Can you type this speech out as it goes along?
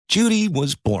Judy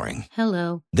was boring.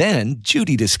 Hello. Then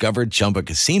Judy discovered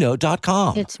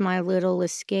ChumbaCasino.com. It's my little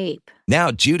escape. Now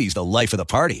Judy's the life of the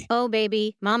party. Oh,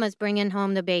 baby, mama's bringing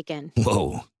home the bacon.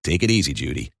 Whoa, take it easy,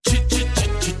 Judy.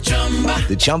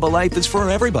 The Chumba life is for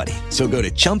everybody. So go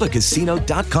to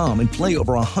ChumbaCasino.com and play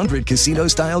over 100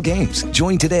 casino-style games.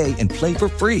 Join today and play for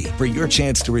free for your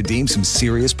chance to redeem some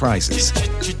serious prizes.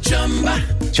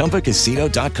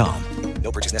 ChumbaCasino.com.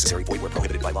 No purchase necessary. Void where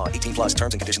prohibited by law. 18 plus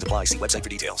terms and conditions apply. See website for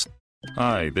details.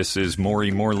 Hi, this is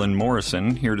Maury Moreland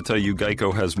Morrison, here to tell you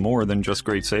Geico has more than just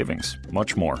great savings.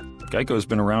 Much more. Geico's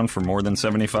been around for more than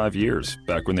 75 years,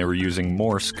 back when they were using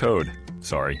Morse code.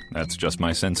 Sorry, that's just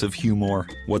my sense of humor.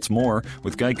 What's more,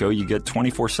 with Geico you get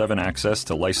 24/7 access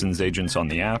to licensed agents on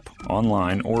the app,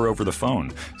 online, or over the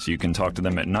phone, so you can talk to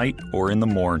them at night or in the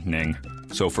morning.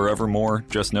 So forevermore,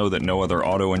 just know that no other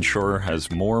auto insurer has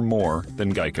more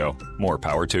than Geico. More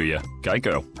power to you.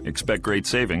 Geico. Expect great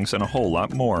savings and a whole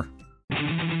lot more.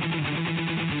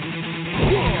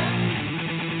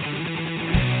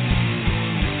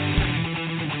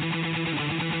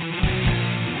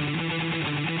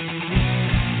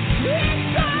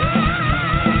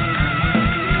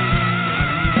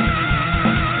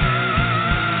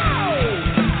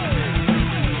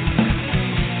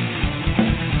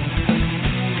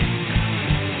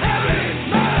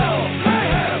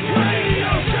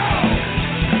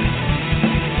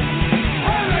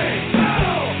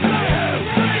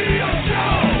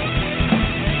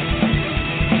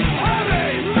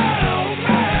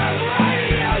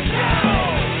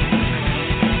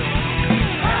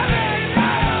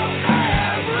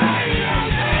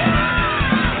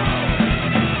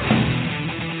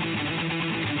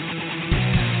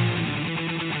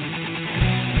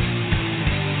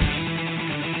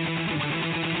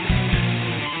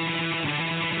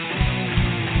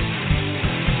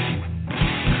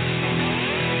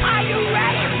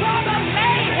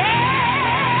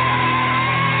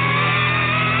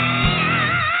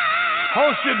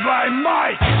 Hosted by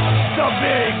Mike, the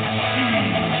Big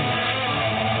E.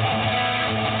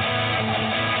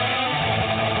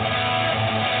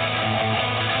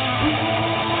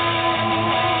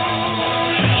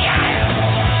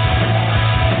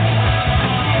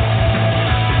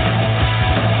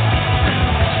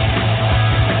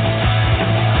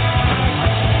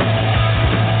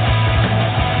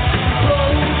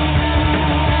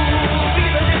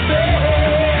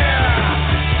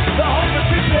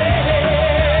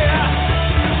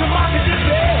 Democracy,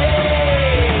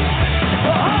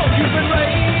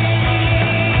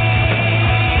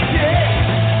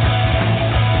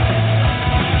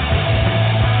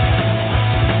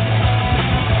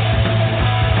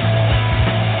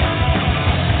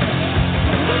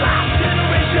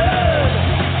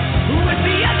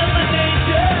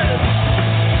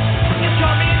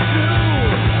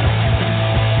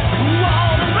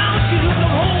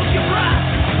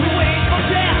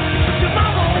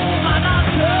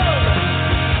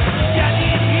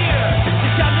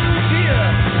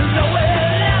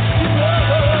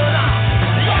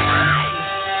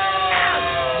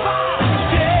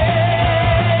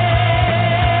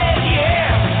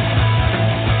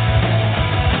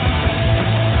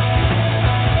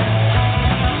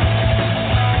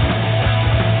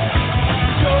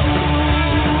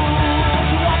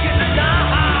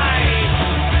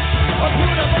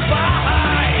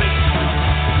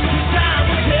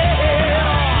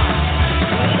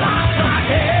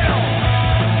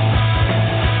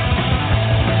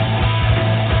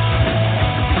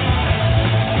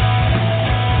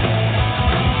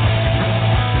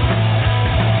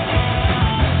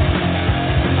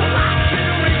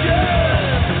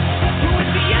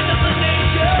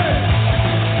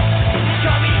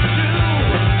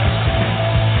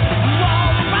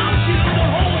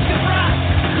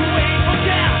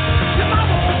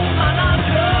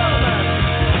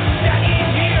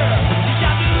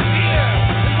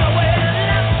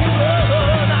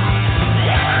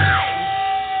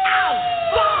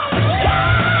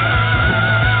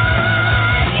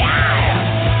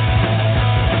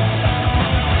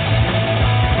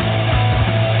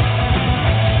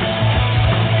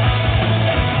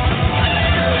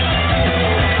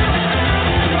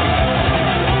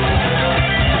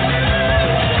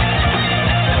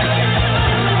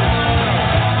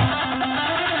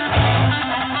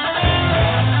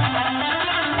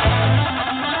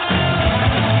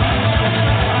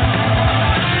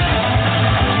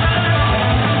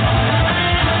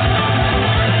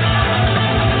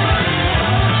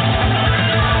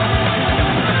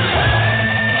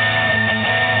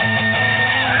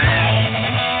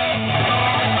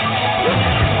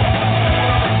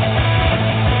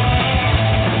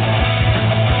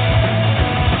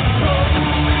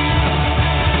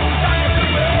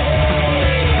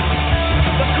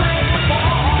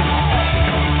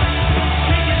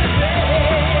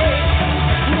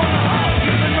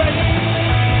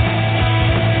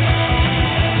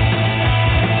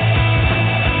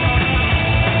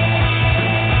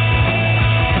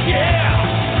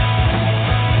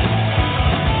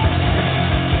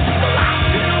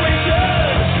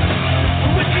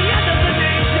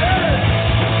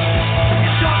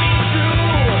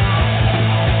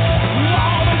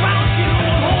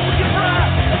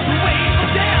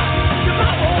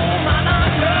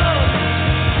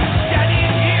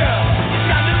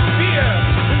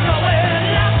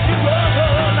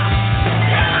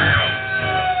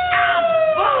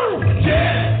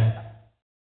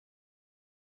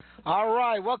 All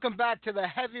right, welcome back to the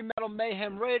Heavy Metal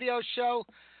Mayhem Radio Show.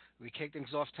 We kick things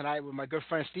off tonight with my good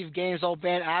friend Steve Gaines' old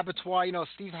band Abattoir. You know,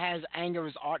 Steve has Anger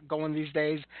is Art going these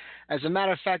days. As a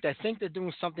matter of fact, I think they're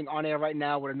doing something on air right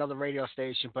now with another radio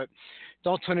station, but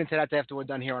don't tune into that after we're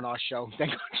done here on our show. Then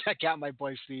go check out my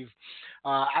boy Steve.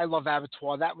 I love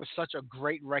Abattoir. That was such a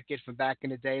great record from back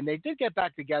in the day, and they did get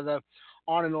back together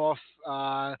on and off.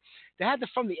 They had the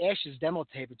From the Ashes demo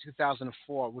tape in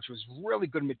 2004, which was really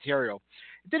good material.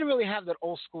 It didn't really have that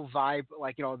old school vibe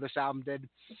like, you know, this album did,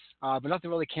 but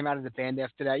nothing really came out of the band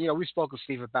after that. You know, we spoke with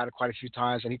Steve about it quite a few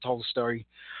times, and he told the story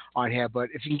on here, but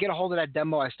if you can get a hold of that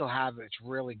demo, I still have it. It's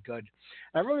really good.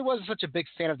 And I really wasn't such a big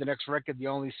fan of the next record, The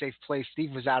Only Safe Place.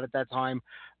 Steve was out at that time.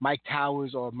 Mike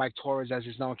Towers, or Mike Torres as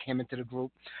he's known, came into the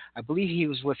group. I believe he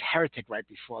was with Heretic right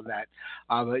before that.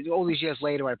 But all these years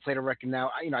later, I played a record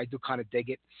now, I do kind of dig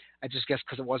it. I just guess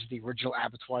because it wasn't the original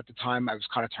Abattoir at the time, I was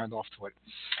kind of turned off to it.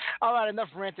 All right, enough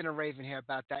ranting and raving here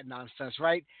about that nonsense,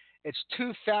 right? It's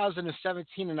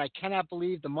 2017, and I cannot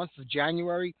believe the month of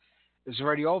January is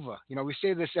already over. You know, we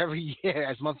say this every year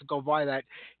as months go by that,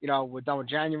 you know, we're done with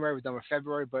January, we're done with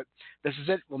February, but this is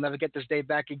it. We'll never get this day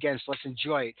back again, so let's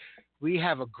enjoy it. We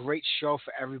have a great show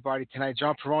for everybody tonight.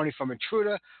 John Pieroni from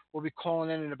Intruder will be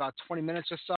calling in about 20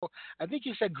 minutes or so. I think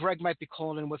you said Greg might be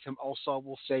calling in with him also.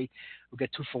 We'll see. We'll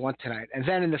get 2 for 1 tonight. And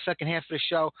then in the second half of the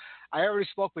show, I already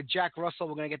spoke with Jack Russell.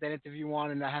 We're going to get that interview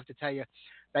on, and I have to tell you,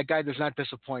 that guy does not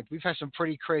disappoint. We've had some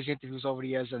pretty crazy interviews over the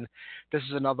years, and this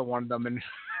is another one of them. And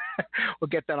we'll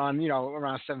get that on, you know,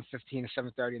 around 7:15 or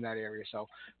 7:30 in that area. So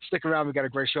stick around. We've got a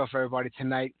great show for everybody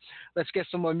tonight. Let's get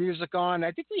some more music on.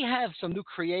 I think we have some new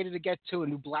Creator to get to, a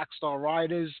new Black Star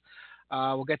Riders.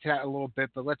 We'll get to that in a little bit,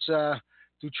 but let's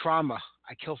do Trauma,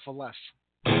 I Kill for Less.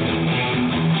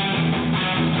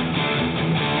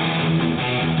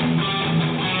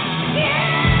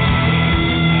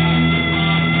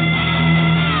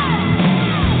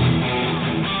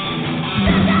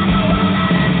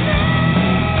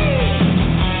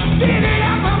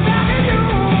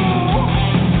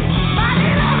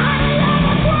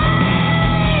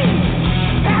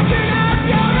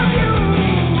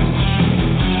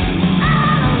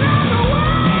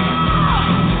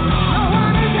 No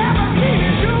one has ever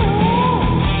needed you.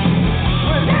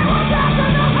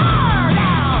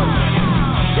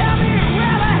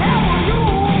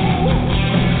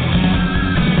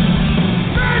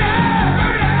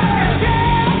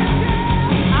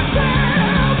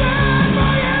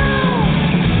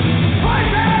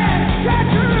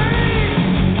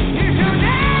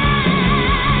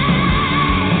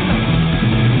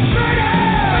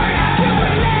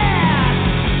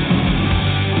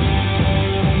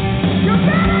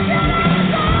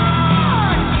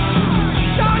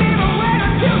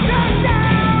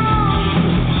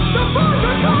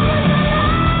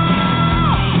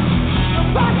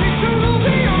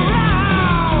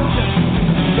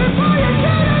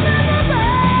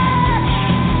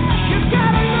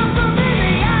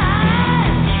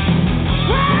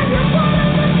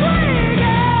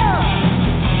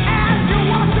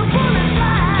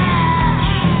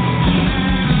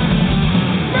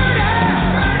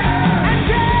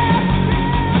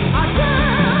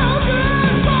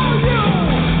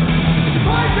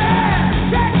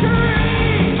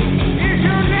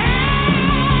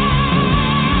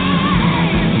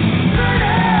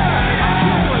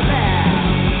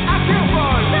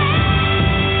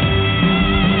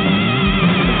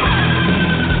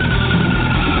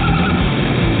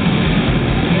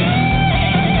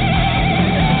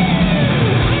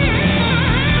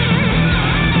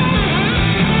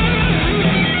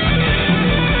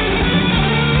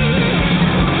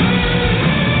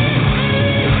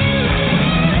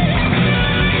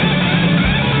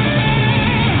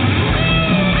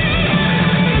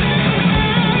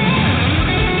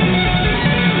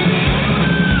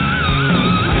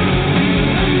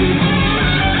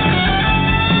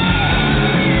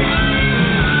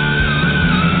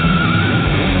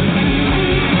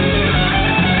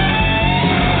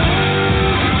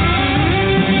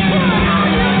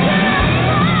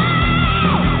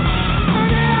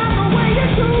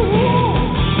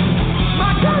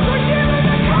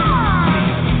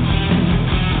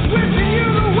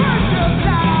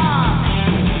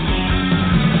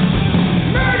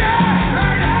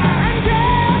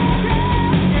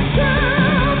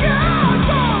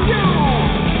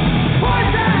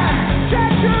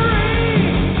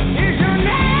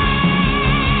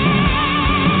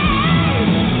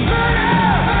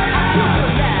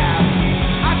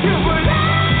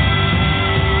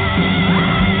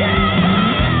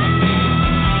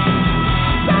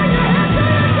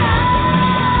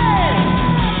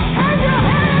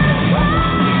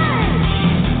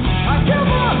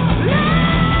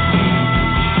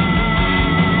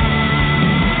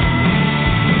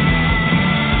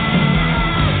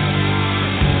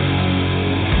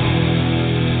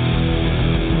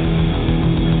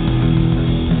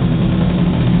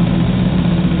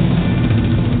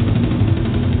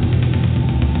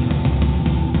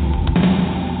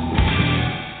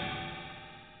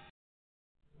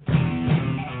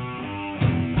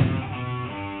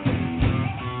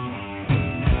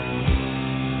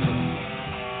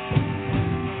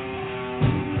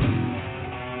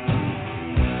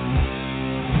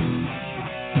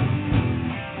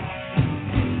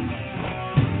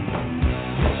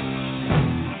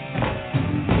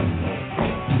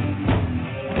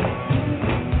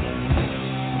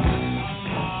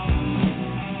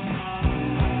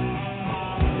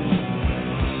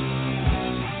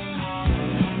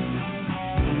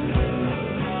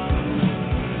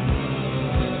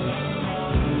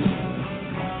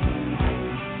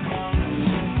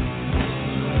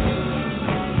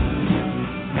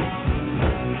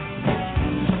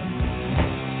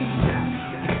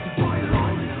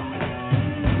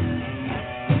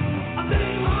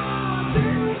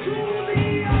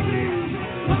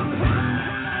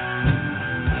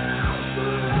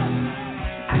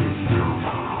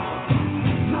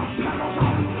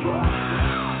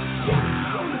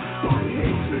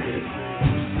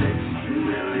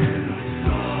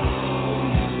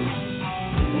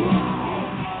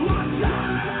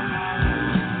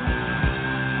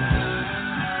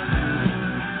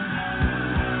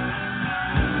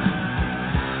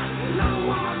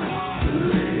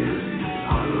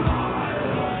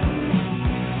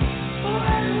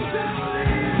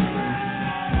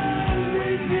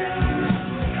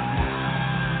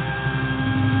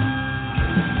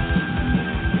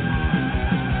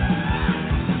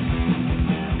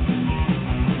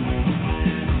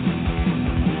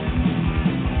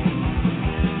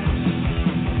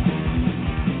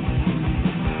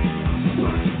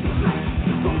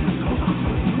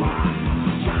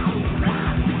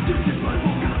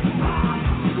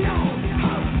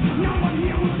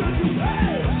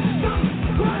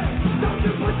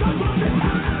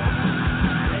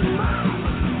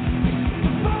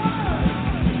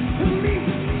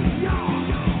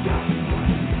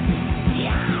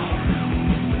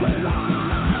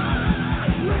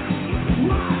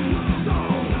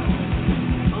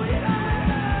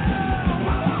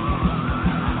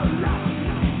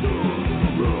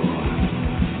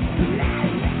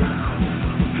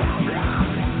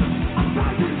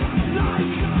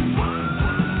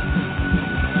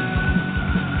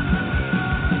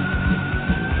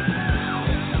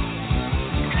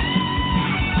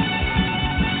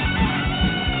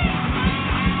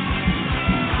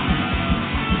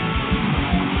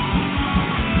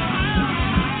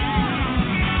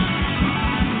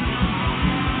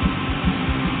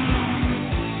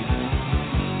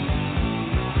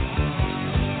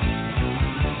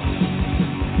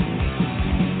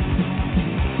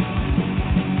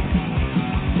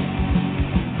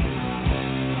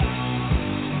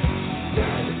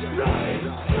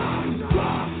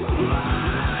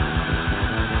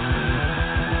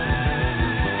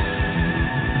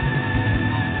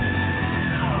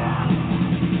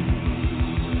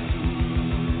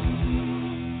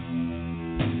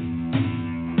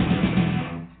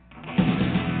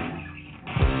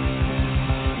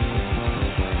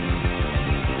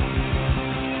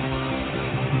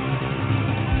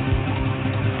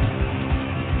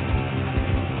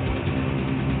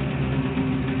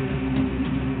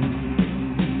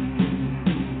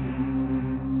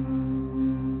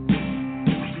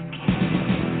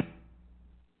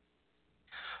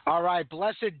 All right,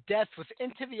 Blessed Death with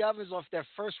Into the Ovens off their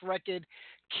first record,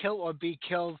 Kill or Be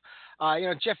Killed.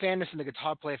 Jeff Anderson, the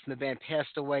guitar player from the band,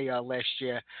 passed away last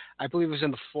year. I believe it was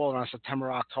in the fall, around September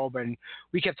or October, and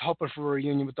we kept hoping for a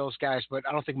reunion with those guys, but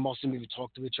I don't think most of them even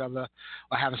talked to each other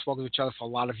or haven't spoken to each other for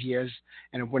a lot of years,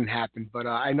 and it wouldn't happen. But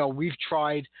I know we've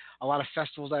tried, a lot of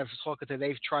festivals that I've talked to,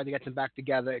 they've tried to get them back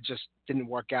together. It just didn't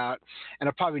work out, and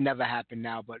it'll probably never happen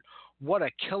now, but what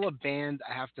a killer band,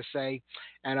 I have to say.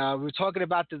 And we were talking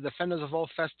about the Defenders of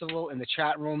Old Festival in the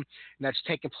chat room, and that's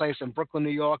taking place in Brooklyn, New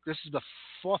York. This is the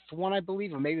fourth one, I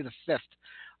believe, or maybe the fifth.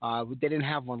 They didn't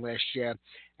have one last year.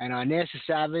 And Nasty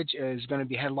Savage is going to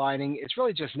be headlining. It's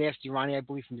really just Nasty Ronnie, I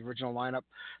believe, from the original lineup.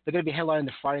 They're going to be headlining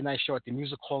the Friday night show at the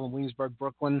Music Hall in Williamsburg,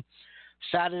 Brooklyn.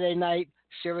 Saturday night,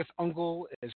 Sereth Ungle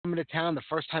is coming to town, the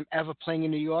first time ever playing in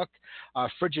New York.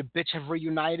 Frigid Bitch have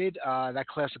reunited. That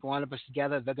classic lineup is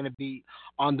together. They're going to be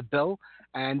on the bill.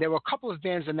 And there were a couple of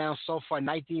bands announced so far.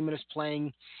 Night Demon is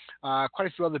playing, quite a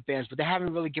few other bands, but they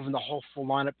haven't really given the whole full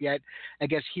lineup yet. I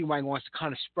guess He-Wang wants to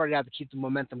kind of spread it out to keep the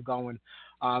momentum going.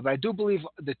 But I do believe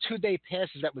the 2-day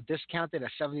passes that were discounted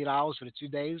at $70 for the 2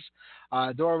 days,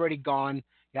 they're already gone.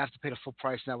 You have to pay the full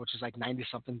price now, which is like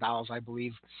 $90-something, I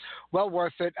believe. Well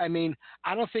worth it. I mean,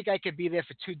 I don't think I could be there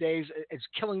for 2 days. It's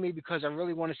killing me because I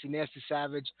really want to see Nasty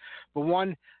Savage. But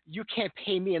one, you can't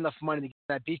pay me enough money to get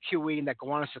that BQE and that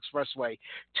Gowanus Expressway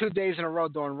 2 days in a row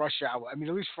during rush hour. I mean,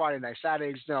 at least Friday night.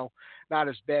 Saturdays, no, not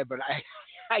as bad, but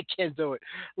I can't do it.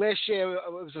 Last year,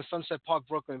 it was in Sunset Park,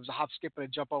 Brooklyn. It was a hop, skip, and a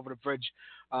jump over the bridge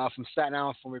from Staten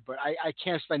Island for me. But I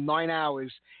can't spend 9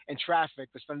 hours in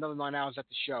traffic to spend another 9 hours at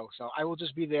the show. So I will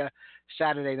just be there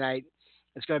Saturday night.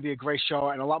 It's going to be a great show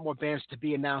and a lot more bands to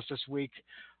be announced this week.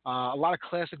 A lot of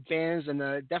classic bands, and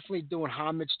definitely doing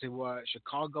homage to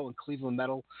Chicago and Cleveland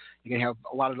metal. You're going to have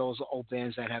a lot of those old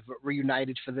bands that have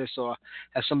reunited for this or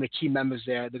have some of the key members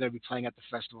there. They're going to be playing at the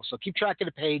festival. So keep track of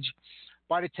the page.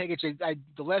 Buy the tickets.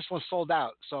 The last one sold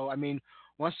out. So, I mean,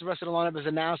 once the rest of the lineup is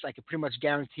announced, I can pretty much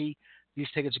guarantee these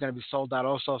tickets are going to be sold out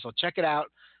also. So check it out.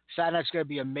 Saturday night's going to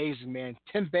be amazing, man.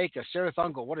 Tim Baker, Sereth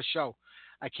Ungle, what a show.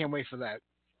 I can't wait for that.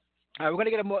 We're going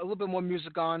to get a little bit more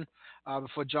music on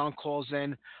before John calls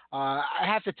in. I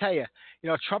have to tell you,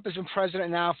 Trump has been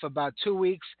president now for about 2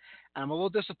 weeks, and I'm a little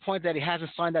disappointed that he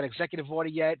hasn't signed that executive order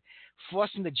yet,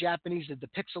 forcing the Japanese to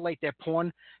depixelate their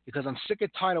porn, because I'm sick and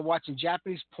tired of watching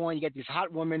Japanese porn. You get these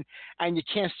hot women, and you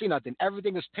can't see nothing.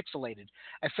 Everything is pixelated.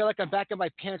 I feel like I'm back in my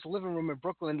parents' living room in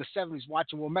Brooklyn in the 70s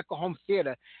watching Womeka Home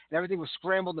Theater, and everything was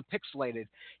scrambled and pixelated.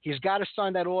 He's got to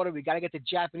sign that order. We got to get the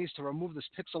Japanese to remove this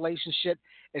pixelation shit.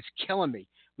 It's killing me.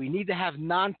 We need to have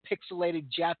non-pixelated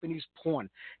Japanese porn.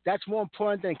 That's more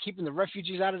important than keeping the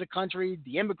refugees out of the country,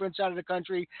 the immigrants out of the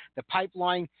country, the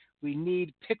pipeline. We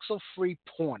need pixel-free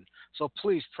porn. So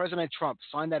please, President Trump,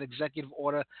 sign that executive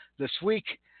order this week.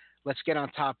 Let's get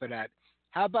on top of that.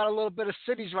 How about a little bit of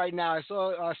cities right now? I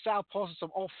saw Sal posted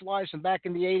some old flyers from back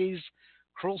in the 80s.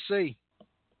 Cruel Sea.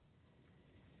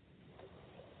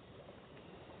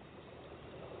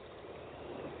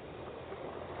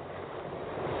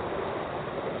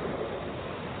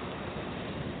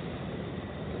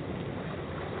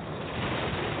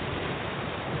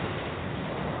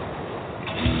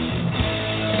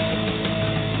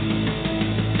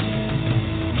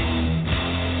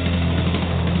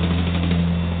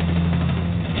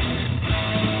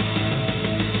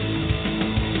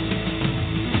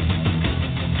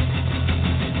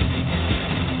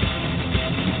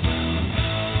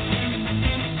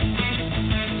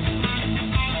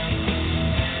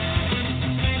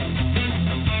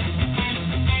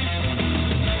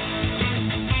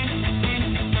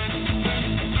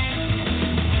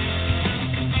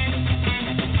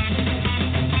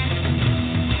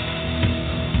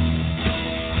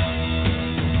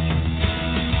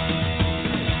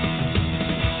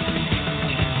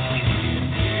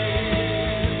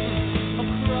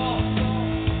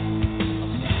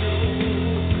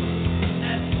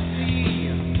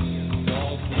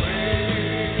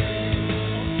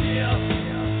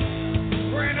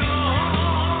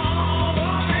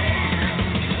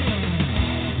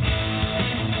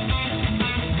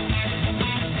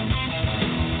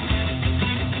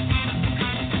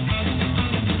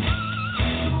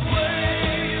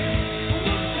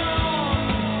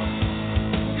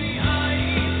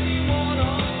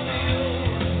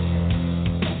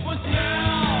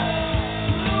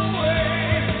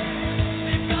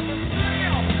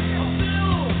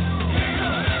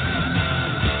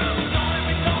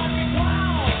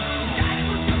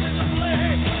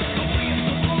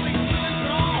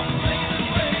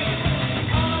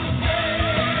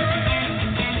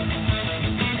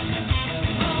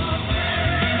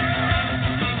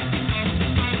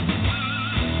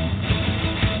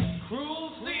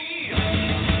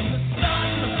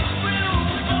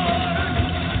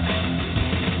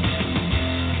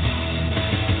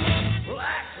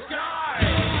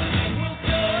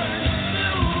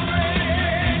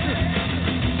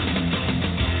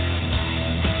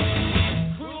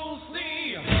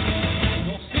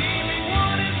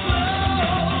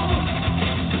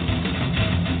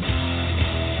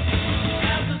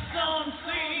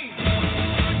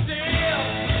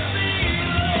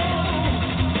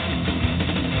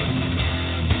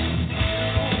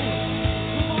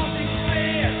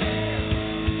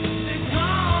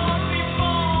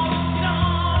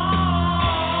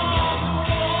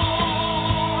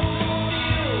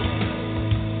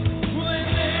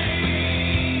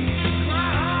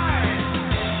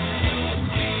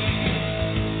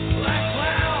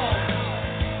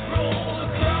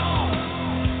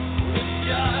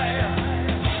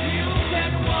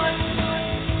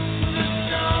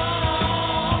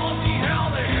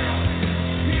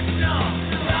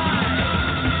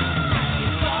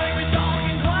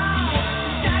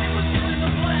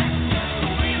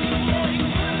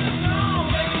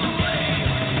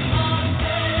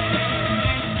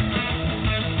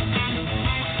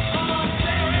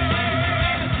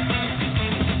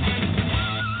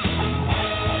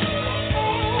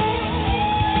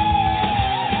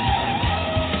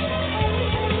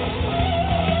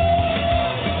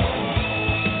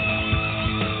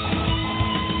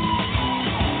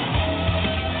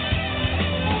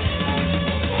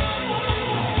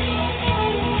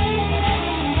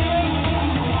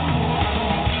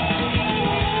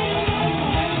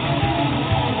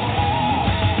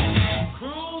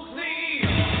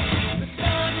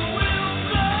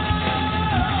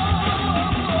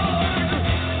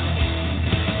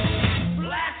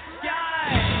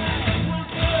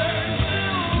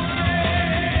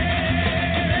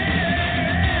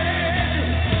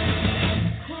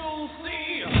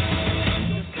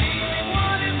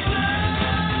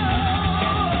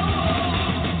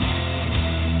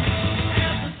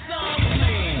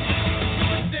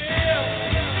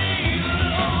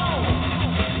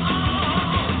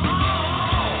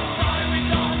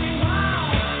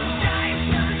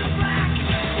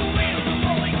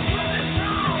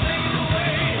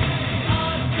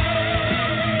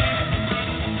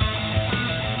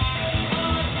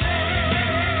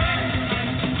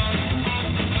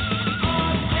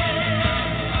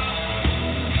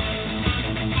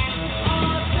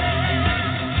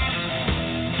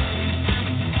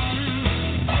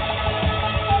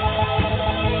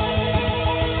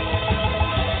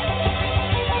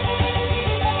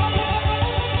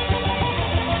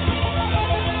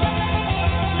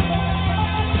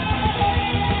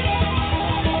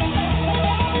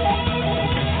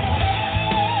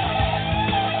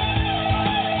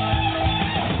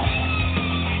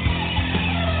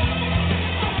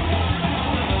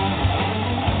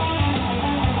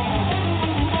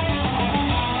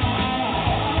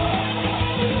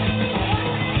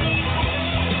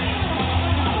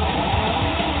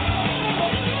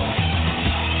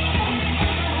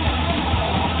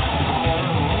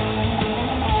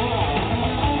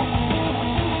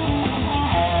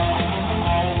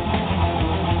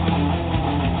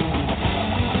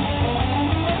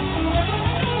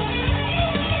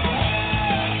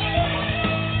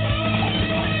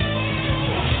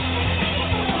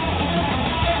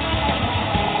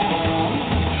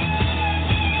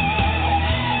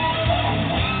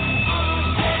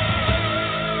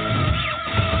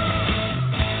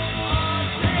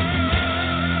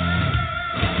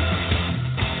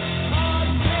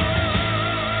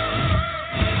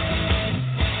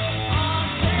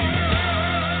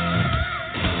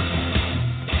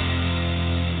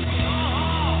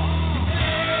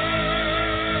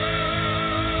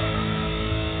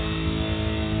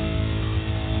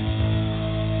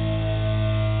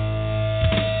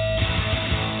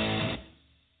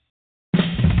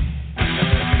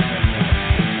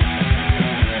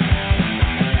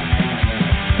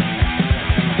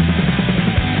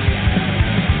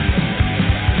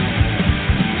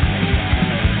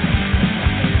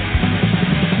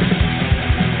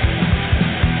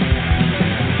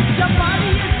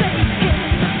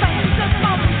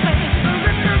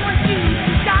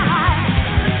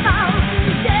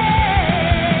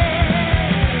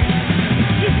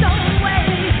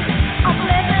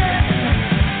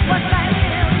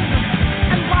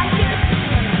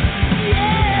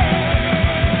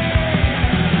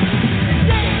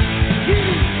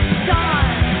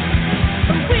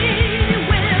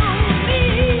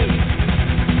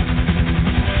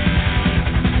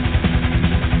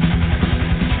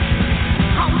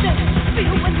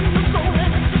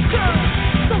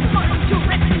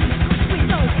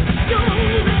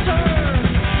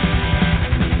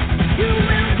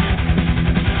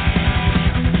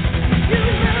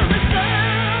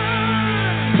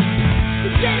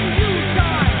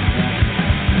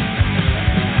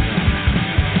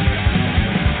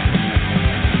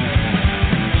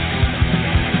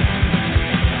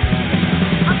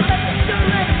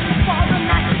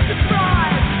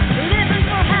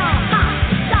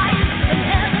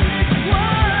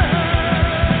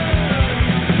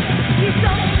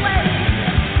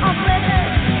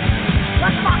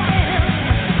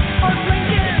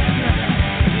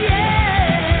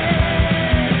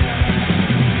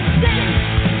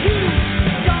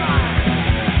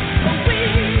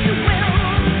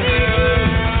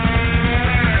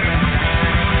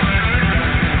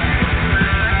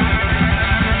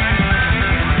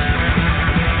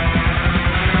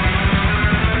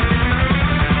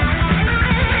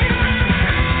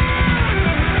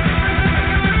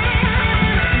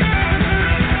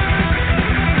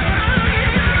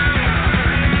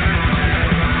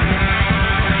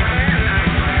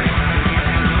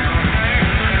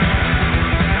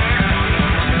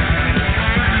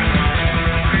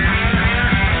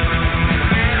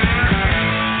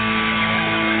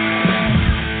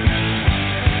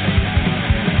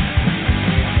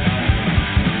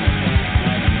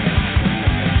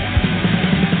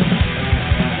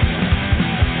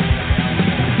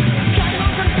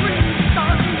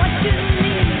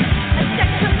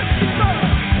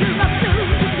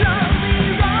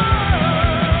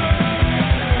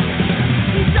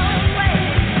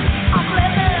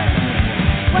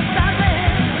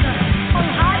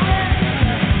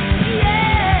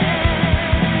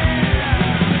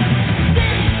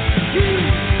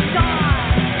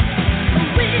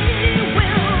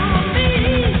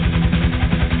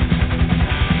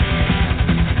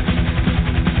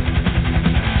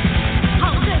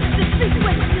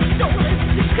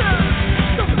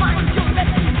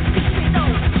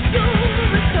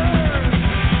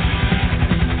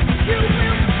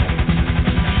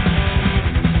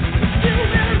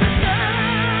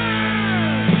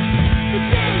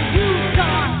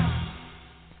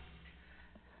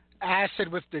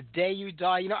 Acid with The Day You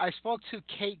Die. You know, I spoke to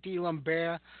Kate D.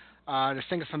 Lambert, the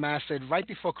singer from Acid, right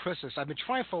before Christmas. I've been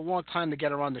trying for a long time to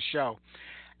get her on the show.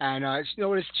 And you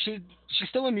know, she's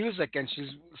still in music, and she's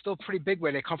still pretty big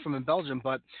where they come from in Belgium.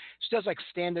 But she does like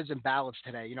standards and ballads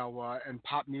today, you know, and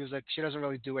pop music. She doesn't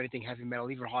really do anything heavy metal,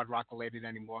 even hard rock related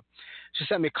anymore. She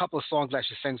sent me a couple of songs that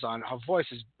she sings on. Her voice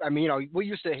is, I mean, you know, we're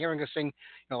used to hearing her sing, you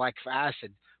know, like for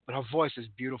Acid, but her voice is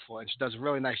beautiful, and she does a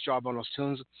really nice job on those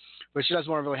tunes. But she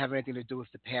doesn't want to really have anything to do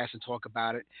with the past and talk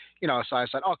about it, you know. So I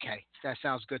said, okay, that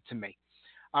sounds good to me.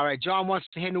 All right, John wants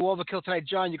to hear New Overkill tonight.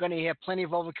 John, you're going to hear plenty of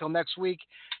Overkill next week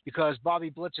because Bobby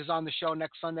Blitz is on the show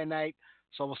next Sunday night.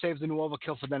 So we'll save the New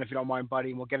Overkill for then if you don't mind, buddy,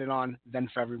 and we'll get it on then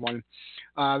for everyone.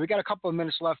 We got a couple of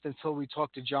minutes left until we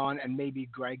talk to John and maybe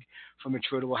Greg from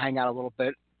Intruder. We'll hang out a little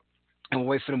bit and we'll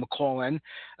wait for them to call in.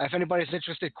 If anybody's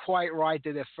interested, Quiet Riot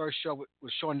did their first show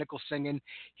with Shawn Nichols singing.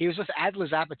 He was with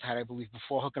Adler's Appetite, I believe,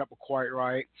 before hooking up with Quiet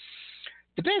Riot.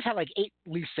 The band's had like 8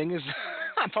 lead singers.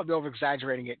 I'm probably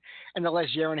over-exaggerating it. In the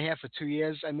last year and a half or 2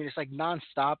 years. I mean, it's like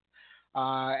nonstop.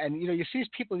 And, you know, you see these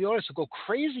people in the audience who go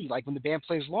crazy, like when the band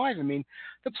plays live. I mean,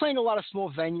 they're playing a lot of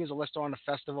small venues unless they're on a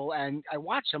festival. And I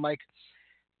watch them like,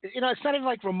 you know, it's not even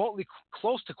like remotely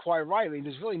close to Quiet Riot. I mean,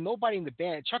 there's really nobody in the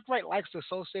band. Chuck Wright likes to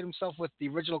associate himself with the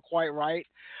original Quiet Riot.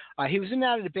 He was in and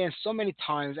out of the band so many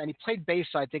times, and he played bass,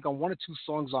 I think, on 1 or 2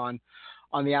 songs on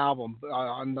the album,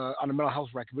 on the Mental Health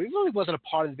record. But he really wasn't a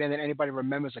part of the band that anybody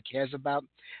remembers or cares about.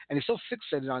 And he's so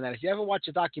fixated on that. If you ever watch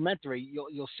a documentary,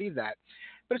 you'll see that.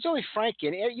 But it's only Frankie.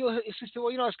 And you'll see,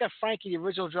 well, you know, it's got Frankie, the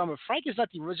original drummer. Frankie's not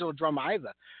the original drummer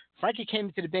either. Frankie came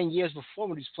into the band years before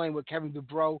when he was playing with Kevin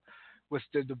DuBrow with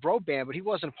the Bro Band, but he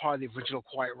wasn't part of the original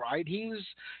Quiet Riot. He was,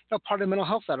 you know, part of the Mental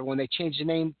Health letter when they changed the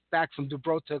name back from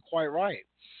DuBrow to Quiet Riot.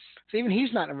 So even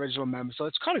he's not an original member. So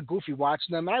it's kind of goofy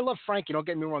watching them. And I love Frankie, don't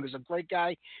get me wrong. He's a great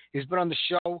guy. He's been on the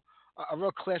show, a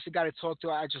real classy guy to talk to.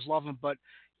 I just love him. But,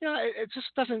 you know, it just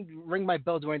doesn't ring my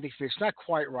bell to anything for me. It's not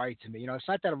quite right to me. You know, it's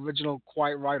not that original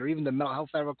Quiet Riot or even the Mental Health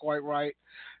era Quiet Riot.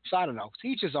 So I don't know. To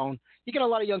each his own. You get a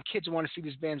lot of young kids who want to see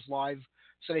these bands live.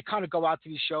 So they kind of go out to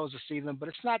these shows to see them. But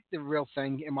it's not the real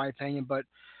thing, in my opinion. But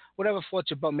whatever floats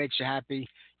your boat makes you happy,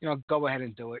 you know, go ahead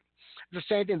and do it. The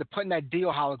same thing, they're putting that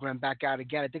Dio hologram back out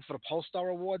again. I think for the Polestar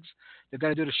Awards, they're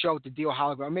going to do the show with the Dio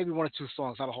hologram. Maybe 1 or 2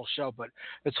 songs, not a whole show, but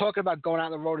they're talking about going out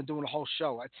on the road and doing a whole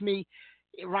show. To me,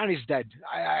 Ronnie's dead.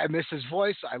 I miss his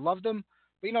voice. I loved him.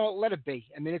 But, you know, let it be.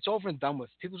 I mean, it's over and done with.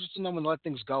 People just don't know when to let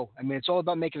things go. I mean, it's all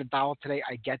about making $1 today.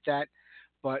 I get that.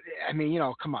 But, I mean, you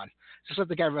know, come on. Just let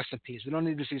the guy rest in peace. We don't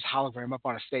need to see his hologram up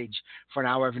on a stage for an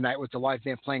hour every night with the live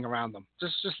band playing around them.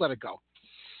 Just let it go.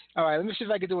 All right, let me see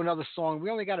if I can do another song. We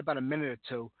only got about a minute or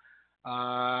two.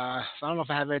 I don't know if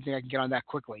I have anything I can get on that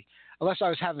quickly. Unless I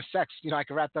was having sex, you know, I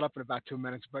could wrap that up in about 2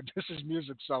 minutes. But this is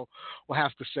music, so we'll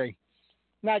have to see.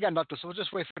 No, I got nothing, so we'll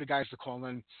just wait for the guys to call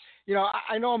in. You know,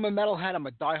 I know I'm a metalhead. I'm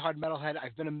a diehard metalhead.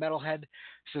 I've been a metalhead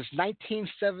since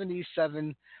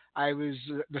 1977. I was,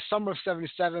 the summer of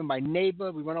 77, my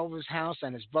neighbor, we went over his house,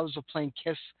 and his brothers were playing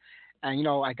Kiss. And, you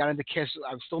know, I got into Kiss.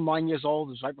 I was still 9 years old.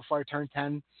 It was right before I turned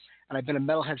 10. And I've been a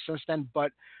metalhead since then.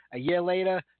 But a year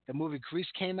later, the movie Grease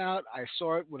came out. I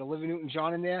saw it with Olivia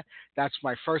Newton-John in there. That's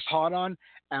my first hard-on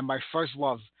and my first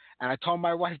love. And I told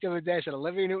my wife the other day, I said,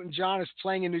 Olivia Newton-John is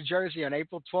playing in New Jersey on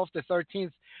April 12th to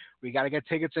 13th. We got to get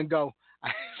tickets and go.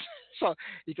 So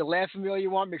you can laugh at me all you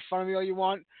want, make fun of me all you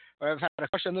want. But I've had a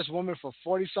crush on this woman for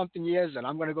 40-something years, and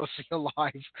I'm going to go see her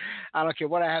live. I don't care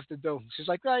what I have to do. She's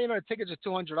like, well, you know, the tickets are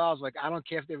 $200. Like, I don't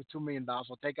care if they were $2 million.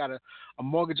 I'll take out a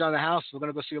mortgage on the house. We're going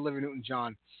to go see Olivia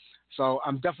Newton-John. So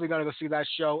I'm definitely going to go see that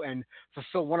show and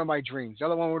fulfill one of my dreams. The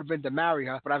other one would have been to marry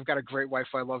her, but I've got a great wife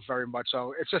I love very much,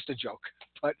 so it's just a joke.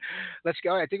 But let's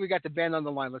go. I think we got the band on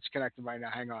the line. Let's connect them right now.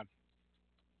 Hang on.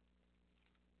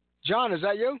 John, is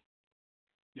that you?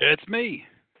 Yeah, it's me.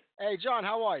 Hey, John,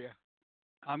 how are you?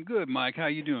 I'm good, Mike. How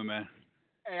you doing, man?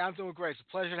 Hey, I'm doing great. It's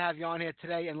a pleasure to have you on here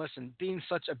today. And listen, being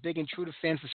such a big Intruder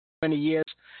fan for so many years,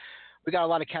 we got a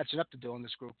lot of catching up to do in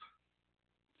this group.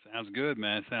 Sounds good,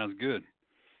 man. Sounds good.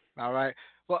 All right.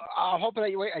 Well, I'm hoping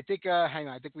that you wait. I think, hang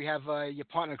on. I think we have your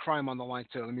partner in crime on the line,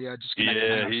 too. Let me just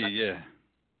connect. Yeah.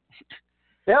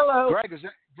 Hello.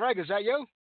 Greg, is that you?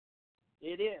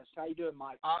 It is. How you doing,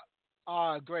 Mike?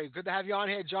 Great. Good to have you on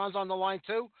here. John's on the line,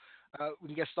 too. We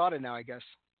can get started now, I guess.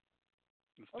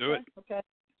 Let's do it. Okay.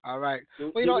 All right.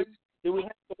 Do we have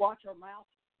to watch our mouth?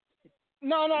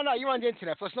 No. You're on the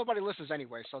internet. Plus, nobody listens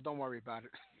anyway, so don't worry about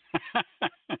it.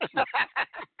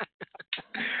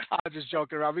 I'm just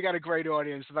joking around. We got a great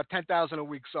audience, about 10,000 a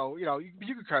week. So, you know, you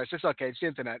can curse. It's okay. It's the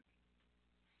internet.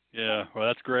 Yeah, well,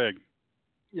 that's Greg.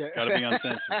 Yeah. Got to be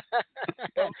uncensored.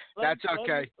 That's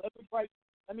okay.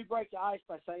 Let let me break the ice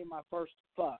by saying my first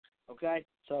fuck. Okay,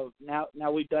 so now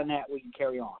we've done that, we can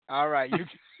carry on. All right, you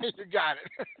got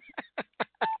it.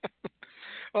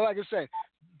 Well, like I said,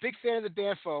 big fan of the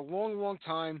band for a long, long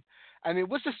time. I mean,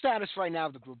 what's the status right now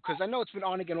of the group? Because I know it's been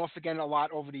on again, off again a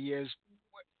lot over the years.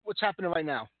 What's happening right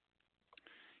now?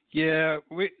 Yeah,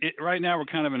 right now we're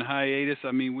kind of in hiatus.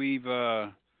 I mean, we've,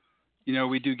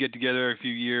 we do get together a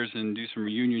few years and do some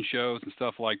reunion shows and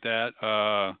stuff like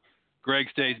that. Greg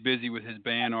stays busy with his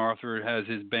band. Arthur has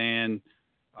his band.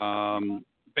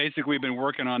 Basically, we've been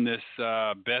working on this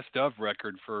best of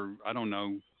record for, I don't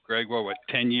know, Greg, what,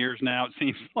 10 years now, it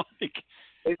seems like.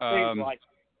 It seems like.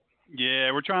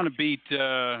 Yeah, we're trying to beat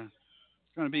Guns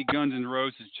N'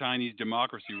 Roses' Chinese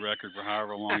Democracy record for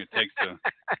however long it takes to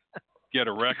get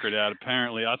a record out.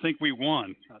 Apparently, I think we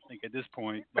won. I think at this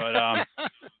point, but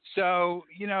so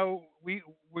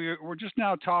we're just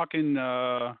now talking.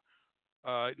 Now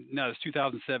it's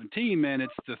 2017, man.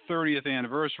 It's the 30th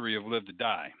anniversary of Live to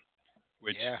Die,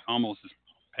 which almost is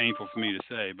painful for me to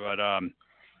say, but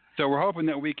so we're hoping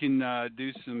that we can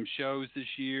do some shows this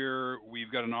year.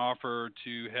 We've got an offer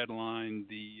to headline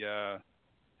the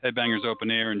Headbangers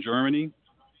Open Air in Germany.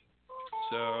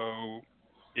 So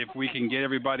if we can get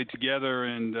everybody together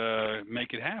and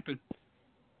make it happen,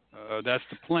 that's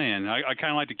the plan. I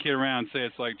kind of like to kid around and say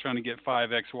it's like trying to get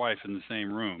 5 ex-wives in the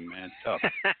same room, man. It's tough.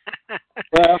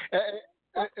 Well,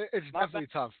 it's definitely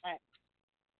tough.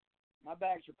 My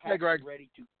bags are packed and ready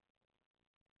to.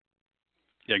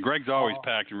 Yeah, Greg's always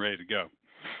packed and ready to go.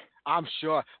 I'm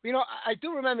sure. I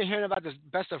do remember hearing about this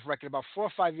Best of record about 4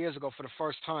 or 5 years ago for the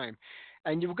first time.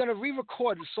 And you were going to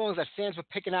re-record the songs that fans were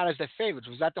picking out as their favorites.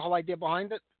 Was that the whole idea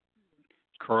behind it?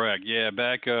 Correct. Yeah,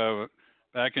 back in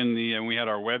when we had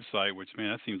our website, which, man,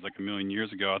 that seems like a million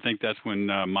years ago. I think that's when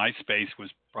MySpace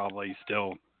was probably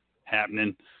still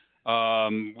happening.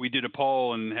 We did a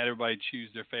poll and had everybody choose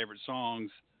their favorite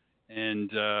songs. And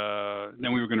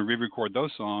then we were going to re-record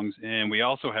those songs, and we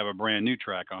also have a brand new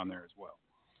track on there as well.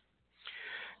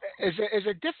 Is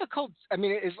it difficult? I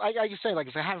mean, is like you say, like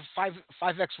if I have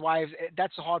five ex-wives,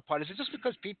 that's the hard part. Is it just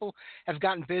because people have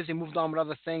gotten busy, moved on with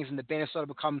other things, and the band has sort of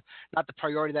become not the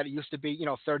priority that it used to be,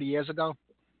 30 years ago?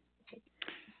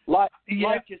 Life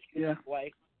just gets in the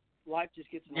way. Life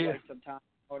just gets in the way sometimes.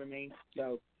 You know what I mean?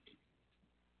 So.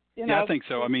 Yeah, I think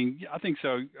so. I think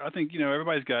so. I think,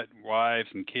 everybody's got wives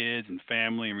and kids and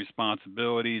family and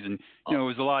responsibilities. And, it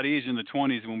was a lot easier in the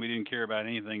 20s when we didn't care about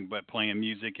anything but playing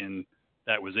music, and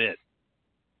that was it.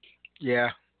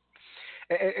 Yeah.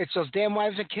 It's those damn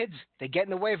wives and kids. They get in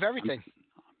the way of everything.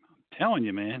 I'm telling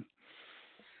you, man.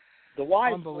 The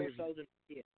wives more so than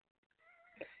the kids.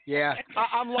 Yeah,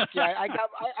 I'm lucky. I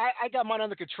got mine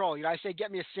under control. I say,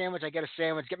 get me a sandwich, I get a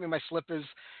sandwich. Get me my slippers.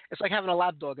 It's like having a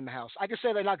lap dog in the house. I can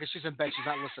say that now because she's in bed. She's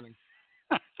not listening.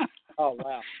 Oh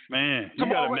wow, man! You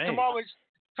got a man.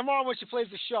 Tomorrow when she plays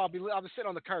the show, I'll be sitting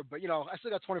on the curb. But I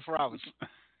still got 24 hours.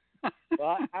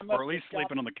 Well, or at least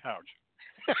sleeping on the couch.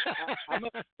 I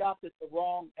must have stopped at the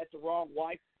wrong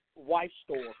wife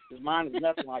store because mine is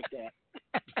nothing like that.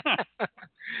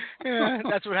 Yeah,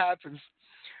 that's what happens.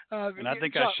 And I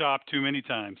think I shopped too many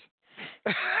times.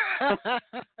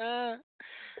 Yeah,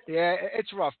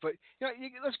 it's rough. But,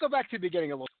 let's go back to the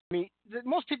beginning a little. I mean,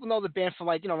 most people know the band from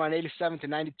around 87 to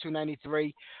 92,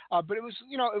 93. But it was,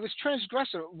 it was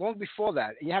Transgressor long before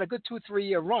that. And you had a good 2-3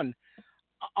 year run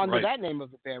under that name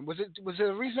of the band. Was it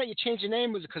a reason that you changed your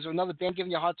name? Was it because of another band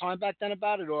giving you a hard time back then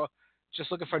about it, or just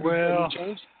looking for a new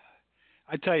change?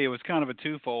 I tell you, it was kind of a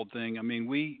twofold thing. I mean,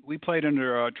 we played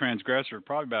under Transgressor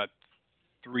probably about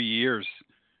 3 years,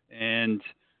 and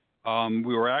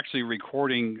we were actually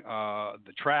recording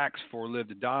the tracks for Live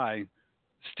to Die,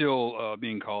 still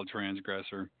being called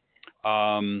Transgressor.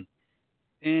 And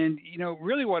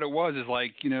really what it was is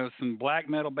like, some black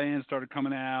metal bands started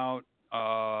coming out.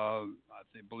 I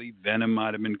believe Venom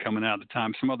might have been coming out at the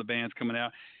time, some other bands coming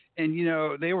out. And,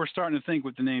 they were starting to think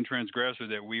with the name Transgressor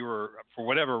that we were, for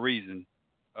whatever reason,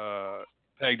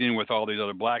 pegged in with all these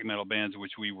other black metal bands,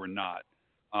 which we were not.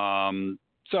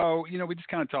 So, we just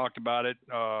kind of talked about it.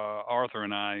 Arthur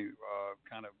and I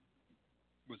kind of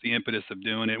was the impetus of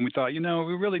doing it. And we thought, we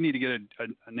really need to get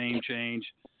a name change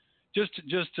just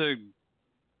to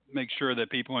make sure that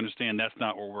people understand that's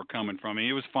not where we're coming from. I mean,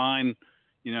 it was fine.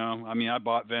 I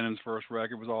bought Venom's first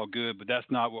record. It was all good, but that's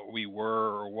not what we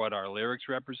were or what our lyrics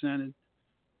represented.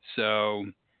 So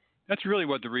that's really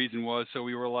what the reason was. So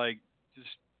we were like just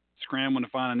scrambling to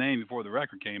find a name before the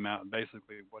record came out, and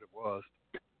basically what it was.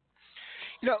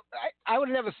 I would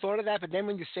have never thought of that, but then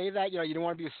when you say that, you don't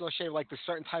want to be associated with, like, the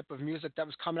certain type of music that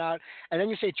was coming out, and then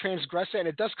you say Transgressor, and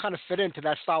it does kind of fit into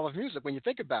that style of music when you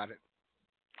think about it.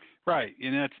 Right,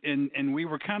 and we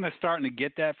were kind of starting to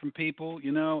get that from people,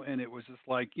 and it was just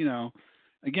like,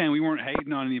 again, we weren't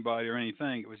hating on anybody or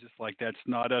anything. It was just like that's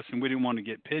not us, and we didn't want to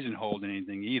get pigeonholed in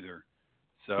anything either.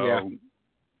 So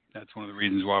that's one of the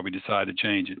reasons why we decided to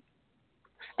change it.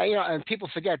 And, and people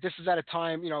forget this is at a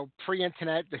time,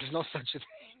 pre-internet. There's no such a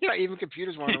thing. Even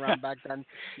computers weren't around back then.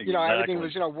 Exactly. Everything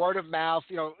was, word of mouth.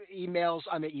 Emails.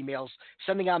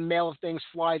 Sending out mail of things,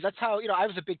 flyers. That's how, I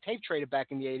was a big tape trader back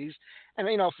in the '80s, and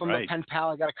from the pen pal,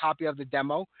 I got a copy of the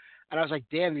demo, and I was like,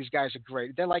 damn, these guys are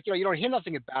great. Then you don't hear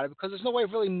nothing about it because there's no way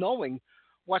of really knowing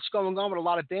what's going on with a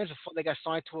lot of bands before they got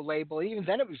signed to a label. And even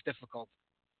then, it was difficult.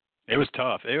 It was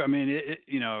tough. You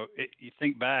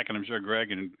think back, and I'm sure Greg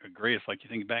can agree. It's like you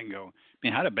think back and go,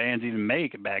 how did bands even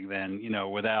make it back then?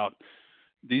 Without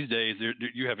these days,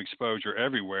 you have exposure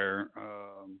everywhere.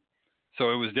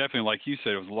 So it was definitely, like you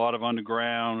said, it was a lot of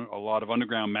underground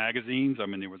magazines.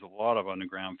 There was a lot of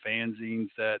underground fanzines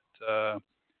that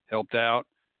helped out,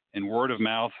 and word of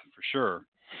mouth for sure.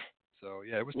 So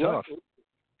yeah, it was tough.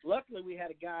 Luckily, we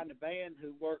had a guy in the band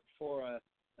who worked for a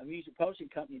music posting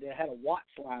company that had a watch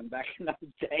line back in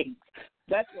those days.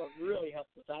 That's what really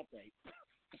helped us, I think.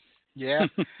 Yeah.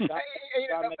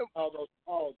 I make all those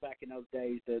calls back in those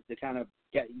days to kind of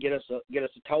get us a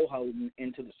toehold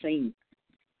into the scene.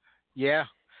 Yeah.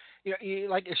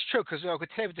 It's true because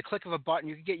today with the click of a button,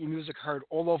 you can get your music heard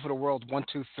all over the world. 1,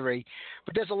 2, 3.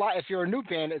 But there's a lot. If you're a new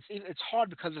band, it's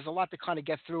hard because there's a lot to kind of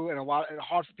get through and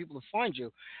hard for people to find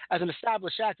you. As an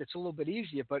established act, it's a little bit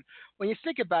easier. But when you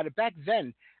think about it, back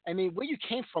then, where you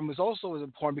came from was also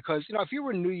important because if you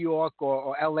were in New York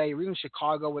or L.A. or even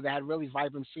Chicago where they had really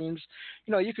vibrant scenes,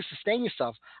 you could sustain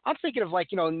yourself. I'm thinking of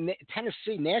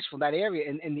Tennessee, Nashville, that area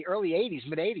in the early '80s,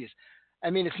 mid '80s.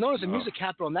 It's known as a music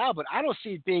capital now, but I don't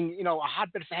see it being, a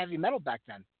hotbed for heavy metal back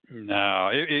then.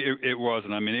 No, it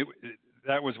wasn't.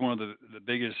 That was one of the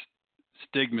biggest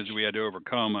stigmas we had to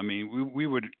overcome. We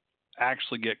would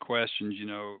actually get questions,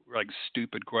 like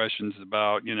stupid questions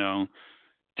about,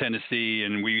 Tennessee,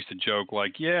 and we used to joke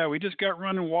like, yeah, we just got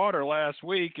running water last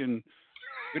week, and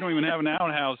we don't even have an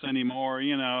outhouse anymore,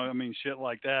 shit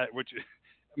like that, which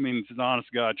it's an honest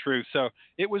to God truth. So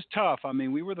it was tough.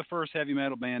 We were the first heavy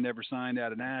metal band ever signed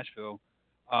out of Nashville.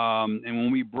 And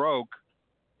when we broke,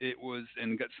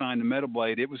 and got signed to Metal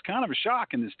Blade, it was kind of a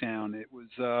shock in this town. It was,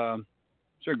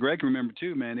 sure Greg can remember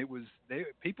too, man.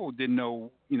 People didn't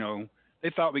know, they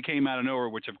thought we came out of nowhere,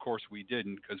 which of course we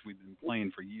didn't because we've been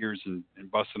playing for years and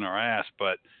busting our ass.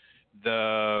 But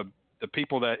the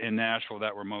people that in Nashville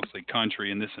that were mostly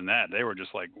country and this and that, they were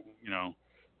just like,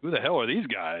 who the hell are these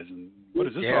guys and what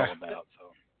is this all about?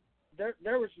 So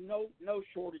there was no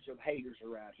shortage of haters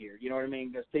around here. You know what I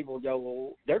mean? Because people go,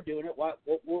 well, they're doing it.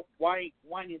 Why ain't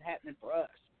it happening for us?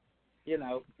 And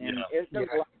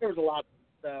there was a lot of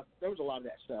stuff. There was a lot of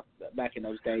that stuff back in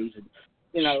those days.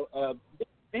 And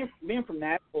being from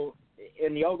Nashville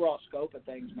in the overall scope of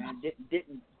things, man,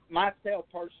 didn't myself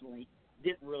personally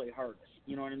didn't really hurt us.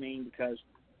 You know what I mean? Because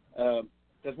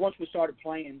once we started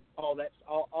playing, all the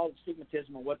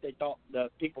stigmatism of what they thought the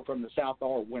people from the South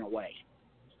are went away.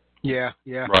 Yeah.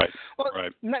 Right. Well,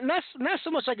 right. Not so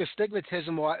much like a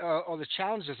stigmatism or the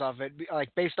challenges of it,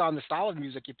 like based on the style of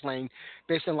music you're playing,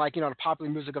 based on the popular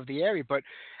music of the area. But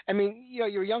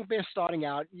you're a young band starting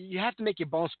out. You have to make your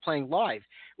bones playing live.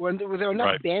 Were there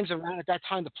enough bands around at that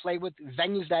time to play with,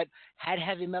 venues that had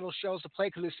heavy metal shows to play?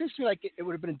 Because it seems to me like it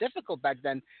would have been difficult back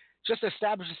then just to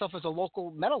establish yourself as a local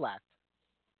metal act.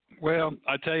 Well,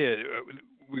 I tell you,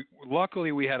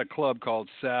 luckily we had a club called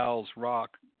Sal's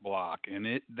Rock Block,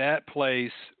 and that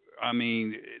place,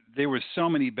 there were so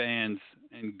many bands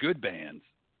and good bands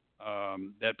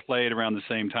that played around the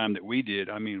same time that we did.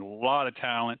 A lot of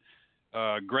talent.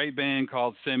 Great band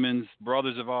called Simmons,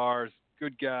 brothers of ours,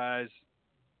 good guys,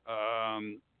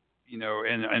 and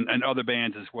other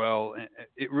bands as well.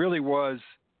 It really was.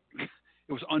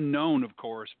 It was unknown, of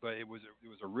course, but it was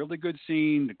a really good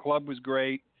scene. The club was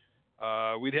great.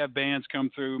 We'd have bands come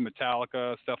through,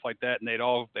 Metallica, stuff like that, and they'd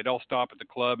all stop at the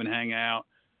club and hang out.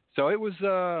 So it was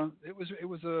kind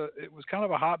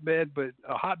of a hotbed, but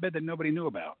a hotbed that nobody knew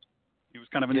about. It was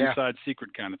kind of an inside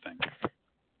secret kind of thing.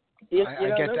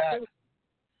 I get that.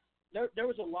 There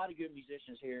was a lot of good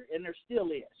musicians here, and there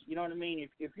still is. You know what I mean?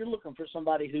 If you're looking for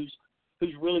somebody who's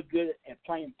really good at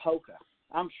playing polka,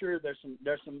 I'm sure there's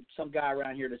some guy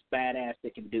around here that's badass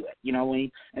that can do it. You know what I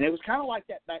mean? And it was kind of like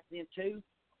that back then too.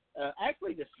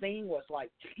 Actually, the scene was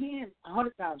like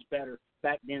 100 times better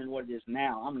back then than what it is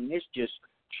now. It's just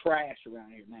trash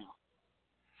around here now.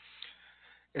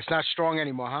 It's not strong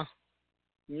anymore, huh?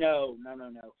 No.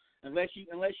 Unless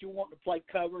you want to play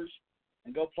covers,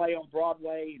 and go play on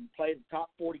Broadway and play the top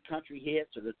 40 country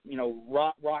hits or the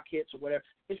rock hits or whatever.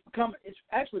 It's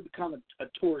actually become a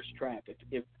tourist trap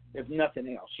if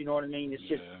nothing else. You know what I mean? It's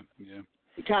just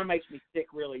it kind of makes me sick.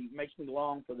 Really makes me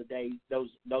long for the days, those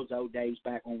old days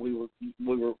back when we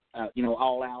were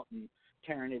all out and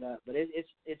tearing it up. But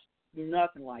it's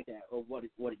nothing like that or what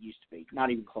it used to be. Not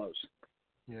even close.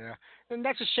 Yeah, and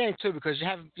that's a shame too, because you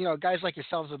have guys like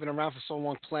yourselves who have been around for so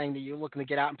long playing that you're looking to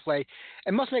get out and play.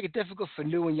 It must make it difficult for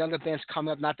new and younger bands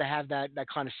coming up not to have that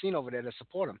kind of scene over there to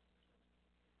support them.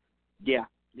 Yeah,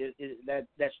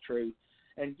 that's true.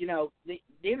 And the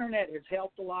internet has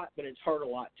helped a lot, but it's hurt a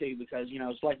lot too, because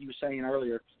it's like you were saying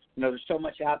earlier. There's so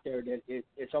much out there that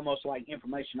it's almost like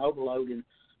information overload, and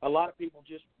a lot of people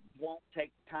just won't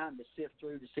take the time to sift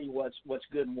through to see what's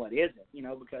good and what isn't.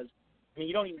 Because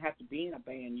you don't even have to be in a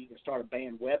band. You can start a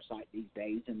band website these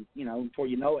days, and before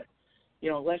you know it,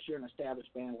 unless you're an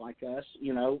established band like us,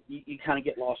 you kind of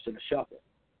get lost in the shuffle.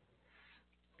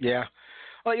 Yeah.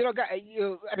 Well,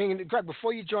 Greg,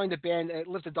 before you joined the band,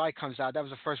 Live to Die comes out. That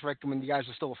was the first record when you guys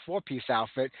were still a four-piece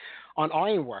outfit on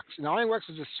Ironworks. And Ironworks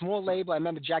was a small label. I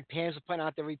remember Jack Pans was putting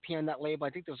out their EP on that label. I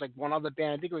think there was like one other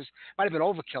band. I think might have been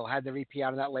Overkill had their EP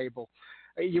out on that label.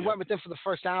 You went with them for the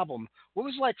first album. What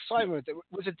was it like signing with it?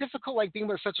 Was it difficult, like being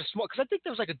with such a small? Because I think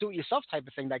there was like a do-it-yourself type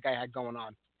of thing that guy had going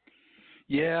on.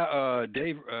 Yeah,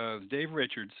 Dave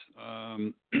Richards.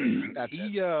 That's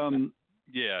it.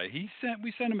 Yeah,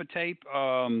 we sent him a tape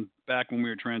back when we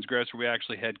were Transgressor. We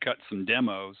actually had cut some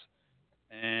demos,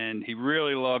 and he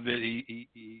really loved it. He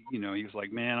was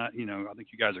like, man, I think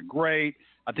you guys are great.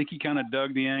 I think he kind of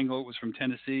dug the angle. It was from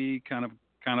Tennessee, kind of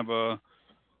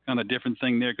a different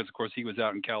thing there, because of course he was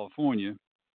out in California,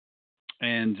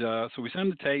 and so we sent him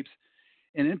the tapes,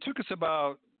 and it took us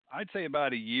about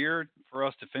a year for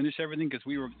us to finish everything, because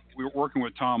we were working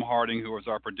with Tom Harding, who was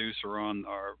our producer on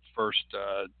our first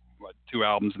 2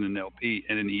 albums and an LP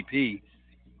and an EP,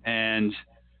 and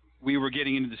we were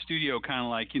getting into the studio kind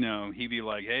of like, he'd be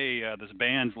like, hey, this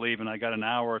band's leaving, I got an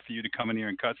hour for you to come in here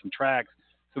and cut some tracks.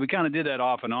 So we kind of did that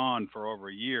off and on for over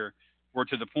a year. We're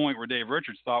to the point where Dave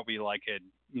Richards thought we had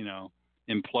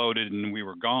imploded and we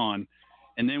were gone,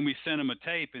 and then we sent him a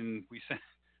tape, and we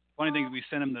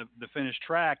sent him the finished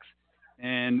tracks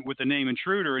and with the name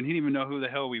Intruder, and he didn't even know who the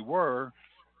hell we were.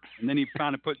 And then he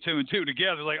kind of put 2 and 2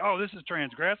 together, like, oh, this is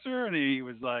Transgressor, and he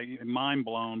was like mind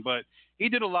blown. But he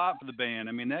did a lot for the band.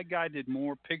 I mean, that guy did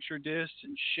more picture discs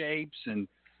and shapes, and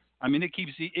I mean, it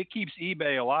keeps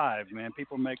eBay alive, man.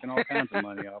 People are making all kinds of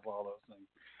money off all those things.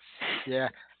 Yeah.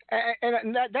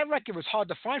 And that record was hard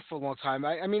to find for a long time.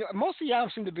 I mean, most of the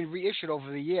albums seem to be reissued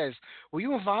over the years. Were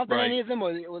you involved in any of them,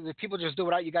 or did people just do it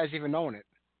without you guys even knowing it?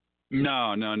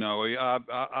 No.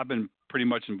 I've been pretty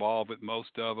much involved with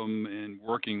most of them and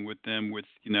working with them with,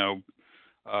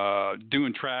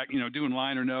 doing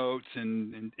liner notes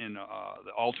and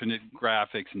the alternate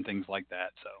graphics and things like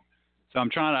that. So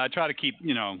I try to keep,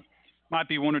 might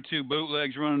be 1 or 2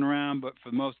 bootlegs running around, but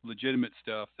for the most legitimate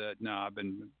stuff I've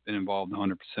been involved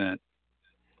 100%.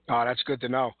 Oh, that's good to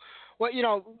know. Well,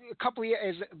 a couple of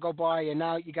years go by, and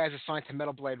now you guys are signed to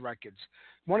Metal Blade Records.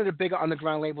 One of the bigger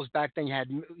underground labels back then.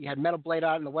 You had Metal Blade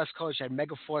out on the West Coast. You had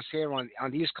Megaforce here on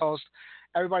the East Coast.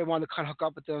 Everybody wanted to kind of hook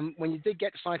up with them. When you did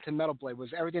get signed to Metal Blade, was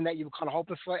everything that you were kind of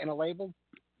hoping for in a label?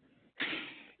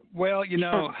 Well,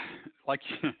 like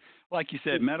you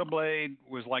said, Metal Blade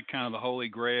was like kind of the holy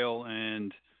grail,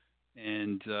 and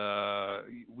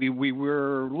we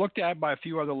were looked at by a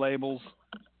few other labels,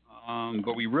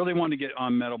 but we really wanted to get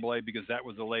on Metal Blade because that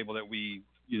was the label that we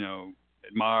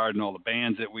admired, and all the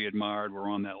bands that we admired were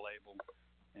on that label,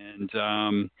 and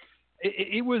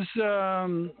it was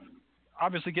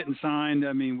obviously getting signed.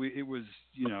 I mean, it was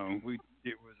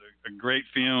a great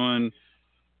feeling.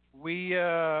 We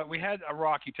had a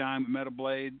rocky time with Metal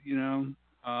Blade, to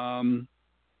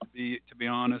be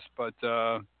honest, but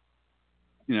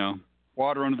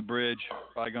water under the bridge,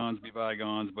 bygones be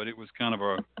bygones. But it was kind of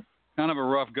a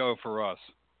rough go for us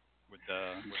with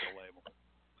the label.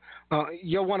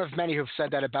 You're one of many who've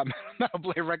said that about Metal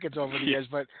Blade Records over the years,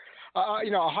 but a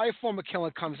higher form of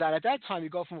killing comes out. At that time, you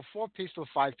go from a 4-piece to a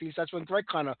 5-piece. That's when Greg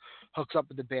kind of hooks up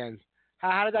with the band.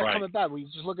 How did that come about? Were you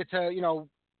just looking to,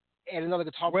 add another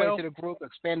guitar player to the group,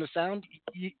 expand the sound?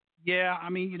 Yeah, I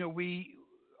mean, we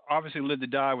obviously Live to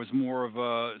Die was more of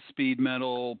a speed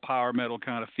metal, power metal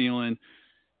kind of feeling.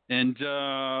 And,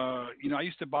 I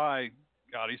used to buy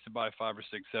 5 or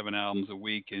 6, 7 albums a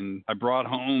week, and I brought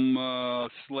home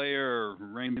Slayer,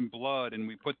 Rain in Blood, and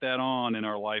we put that on, and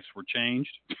our lives were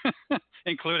changed,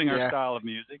 including our style of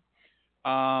music.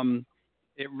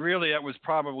 That was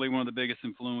probably one of the biggest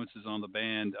influences on the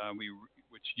band,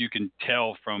 which which you can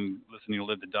tell from listening to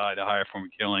Live to Die, The Higher Form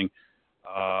of Killing,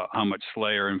 how much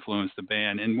Slayer influenced the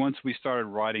band. And once we started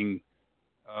writing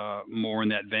more in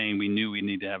that vein, we knew we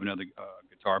needed to have another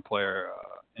guitar player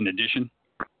in addition.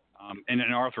 And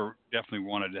then Arthur definitely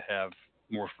wanted to have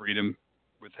more freedom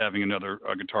with having another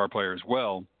guitar player as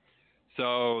well.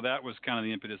 So that was kind of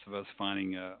the impetus of us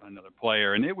finding another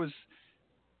player. And it was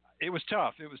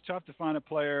tough. It was tough to find a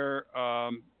player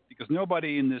because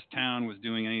nobody in this town was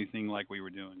doing anything like we were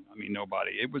doing. I mean,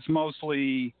 nobody. It was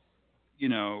mostly,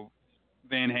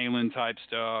 Van Halen type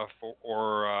stuff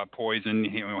or Poison,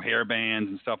 hair bands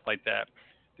and stuff like that.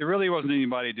 There really wasn't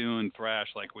anybody doing thrash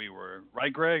like we were,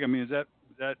 right, Greg? I mean, is that?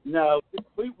 No,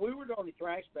 we were the only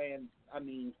thrash band. I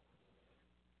mean,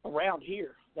 around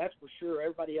here, that's for sure.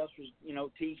 Everybody else was,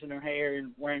 teasing their hair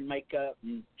and wearing makeup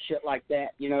and shit like that,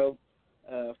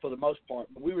 for the most part.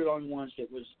 But we were the only ones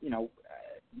that was,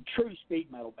 true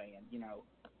speed metal band,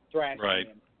 thrash band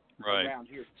around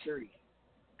here, period.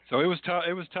 So it was tough.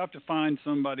 It was tough to find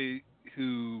somebody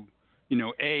who,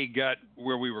 A, got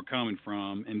where we were coming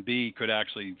from, and B, could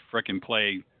actually frickin'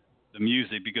 play the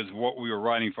music, because what we were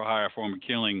writing for Higher Form of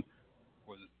Killing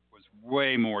was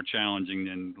way more challenging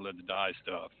than Live to Die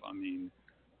stuff. I mean,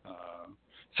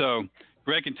 so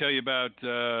Greg can tell you about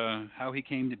how he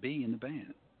came to be in the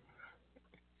band.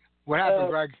 What happened,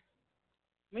 Greg?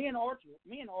 Me and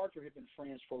Arthur had been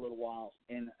friends for a little while,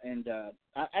 and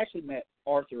I actually met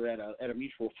Arthur at a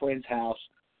mutual friend's house,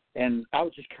 and I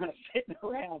was just kind of sitting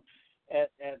around at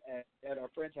our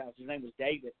friend's house. His name was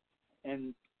David,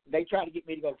 and they tried to get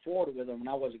me to go to Florida with them, and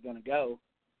I wasn't going to go.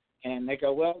 And they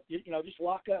go, well, just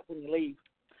lock up when you leave.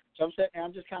 So I'm sitting there,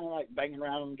 I'm just kind of like banging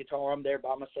around on the guitar. I'm there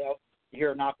by myself. I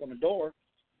hear a knock on the door.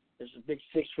 There's a big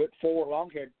 6'4"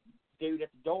 long-haired dude at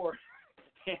the door,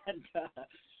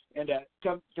 and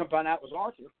come find out it was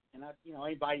Arthur. And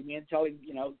I invited him in, tell him,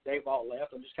 they've all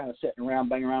left. I'm just kind of sitting around,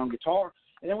 banging around on guitar.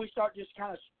 And then we start just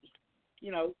kind of,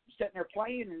 sitting there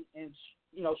playing and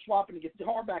swapping the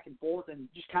guitar back and forth and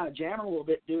just kind of jamming a little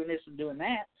bit, doing this and doing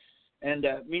that. And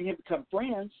me and him become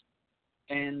friends.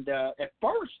 And at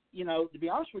first, to be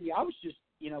honest with you, I was just,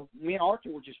 me and Arthur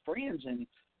were just friends. And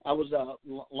I was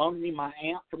loaning him my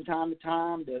amp from time to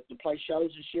time to play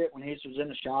shows and shit when he was in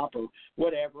the shop or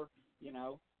whatever,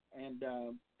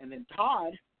 And then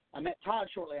Todd, I met Todd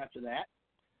shortly after that.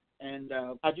 And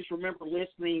I just remember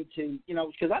listening to,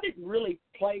 because I didn't really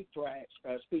play thrash,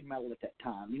 speed metal at that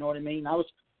time. You know what I mean? I was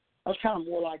kind of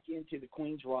more like into the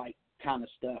Queensryche kind of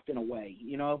stuff in a way,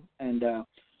 And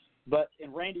but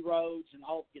in Randy Rhoads and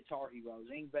all the guitar heroes,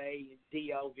 Yngwie,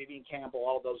 Dio, Vivian Campbell,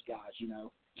 all those guys,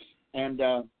 And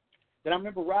then I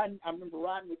remember riding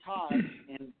with Todd,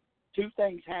 and two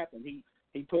things happened.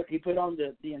 He put on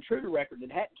the Intruder record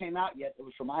that hadn't came out yet. It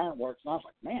was from Ironworks, and I was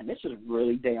like, man, this is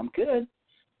really damn good.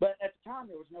 But at the time,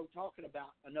 there was no talking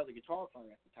about another guitar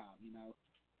player at the time,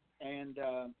 And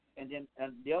then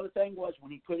the other thing was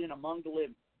when he put in Among the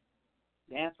Living,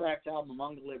 the Anthrax album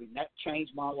Among the Living. That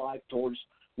changed my life towards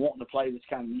wanting to play this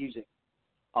kind of music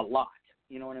a lot.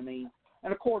 You know what I mean?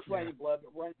 And of course, Raining Blood,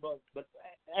 but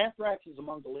Anthrax's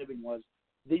Among the Living was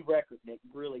the record that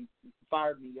really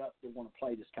fired me up to want to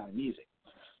play this kind of music.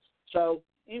 So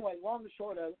anyway, long and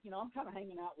short of, I'm kind of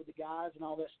hanging out with the guys and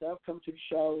all that stuff, coming to the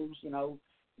shows,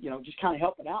 just kind of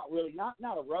helping out, really, not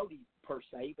a roadie per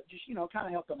se, but just, kind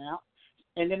of helping out.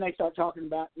 And then they start talking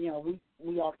about,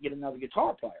 we ought to get another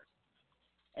guitar player.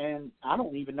 And I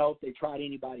don't even know if they tried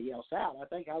anybody else out. I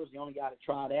think I was the only guy that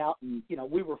tried out, and,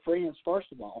 we were friends,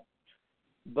 first of all.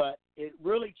 But it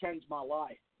really changed my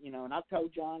life, and I've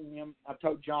told John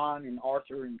and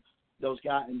Arthur and those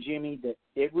guys and Jimmy that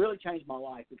it really changed my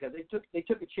life because they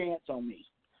took a chance on me.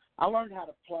 I learned how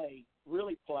to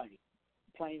really play,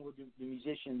 playing with the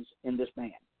musicians in this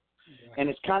band. Yeah. And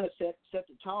it's kind of set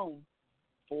the tone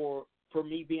for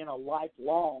me being a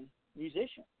lifelong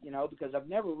musician, because I've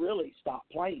never really stopped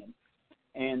playing.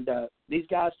 And these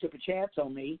guys took a chance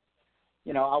on me.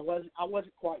 I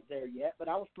wasn't quite there yet, but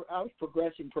I was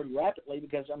progressing pretty rapidly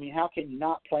because, how can you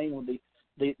not playing with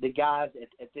the guys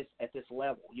at this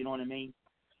level? You know what I mean?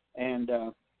 And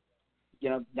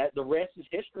that the rest is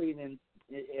history. And then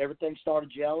everything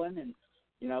started gelling, and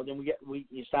then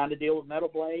we signed a deal with Metal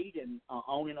Blade, and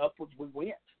on and upwards we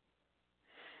went.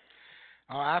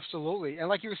 Oh, absolutely. And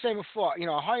like you were saying before,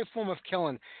 a Higher Form of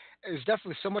Killing is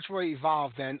definitely so much more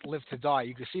evolved than Live to Die.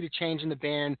 You can see the change in the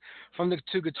band from the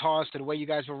two guitars to the way you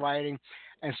guys were writing.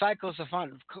 And Cycles of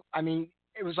Fun,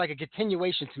 it was like a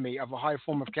continuation to me of A Higher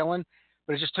Form of Killing,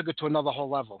 but it just took it to another whole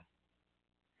level.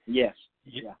 Yes.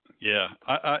 Yeah.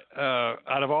 I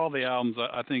out of all the albums,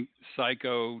 I think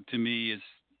Psycho to me is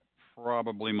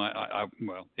probably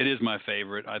it is my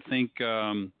favorite. I think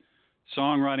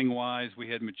songwriting-wise, we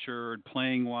had matured.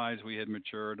 Playing-wise, we had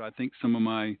matured. I think some of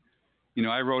my,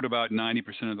 I wrote about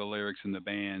 90% of the lyrics in the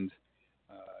band.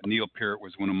 Neil Peart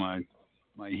was one of my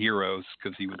heroes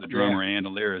because he was a drummer and a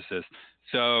lyricist.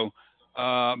 So,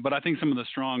 but I think some of the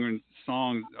strong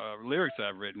lyrics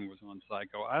I've written was on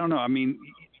Psycho. I don't know. I mean,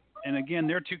 and again,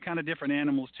 they're two kind of different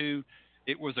animals too.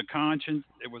 It was a conscious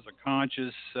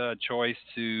choice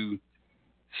to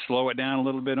slow it down a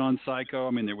little bit on Psycho. I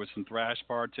mean, there was some thrash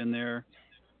parts in there,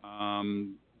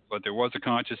 but there was a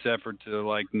conscious effort to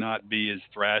like not be as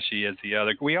thrashy as the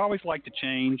other. We always like to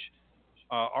change.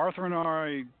 Arthur and I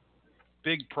are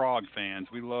big prog fans.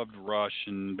 We loved Rush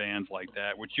and bands like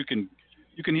that, which you can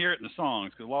hear it in the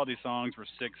songs because a lot of these songs were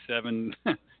 6, 7,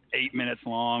 8 minutes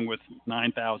long with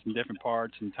 9,000 different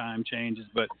parts and time changes.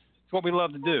 But it's what we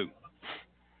love to do.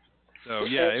 So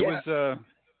yeah, it was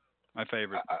my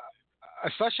favorite.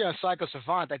 Especially on Psycho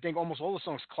Savant, I think almost all the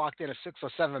songs clocked in at 6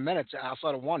 or 7 minutes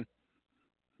outside of one.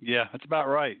 Yeah, that's about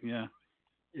right. Yeah.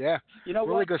 Yeah.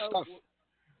 Really good stuff.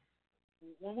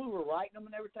 When we were writing them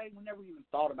and everything, we never even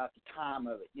thought about the time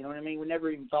of it. You know what I mean? We never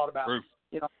even thought about,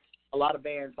 a lot of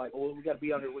bands like, oh, we got to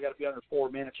be under 4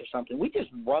 minutes or something. We just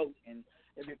wrote, and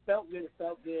if it felt good, it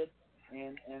felt good.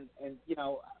 And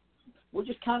we're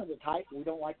just kind of the type we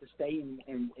don't like to stay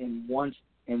in one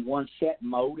set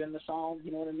mode in the song.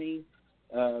 You know what I mean?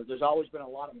 There's always been a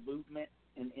lot of movement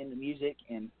in the music,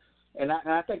 and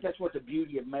I think that's what the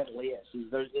beauty of metal is.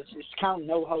 It's kind of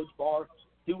no holds bar.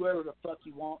 Do whatever the fuck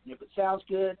you want, and if it sounds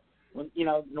good,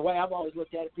 the way I've always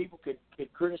looked at it, people could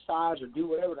criticize or do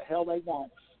whatever the hell they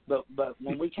want, but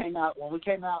when we came out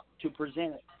to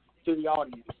present it to the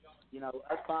audience,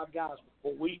 us 5 guys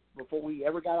before we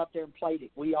ever got up there and played it,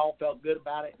 we all felt good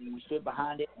about it and we stood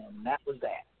behind it, and that was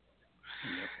that.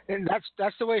 And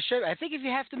that's the way it should. I think if you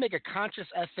have to make a conscious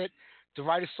effort to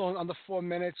write a song under 4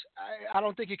 minutes, I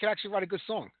don't think you can actually write a good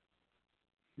song.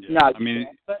 Yeah. No, I mean,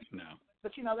 no.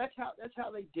 But that's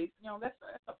how they do. That's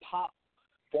a pop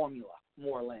formula,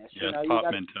 more or less. Yeah, pop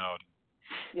mentality.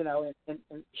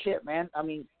 And shit, man. I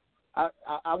mean,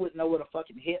 I wouldn't know what a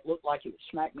fucking hit looked like. It would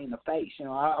smack me in the face.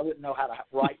 I wouldn't know how to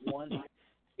write one.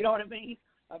 You know what I mean?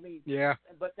 Yeah.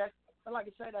 But like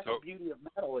I said, that's the beauty of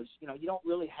metal is you don't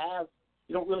really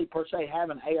per se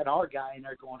have an A&R guy in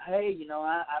there going, hey,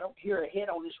 I don't hear a hit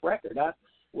on this record. I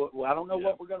don't know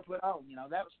what we're going to put on.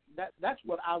 That's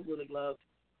what I really loved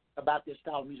about this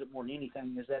style of music more than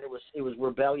anything is that it was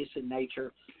rebellious in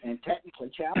nature and technically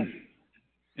challenging.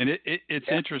 And it's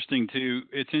interesting too.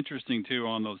 It's interesting too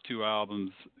on those 2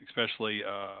 albums, especially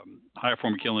Higher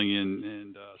Form of Killing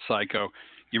and Psycho.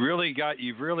 You've really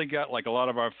got like a lot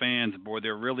of our fans, boy,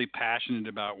 they're really passionate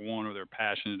about one or they're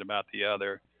passionate about the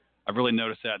other. I've really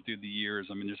noticed that through the years.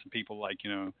 I mean, there's some people like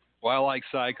I like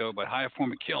Psycho, but Higher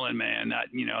Form of Killing, man,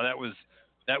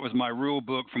 that was my rule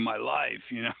book for my life,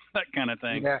 that kind of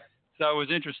thing. Yeah. So it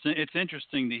was interesting. It's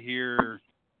interesting to hear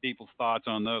people's thoughts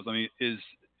on those. I mean,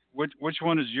 which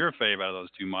one is your favorite out of those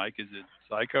 2, Mike? Is it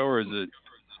Psycho or is it?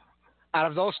 Out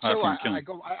of those 2,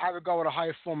 I would go with a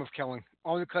Higher Form of Killing,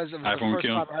 only because it was the first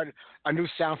time I heard a new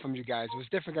sound from you guys. It was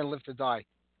different than Live to Die.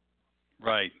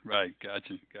 Right.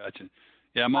 Gotcha.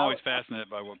 Yeah, I'm always fascinated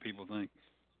by what people think.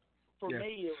 For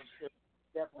me, it was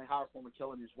definitely Higher Form of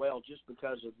Killing as well, just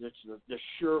because of the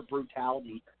sheer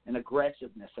brutality and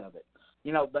aggressiveness of it.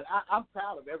 But I'm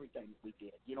proud of everything that we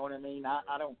did. You know what I mean?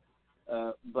 I don't.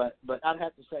 But I'd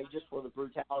have to say, just for the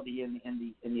brutality and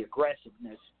the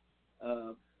aggressiveness,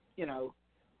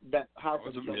 that Higher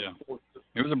Form of Killing.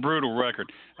 It was a brutal record.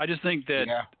 I just think that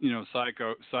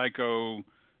Psycho,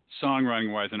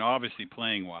 songwriting wise and obviously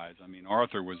playing wise. I mean,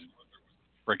 Arthur was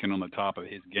freaking on the top of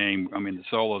his game. I mean, the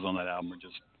solos on that album were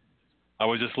just. I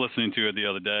was just listening to it the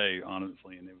other day,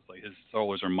 honestly, and it was like his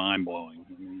solos are mind blowing.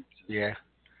 I mean,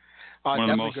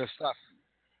 definitely good stuff.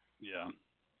 Yeah.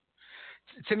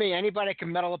 To me, anybody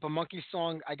can metal up a Monkey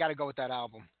song. I got to go with that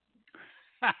album.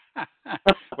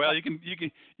 Well, you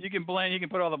can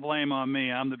put all the blame on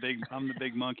me. I'm the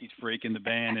big Monkeys freak in the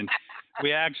band, and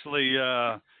we actually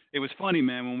it was funny,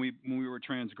 man. When we were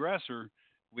Transgressor,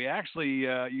 we actually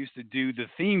used to do the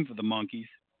theme for the Monkeys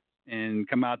and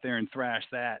come out there and thrash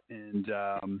that, and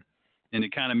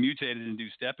it kind of mutated into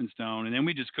Stepping Stone, and then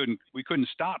we couldn't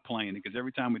stop playing it because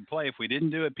every time we'd play, if we didn't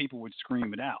do it, people would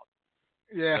scream it out.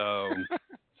 Yeah.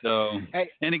 So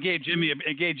and it gave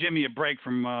Jimmy a break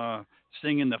from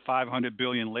singing the 500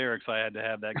 billion lyrics I had to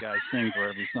have that guy sing for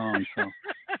every song. So.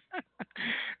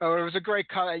 Oh, it was a great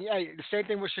call. Yeah, the same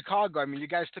thing with Chicago. I mean, you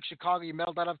guys took Chicago, you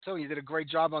melded that up too. You did a great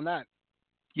job on that.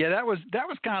 Yeah, that was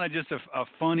kind of just a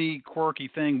funny, quirky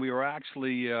thing. We were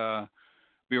actually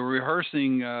we were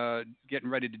rehearsing, getting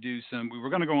ready to do some. We knew we were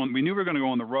going to go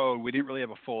on the road. We didn't really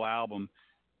have a full album.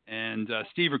 And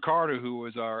Steve Ricardo, who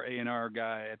was our A&R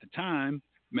guy at the time,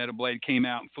 Metal Blade, came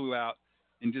out and flew out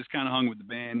and just kind of hung with the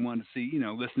band, wanted to see,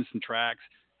 listen to some tracks.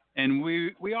 And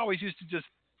we always used to just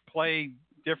play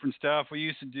different stuff. We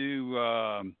used to do,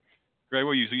 Greg,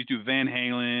 we used to do Van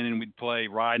Halen, and we'd play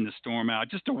Riding the Storm Out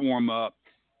just to warm up.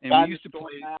 And we used to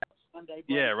play,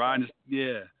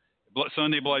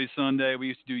 Sunday Bloody Sunday. We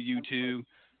used to do U2.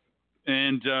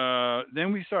 And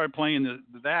then we started playing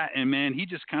that, and man, he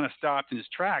just kind of stopped in his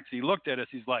tracks. He looked at us.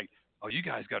 He's like, "Oh, you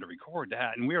guys got to record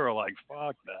that." And we were like,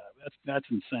 "Fuck that! That's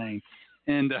insane."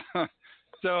 And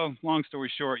so, long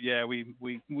story short, yeah, we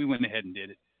went ahead and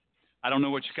did it. I don't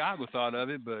know what Chicago thought of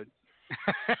it, but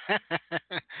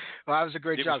well, that was a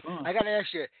great job. I got to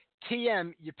ask you,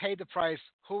 TM, you paid the price.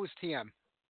 Who was TM?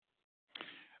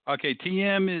 Okay,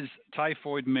 TM is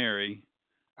Typhoid Mary.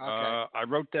 Okay. I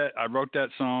wrote that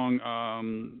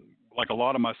song. Like a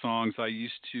lot of my songs, I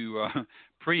used to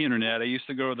pre-internet. I used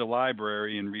to go to the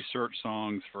library and research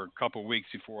songs for a couple of weeks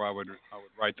before I would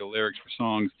write the lyrics for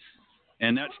songs.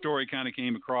 And that story kind of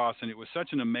came across, and it was such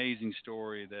an amazing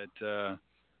story that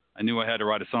I knew I had to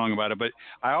write a song about it. But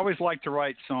I always liked to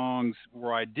write songs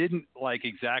where I didn't like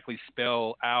exactly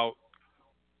spell out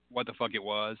what the fuck it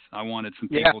was. I wanted some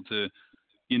people to,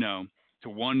 to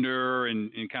wonder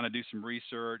and kind of do some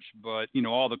research, but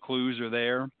all the clues are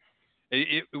there.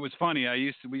 It was funny.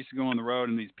 We used to go on the road,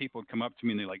 and these people would come up to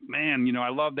me and they're like, "Man, I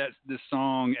love this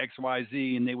song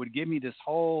XYZ," and they would give me this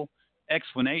whole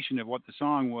explanation of what the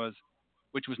song was,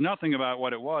 which was nothing about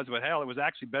what it was, but hell, it was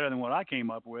actually better than what I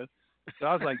came up with. So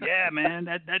I was like, "Yeah, man,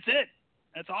 that's it.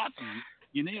 That's awesome.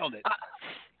 You nailed it."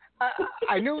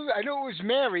 I knew it was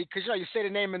Mary because you say the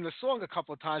name in the song a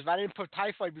couple of times, but I didn't put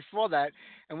Typhoid before that.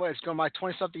 And it's going by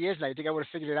 20-something years now. You think I would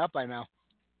have figured it out by now?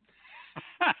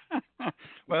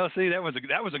 Well, see, that was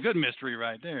a good mystery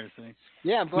right there. See.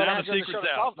 Yeah, I'm glad now I had you on the show to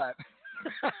solve that.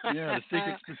 Yeah,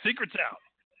 the secret's out.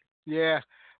 Yeah.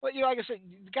 Well, like I said,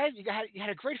 guys, you had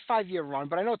a great 5-year run,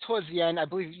 but I know towards the end, I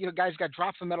believe guys got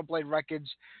dropped from Metal Blade Records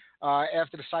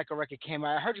after the Psycho record came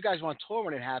out. I heard you guys were on tour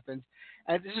when it happened,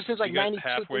 and this just seems like 92.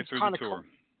 Halfway through the tour.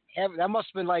 That must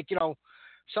have been like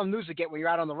some news to get when you're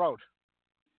out on the road.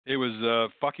 It was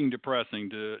fucking depressing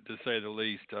to say the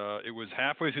least. It was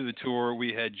halfway through the tour.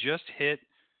 We had just hit.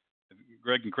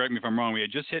 Greg can correct me if I'm wrong. We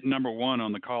had just hit #1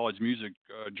 on the college music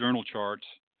journal charts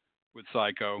with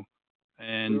Psycho,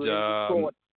 and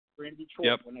we're in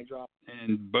Detroit when they dropped.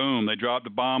 And boom, they dropped a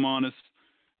bomb on us.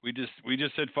 We just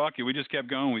said fuck it. We just kept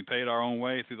going. We paid our own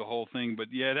way through the whole thing. But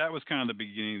yeah, that was kind of the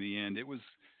beginning of the end. It was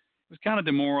kind of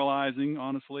demoralizing,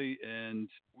 honestly, and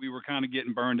we were kind of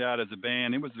getting burned out as a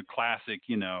band. It was the classic,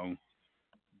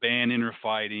 band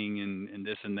interfighting and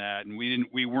this and that, and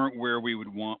we weren't where we would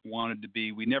wanted to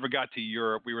be. We never got to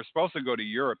Europe. We were supposed to go to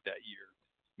Europe that year.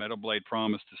 Metal Blade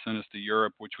promised to send us to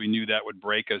Europe, which we knew that would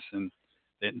break us, and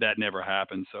that never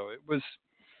happened. So it was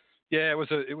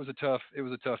a tough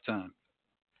time.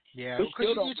 Yeah,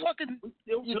 because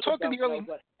you're talking the early.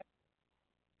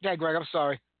 Yeah, Greg, I'm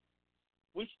sorry.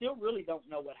 We still really don't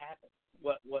know what happened.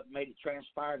 What made it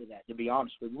transpire to that? To be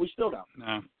honest with you, we still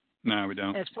don't. No, we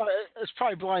don't. It's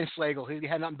probably Brian Slagle. He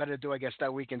had nothing better to do, I guess,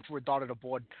 that weekend. Threw a dart at a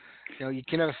board. You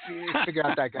can never figure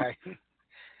out that guy.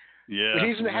 Yeah, but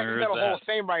he's in the Heavy Metal Hall of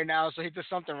Fame right now, so he did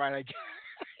something right. I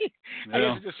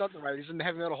guess he did something right. He's in the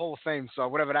Heavy Metal Hall of Fame, so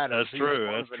whatever that is. That's true.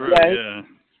 That's true. Yeah.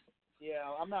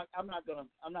 Yeah, I'm not gonna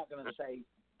say.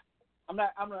 I'm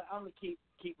gonna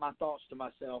keep my thoughts to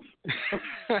myself.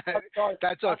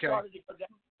 That's okay.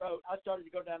 I started to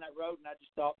go down that road, and I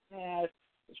just thought,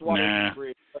 it's water under the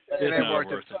bridge. It ain't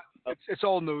worth it. It's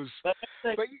old news. But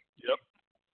yep.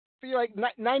 But you're like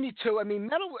 92. I mean,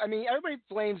 metal. I mean, everybody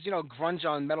blames grunge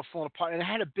on metal falling apart, and it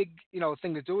had a big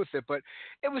thing to do with it. But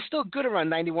it was still good around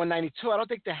 91, 92. I don't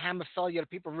think the hammer fell yet.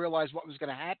 People realized what was going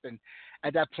to happen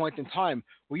at that point in time.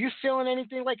 Were you feeling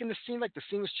anything like in the scene, like the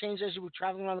scene was changed as you were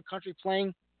traveling around the country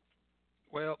playing?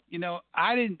 Well,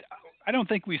 I don't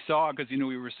think we saw it because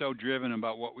we were so driven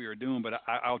about what we were doing. But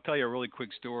I'll tell you a really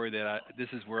quick story that this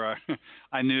is where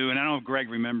I knew, and I don't know if Greg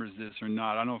remembers this or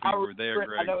not. I don't know if you were there,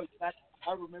 Greg.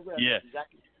 I remember. Yeah.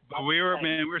 Exactly. But we were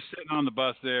sitting on the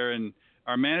bus there, and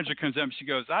our manager comes up and she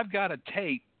goes, "I've got a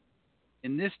tape.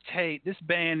 And this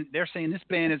band, they're saying this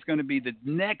band is going to be the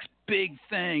next big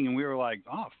thing." And we were like,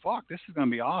 "Oh fuck, this is going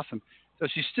to be awesome." So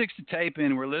she sticks the tape in,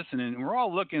 and we're listening, and we're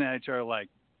all looking at each other like,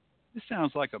 "This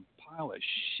sounds like a pile of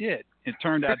shit." It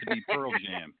turned out to be Pearl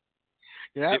Jam.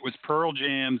 Yeah. It was Pearl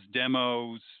Jam's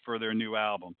demos for their new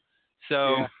album.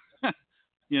 So,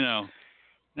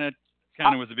 that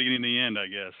kind of was the beginning of the end, I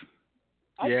guess.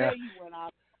 I tell you,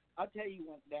 I'll tell you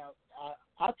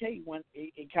when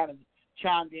it kind of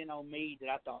chimed in on me that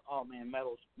I thought, oh man,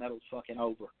 metal's fucking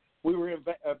over. We were in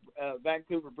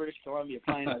Vancouver, British Columbia,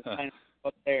 playing up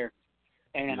there,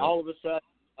 and all of a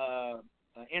sudden,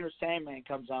 Enter Sandman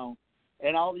comes on,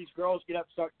 and all these girls get up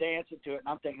and start dancing to it, and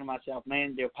I'm thinking to myself,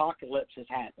 man, the apocalypse has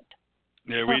happened.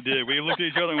 Yeah, we did. We looked at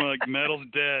each other and we're like, metal's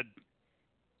dead.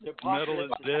 Metal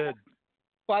is dead.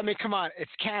 Well, I mean, come on,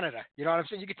 it's Canada. You know what I'm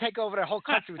saying? You could take over the whole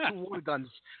country with 2 water guns.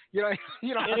 You know,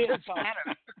 it's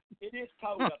Canada. It is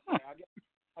cold up there.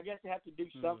 I guess they have to do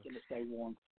something to stay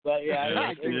warm. But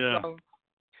yeah.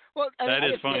 Well, that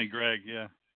is funny, Greg. Yeah.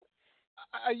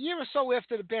 A year or so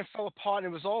after the band fell apart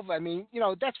and it was over, I mean,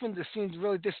 that's when the scenes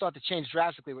really did start to change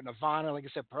drastically with Nirvana, like I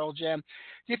said, Pearl Jam.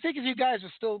 Do you think if you guys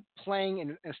were still playing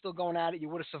and still going at it, you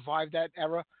would have survived that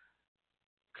era?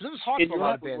 Because it was hard for a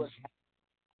lot of bands.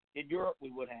 In Europe,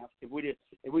 we would have. If we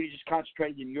just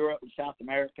concentrated in Europe and South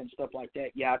America and stuff like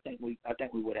that, yeah, I think we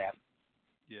would have.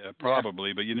 Yeah,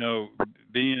 probably. Yeah. But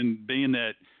being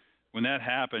that when that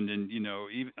happened, and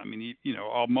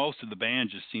most of the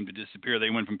bands just seemed to disappear. They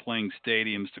went from playing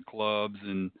stadiums to clubs,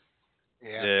 and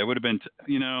it would have been.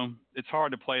 It's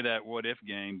hard to play that what if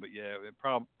game, but yeah, it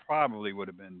probably would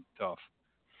have been tough.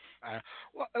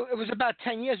 Well, it was about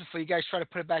 10 years before you guys tried to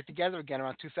put it back together again,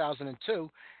 around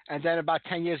 2002, and then about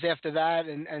 10 years after that,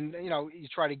 and you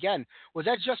tried again. Was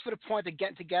that just for the point of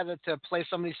getting together to play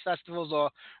some of these festivals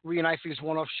or reunite for these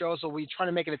one-off shows, or were you trying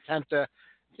to make an attempt to,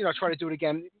 try to do it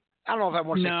again? I don't know if I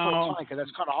want to say full time because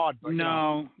that's kind of hard. But,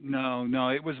 no.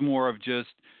 It was more of just,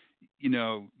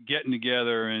 getting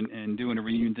together and doing a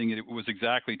reunion thing. It was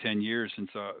exactly 10 years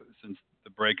since the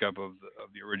breakup of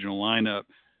the original lineup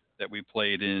that we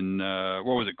played in.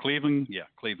 What was it, Cleveland? Yeah,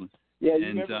 Cleveland. Yeah, you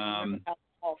remember how it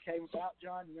all came about,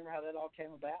 John? You remember how that all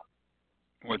came about?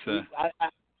 What's that? I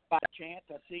by chance,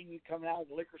 I seen you coming out of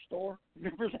the liquor store.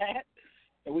 Remember that?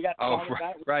 And we got talking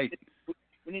about it. Right.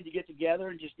 We need to get together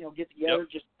and just get together,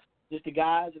 just the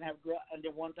guys, and and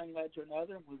then one thing led to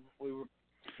another. We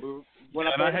went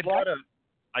up there.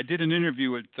 I did an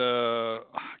interview with I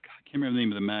can't remember the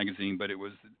name of the magazine, but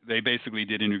they basically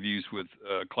did interviews with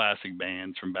classic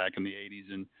bands from back in the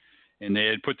 80s, and they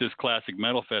had put this classic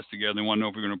metal fest together and wanted to know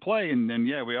if we were going to play, and then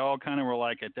we all kind of were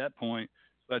like at that point,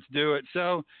 let's do it.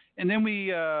 So, and then we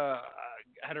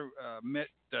had met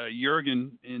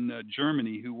Jürgen in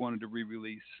Germany, who wanted to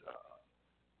re-release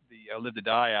the Live to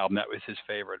Die album. That was his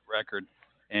favorite record.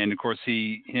 And of course,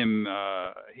 he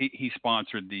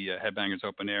sponsored the Headbangers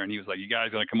Open Air, and he was like, "You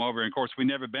guys gonna come over?" And of course, we'd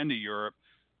never been to Europe,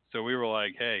 so we were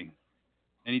like, "Hey,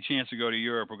 any chance to go to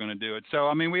Europe, we're gonna do it." So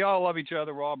I mean, we all love each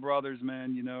other. We're all brothers,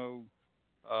 man.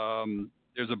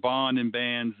 There's a bond in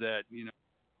bands that You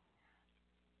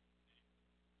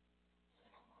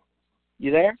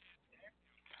there?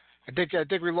 I think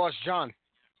we lost John.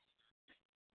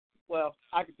 Well,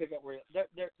 I can pick up where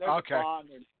there's a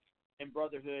bond and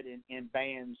brotherhood in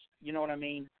bands. You know what I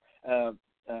mean? And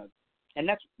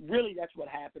that's what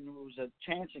happened. It was a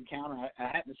chance encounter. I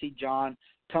happened to see John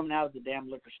coming out of the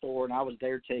damn liquor store, and I was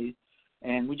there too.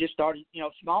 And we just started,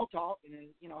 small talk, and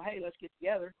then, hey, let's get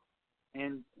together,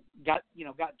 and got in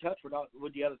touch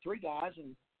with the other 3 guys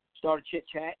and started chit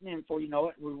chatting. And before you know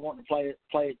it, we were wanting to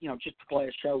play, just to play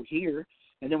a show here.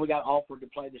 And then we got offered to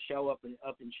play the show up in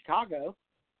Chicago,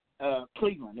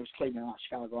 Cleveland. It was Cleveland, not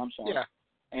Chicago. I'm sorry. Yeah.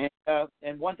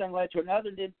 And one thing led to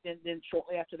another. Then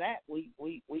shortly after that, we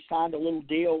signed a little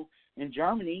deal in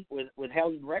Germany with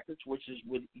Helden Records, which is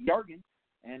with Jürgen,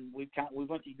 and we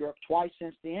went to Europe twice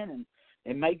since then,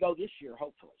 and may go this year,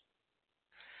 hopefully.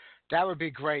 That would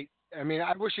be great. I mean,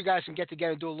 I wish you guys can get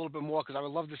together and do a little bit more, because I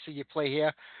would love to see you play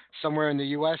here somewhere in the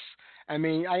U.S. I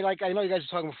mean, I know you guys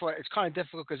were talking before. It's kind of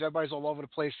difficult because everybody's all over the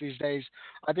place these days.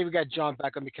 I think we got John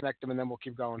back. Let me connect him, and then we'll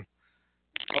keep going.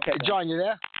 Okay, John, you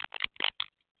there?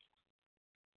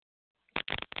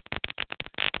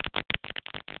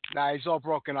 Nah, he's all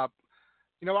broken up.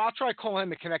 I'll try calling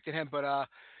him and connecting him, but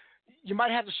you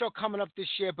might have the show coming up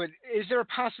this year, but is there a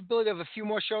possibility of a few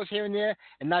more shows here and there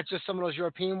and not just some of those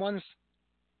European ones?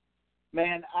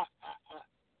 Man,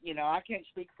 I can't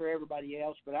speak for everybody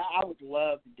else, but I would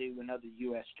love to do another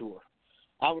U.S. tour.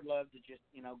 I would love to just,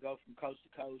 go from coast to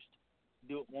coast,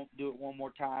 do it one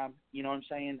more time. You know what I'm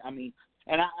saying? I mean,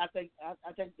 and I think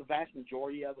the vast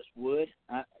majority of us would.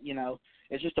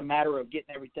 It's just a matter of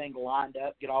getting everything lined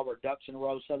up, get all our ducks in a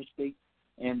row, so to speak,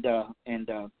 and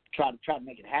try to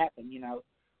make it happen.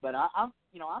 But I'm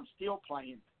still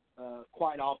playing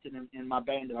quite often in my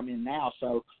band that I'm in now.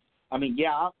 So, I mean,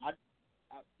 yeah,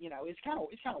 it's kind of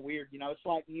weird. It's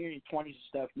like when you're in your 20s and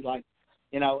stuff. You like,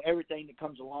 everything that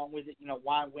comes along with it.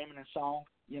 Wine, women, and song.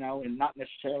 And not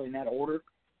necessarily in that order.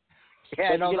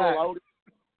 Yeah, I know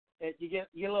that. You get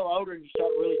a little older and you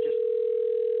start really just.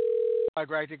 All right,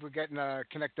 Greg, I think we're getting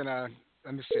connecting. Let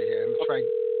me see here. Let me try.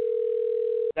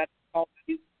 That's all.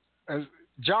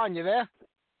 John, you there?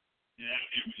 Yeah.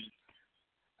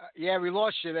 Yeah, we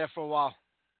lost you there for a while.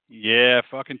 Yeah,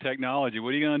 fucking technology. What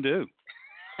are you gonna do?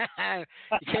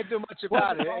 You can't do much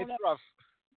about it. It's rough.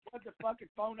 Put the fucking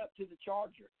phone up to the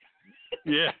charger.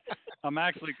 Yeah, I'm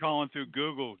actually calling through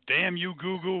Google. Damn you,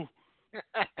 Google.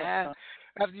 I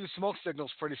have to use smoke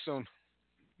signals pretty soon.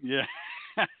 Yeah.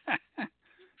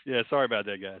 Yeah, sorry about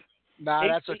that, guys. Nah,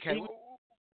 that's okay.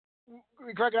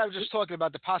 Greg and I were just talking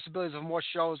about the possibilities of more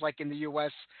shows like in the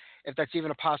U.S., if that's even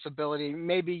a possibility.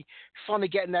 Maybe finally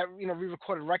getting that,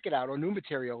 re-recorded record out or new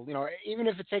material, even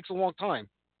if it takes a long time.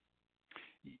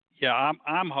 Yeah,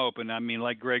 I'm hoping. I mean,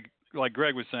 like Greg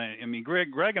was saying. I mean,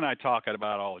 Greg and I talk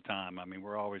about it all the time. I mean,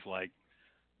 we're always like,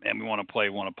 man, we want to play,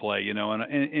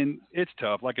 and it's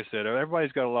tough. Like I said,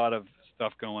 everybody's got a lot of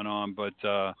stuff going on, but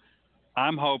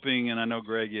I'm hoping, and I know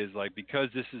Greg is, like, because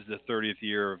this is the 30th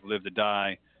year of Live to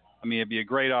Die. I mean, it'd be a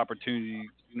great opportunity,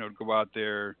 to go out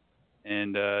there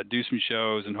and do some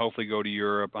shows and hopefully go to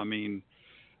Europe. I mean,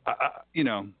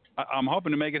 I'm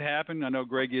hoping to make it happen. I know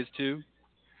Greg is too.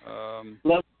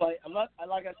 Love to play.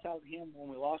 Like I told him when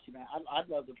we lost him, I'd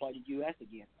love to play the U.S.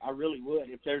 again. I really would.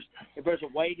 If there's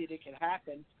a way that it can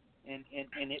happen and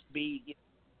it be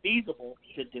feasible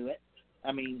to do it,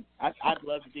 I mean, I'd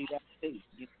love to do that too.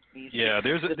 Yeah,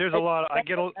 there's a lot. I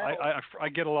get a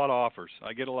lot of offers.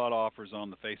 I get a lot of offers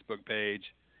on the Facebook page.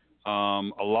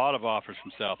 A lot of offers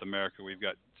from South America. We've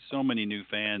got so many new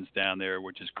fans down there,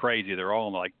 which is crazy. They're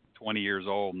all like 20 years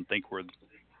old and think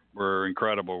we're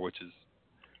incredible, which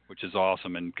is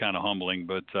awesome and kind of humbling.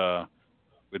 But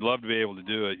we'd love to be able to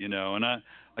do it, And I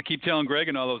keep telling Greg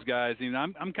and all those guys,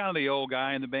 I'm kind of the old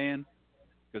guy in the band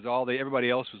because everybody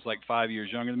else was like 5 years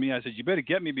younger than me. I said, you better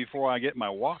get me before I get my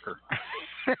walker.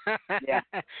 Yeah.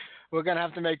 We're going to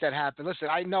have to make that happen. Listen,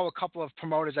 I know a couple of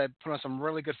promoters that put on some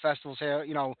really good festivals here,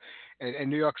 in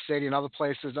New York City and other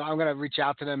places. I'm going to reach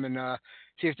out to them and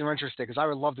see if they're interested because I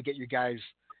would love to get you guys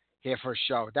here for a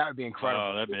show. That would be incredible.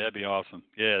 Oh, that'd be awesome.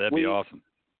 Yeah, that'd be awesome.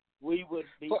 We would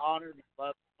be honored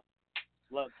and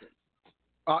love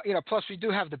to. Plus we do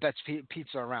have the best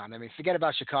pizza around. I mean, forget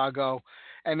about Chicago.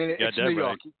 I mean, it's New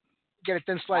York. Right. Get a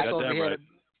thin slice over here. Right.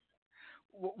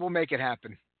 We'll make it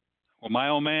happen. Well, my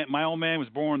old man was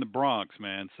born in the Bronx,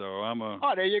 man. So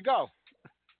Oh, there you go.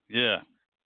 Yeah.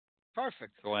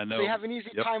 Perfect. So I know. So you have an easy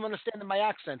time understanding my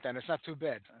accent. Then it's not too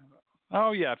bad.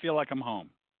 Oh yeah, I feel like I'm home.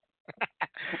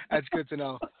 That's good to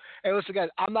know. Hey, listen, guys,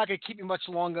 I'm not going to keep you much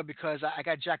longer because I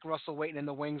got Jack Russell waiting in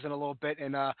the wings in a little bit,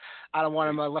 and I don't want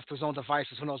him left to his own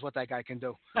devices. Who knows what that guy can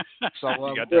do? So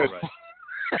you got that right.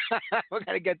 we're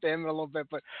going to get to him in a little bit,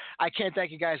 but I can't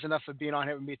thank you guys enough for being on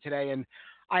here with me today, and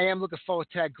I am looking forward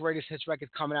to that greatest hits record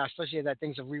coming out, especially if that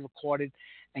things are re-recorded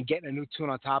and getting a new tune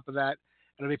on top of that.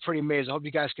 It'll be pretty amazing. I hope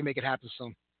you guys can make it happen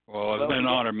soon. Well, it's been an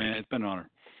honor, man. It's been an honor.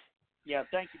 Yeah,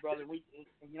 thank you, brother. We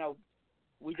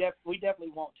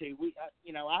definitely want to.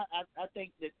 I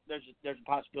think that there's a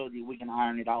possibility we can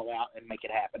iron it all out and make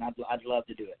it happen. I'd love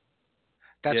to do it.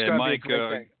 That's going to be a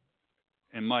great thing.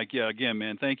 And Mike, yeah, again,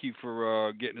 man, thank you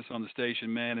for getting us on the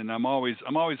station, man. And I'm always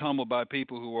humbled by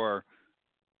people who are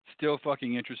still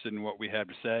fucking interested in what we have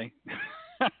to say.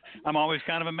 I'm always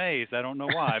kind of amazed. I don't know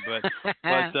why, but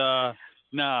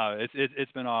no,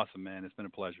 it's been awesome, man. It's been a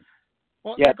pleasure.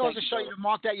 Well, that goes to show you the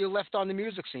mark that you left on the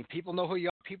music scene. People know who you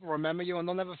are. People remember you, and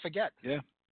they'll never forget. Yeah,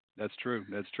 that's true.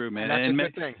 That's true, man. And that's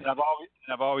a good thing.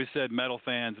 I've always said metal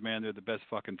fans, man, they're the best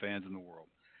fucking fans in the world.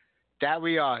 That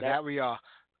we are. That we are.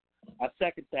 I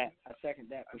second that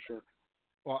for sure.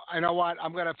 Well, you know what?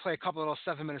 I'm going to play a couple of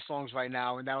those 7-minute songs right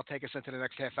now, and that'll take us into the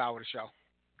next half hour of the show.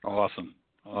 Awesome.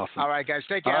 All right, guys.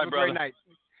 Take care. Have a great night.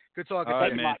 Good talking to you. All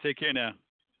right, man. Take care now.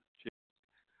 Cheers.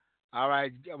 All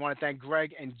right. I want to thank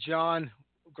Greg and John.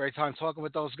 Great time talking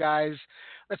with those guys.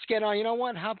 Let's get on. You know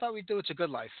what? How about we do It's a Good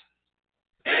Life?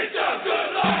 It's a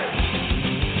good life!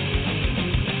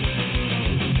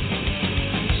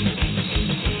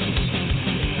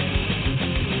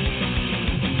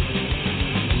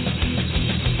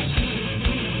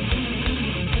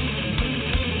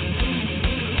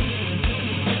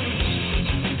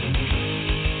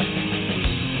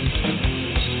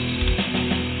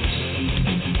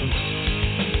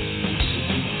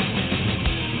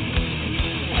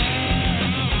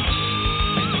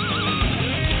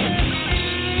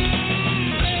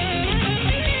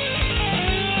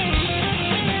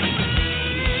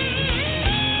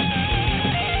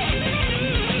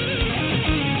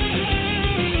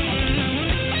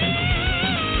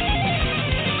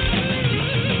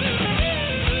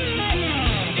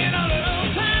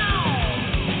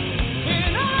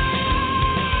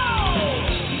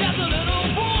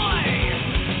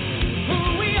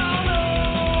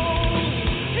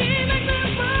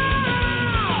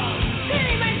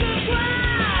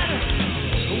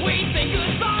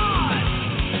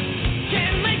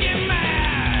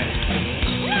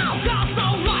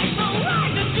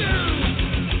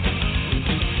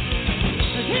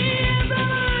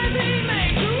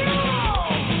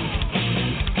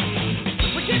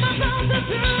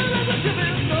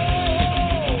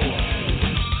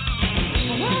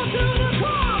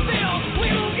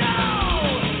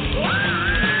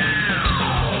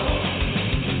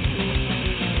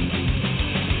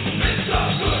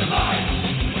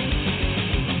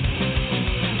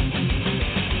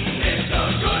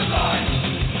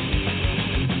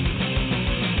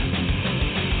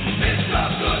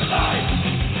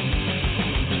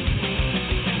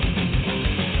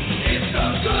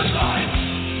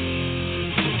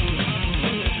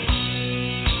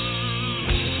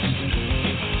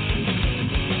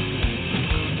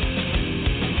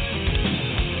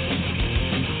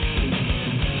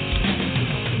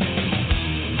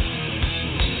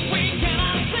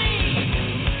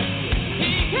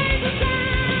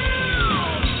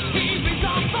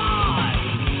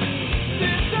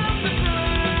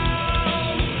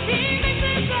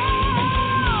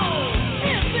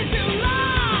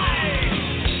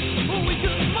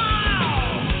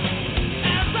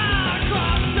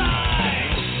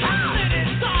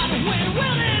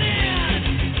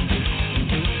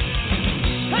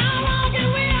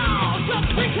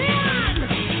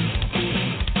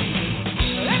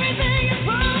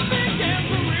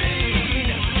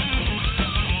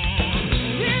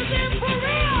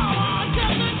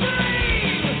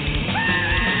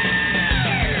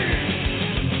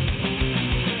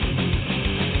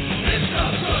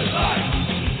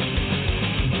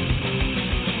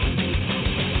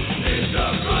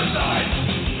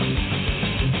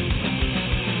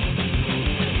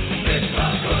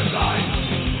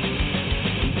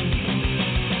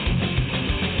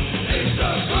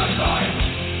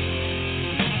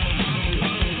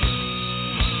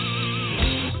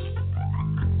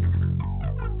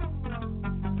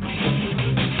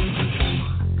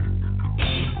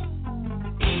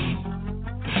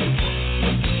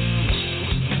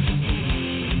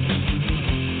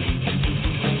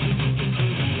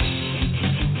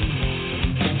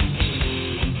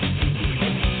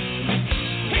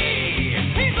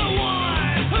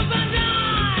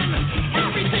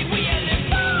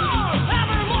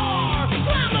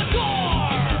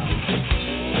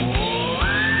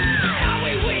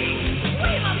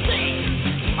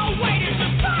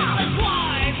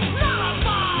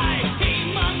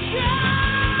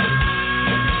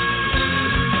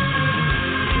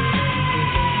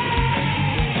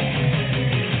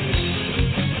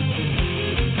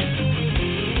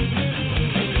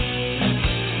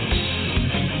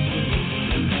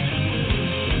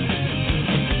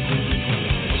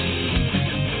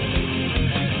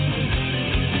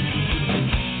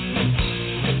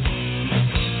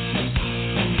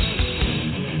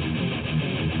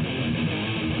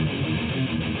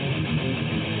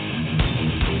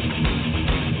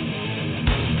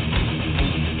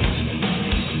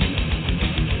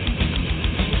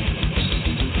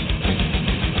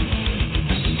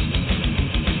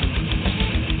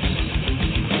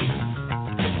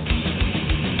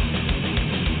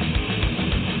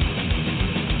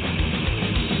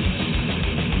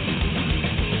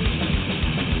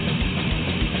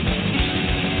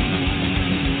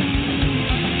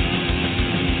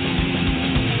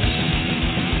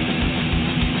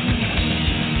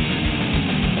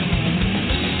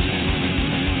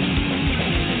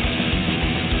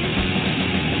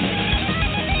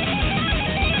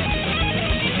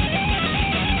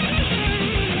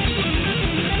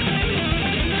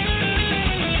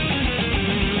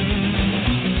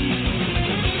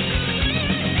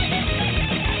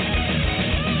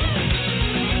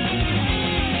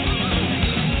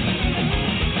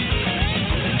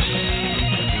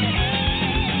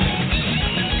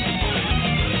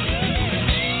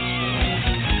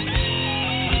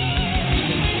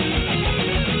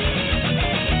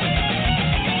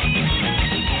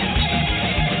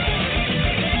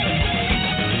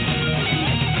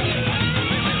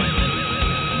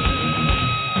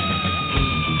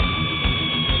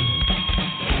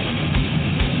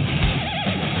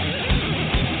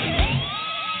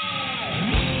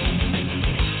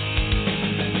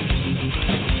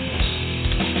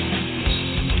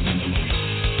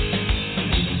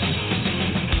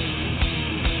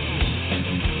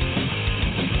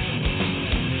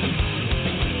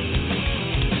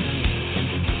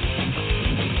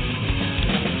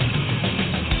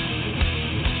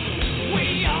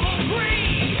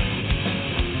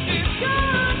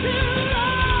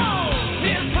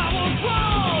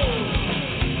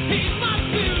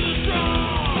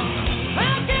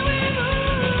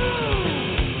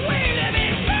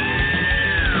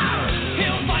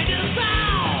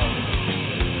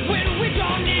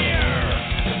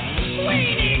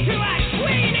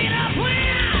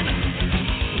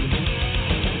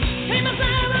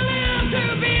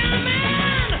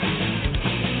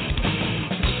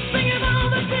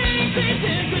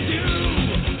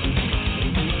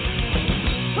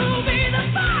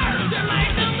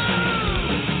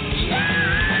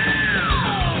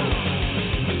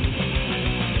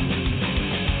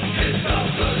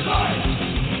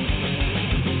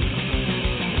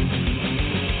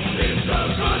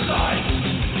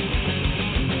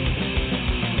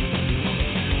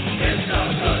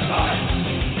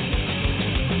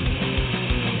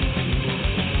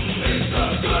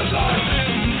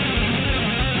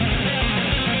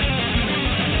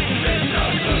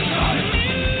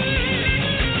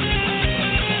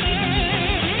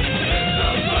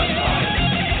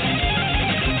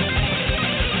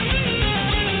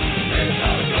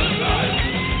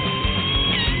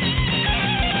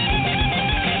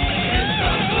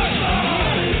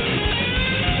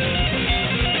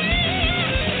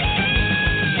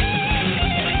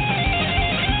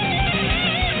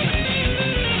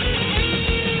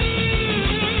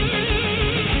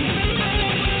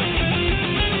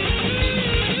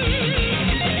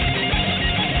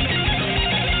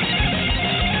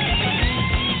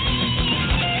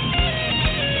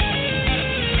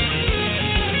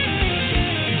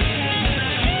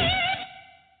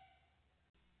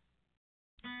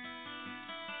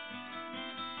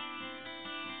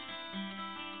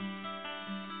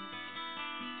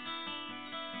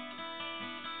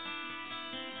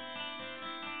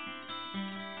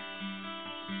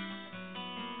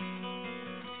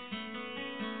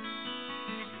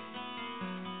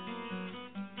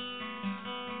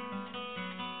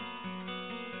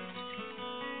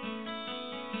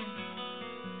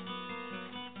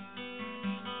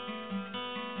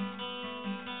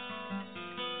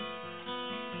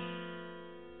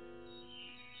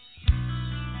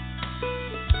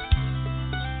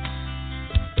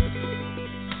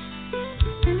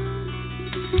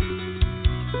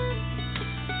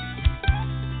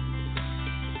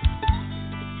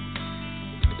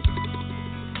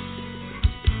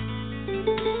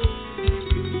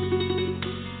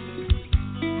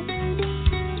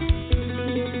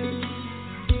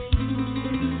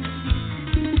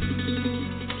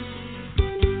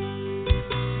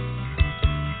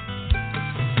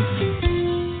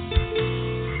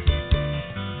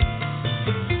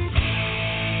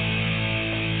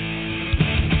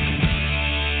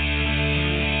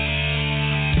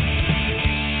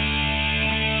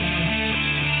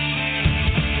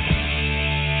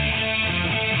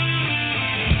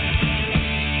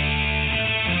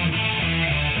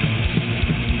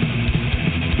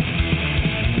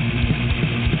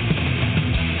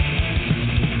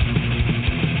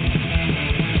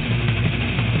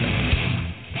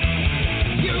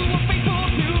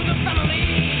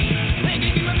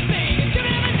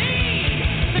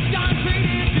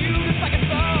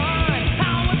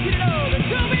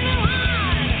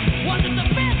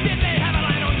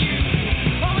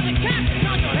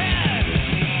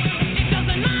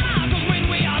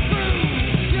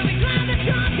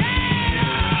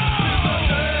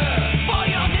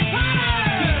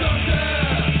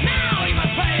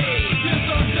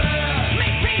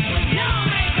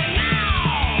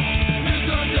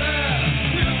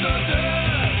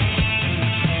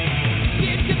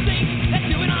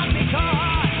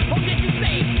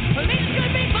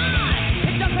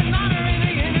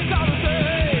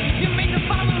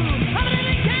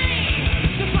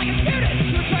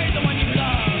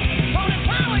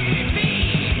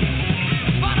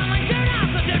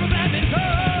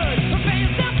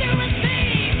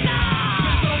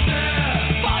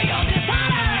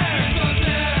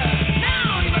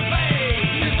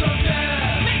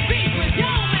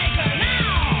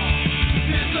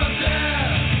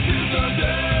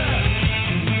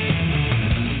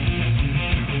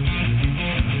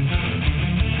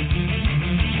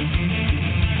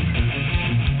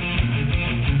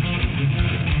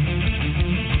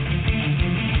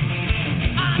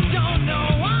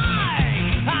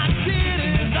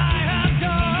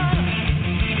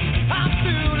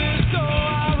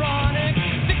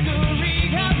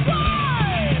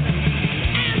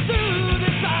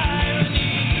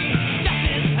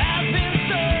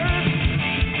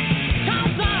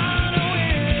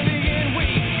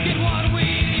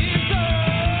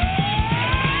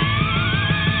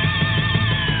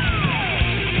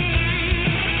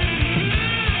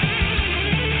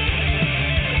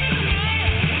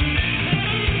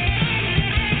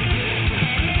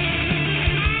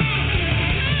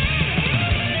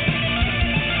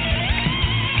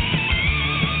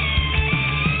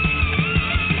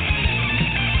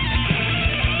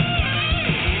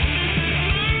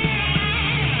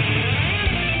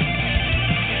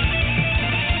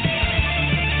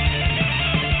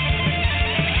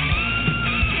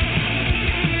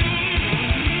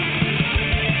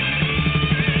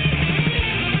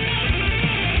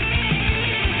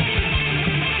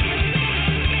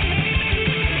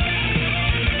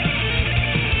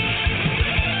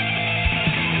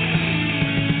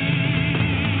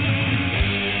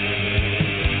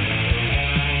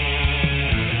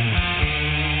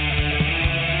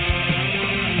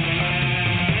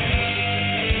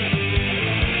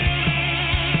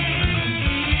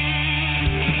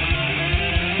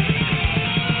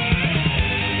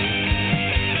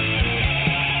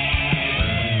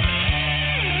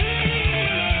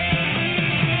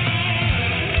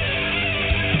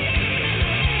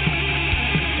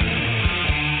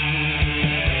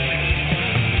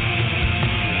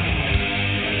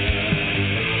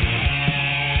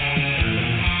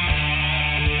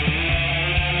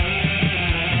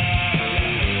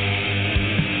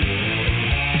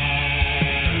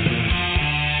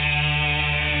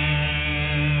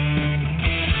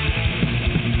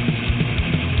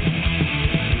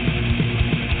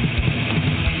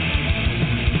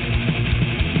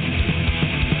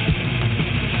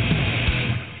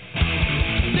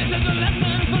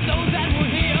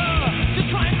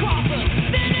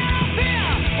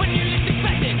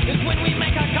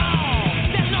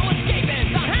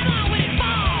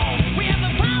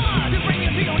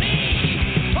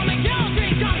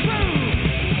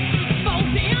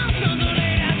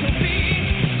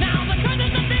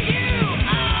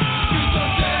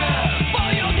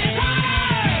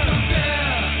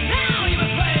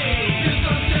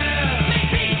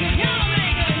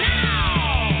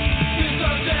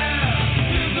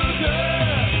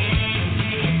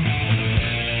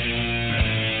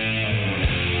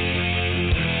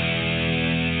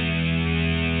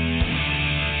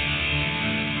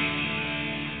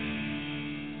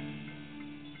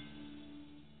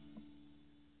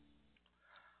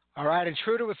 All right,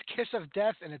 Intruder with Kiss of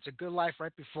Death, and It's a Good Life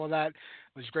right before that. It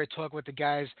was great talking with the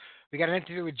guys. We got an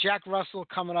interview with Jack Russell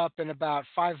coming up in about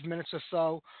 5 minutes or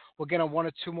so. We'll get on 1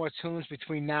 or 2 more tunes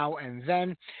between now and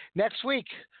then. Next week,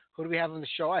 who do we have on the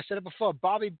show? I said it before,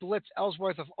 Bobby Blitz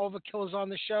Ellsworth of Overkill is on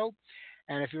the show.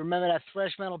 And if you remember that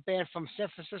thrash metal band from San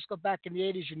Francisco back in the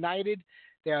 80s, United,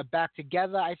 they are back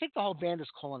together. I think the whole band is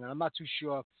calling it. I'm not too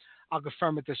sure. I'll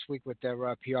confirm it this week with their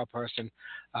PR person.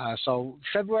 So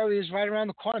February is right around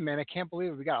the corner, man. I can't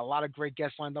believe it. We got a lot of great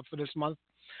guests lined up for this month.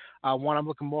 One I'm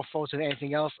looking more forward to than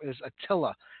anything else is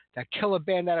Attila, that killer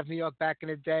band out of New York back in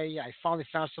the day. I finally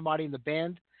found somebody in the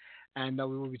band, and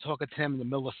we will be talking to him in the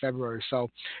middle of February. So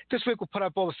this week we'll put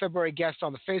up all the February guests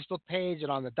on the Facebook page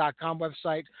and on the .com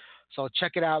website. So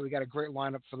check it out. We got a great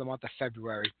lineup for the month of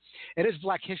February. It is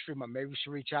Black History Month. Maybe we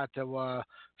should reach out to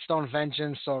Stone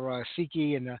Vengeance or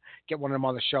Siki and get one of them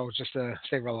on the show just to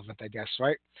stay relevant, I guess,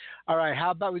 right? All right,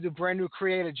 how about we do brand new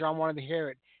Creator? John wanted to hear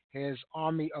it. Here's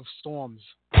Army of Storms.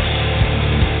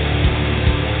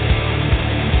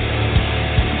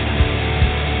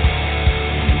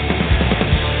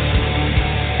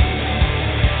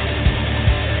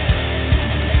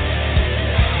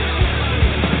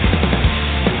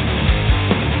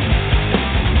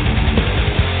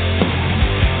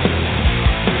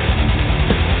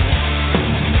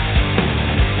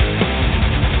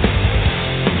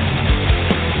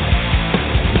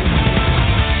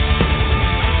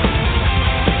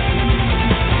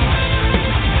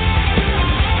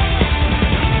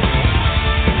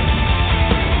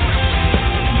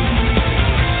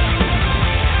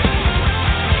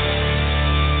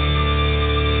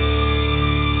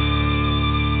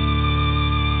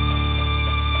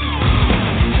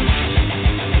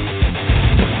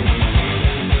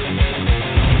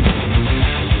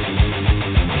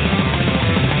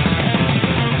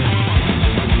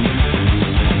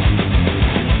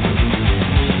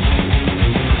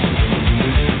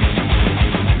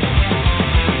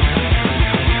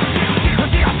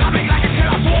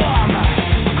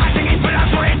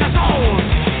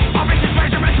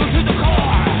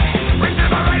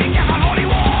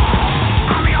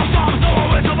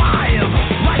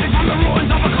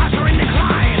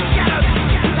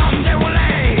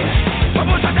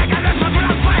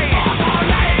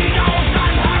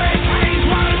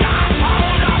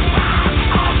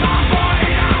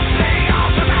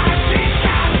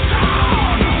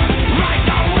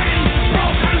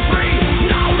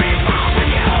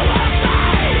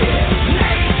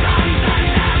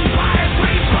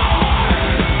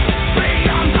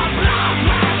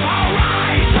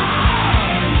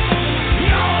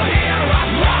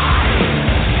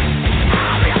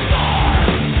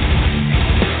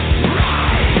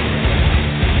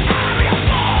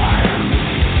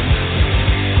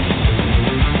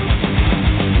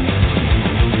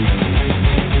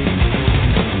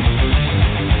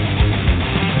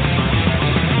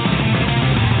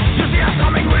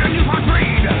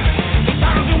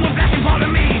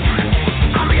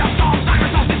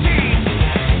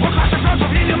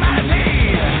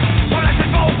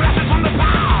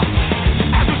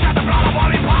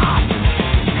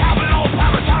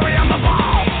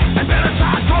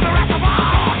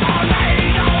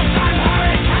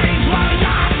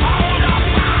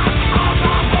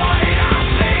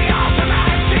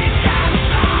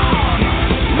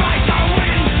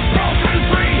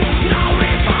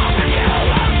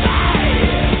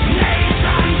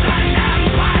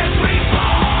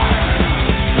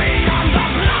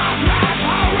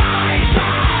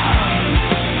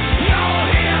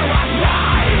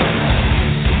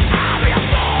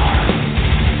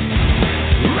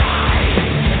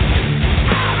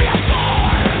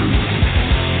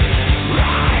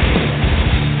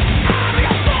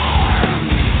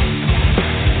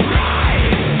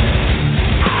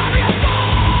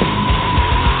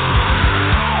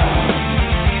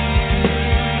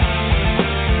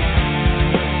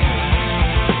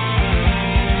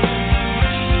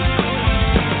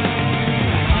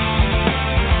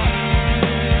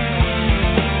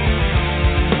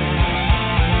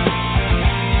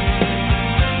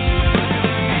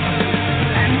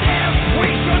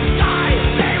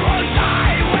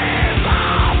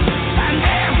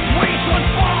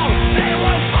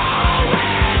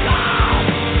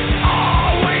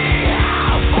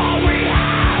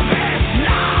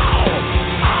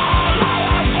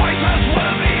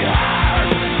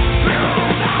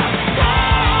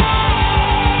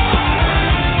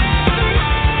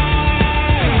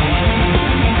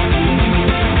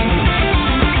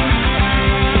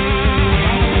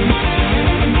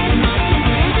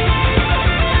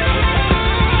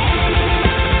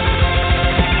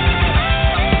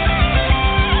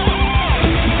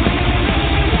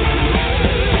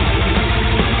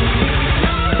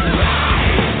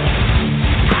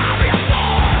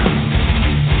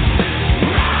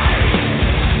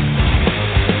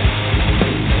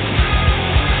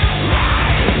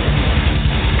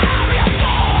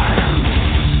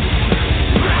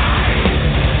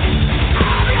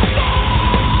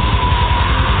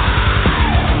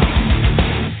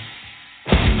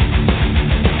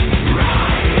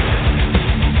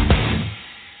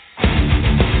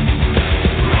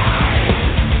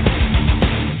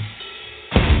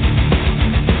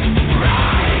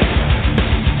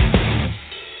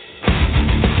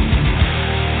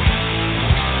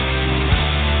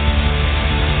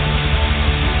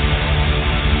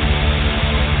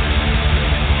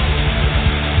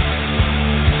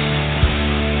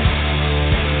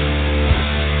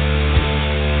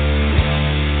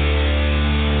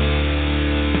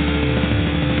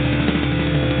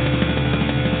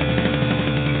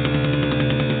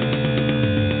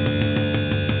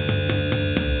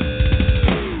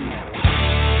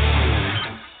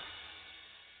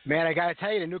 I got to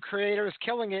tell you, the new creator is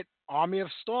killing it. Army of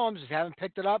Storms. If you haven't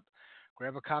picked it up,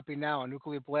 grab a copy now on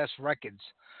Nuclear Blast Records.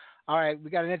 All right, we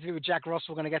got an interview with Jack Russell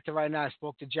we're going to get to right now. I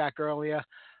spoke to Jack earlier.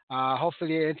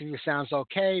 Hopefully the interview sounds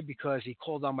okay because he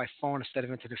called on my phone instead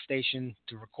of into the station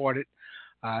to record it.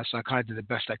 So I kind of did the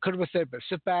best I could with it. But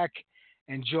sit back,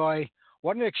 enjoy.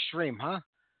 What an extreme, huh?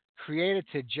 Created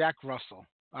to Jack Russell.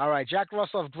 All right, Jack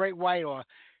Russell of Great White, or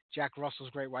Jack Russell's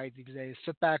Great White these days.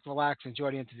 Sit back, relax,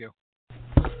 enjoy the interview.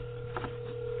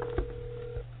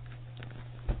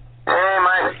 Hey,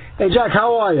 Mike. Hey, Jack,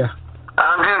 how are you?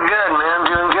 I'm doing good, man. I'm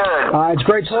doing good. It's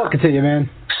great talking to you, man.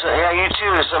 So, yeah, you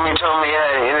too. Somebody told me I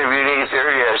had an interview at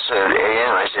 8:30. I said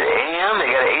a.m. I said, a.m.? They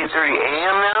got an 8:30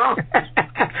 a.m. now?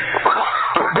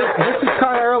 This is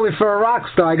kind of early for a rock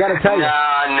star, I got to tell you. No,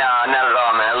 not at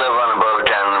all, man. I live on a boat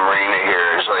down in the marina here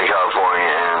in Southern California,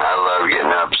 and I love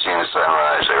getting up, seeing the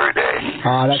sunrise every day.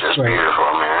 Oh, that's it's just great. Beautiful,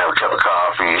 man. Have a cup of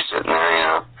coffee, sitting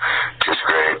there, just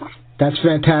great. That's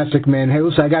fantastic, man. Hey,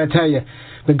 listen, I got to tell you,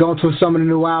 been going through some of the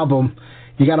new album.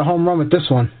 You got a home run with this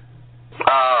one.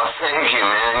 Oh, thank you,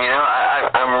 man.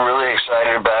 I'm really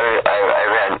excited about it.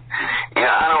 I've had,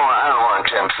 I don't want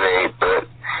to tempt fate, but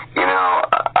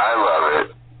I love it.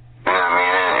 You know what I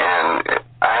mean? And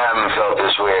I haven't felt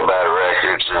this way about a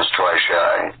record since Twice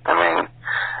Shy. I mean,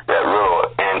 that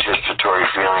little anticipatory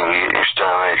feeling you get in your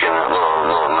stomach and that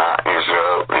little knot in your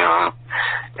throat, And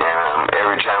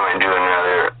every time I do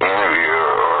another interview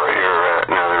or hear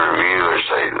another review, it's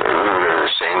like they're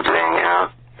the same thing,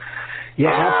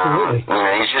 Yeah, absolutely.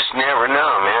 You just never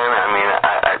know, man. I mean,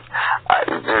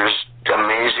 there's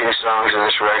amazing songs in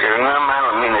this record, and I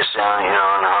don't mean to sound,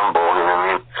 unhumble,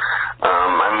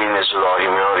 I mean this with all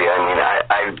humility. I mean,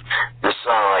 this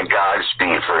song like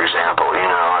Godspeed, for example,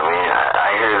 I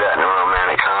hear that in a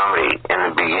romantic comedy in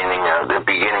the beginning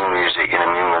music,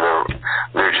 where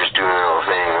they're just doing their little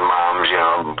thing, and mom's,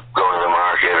 going to the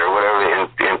market or whatever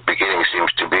the beginning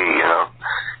seems to be,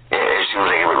 It seems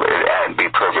like it'd be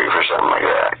perfect for something like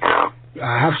that,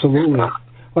 Absolutely.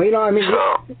 Well,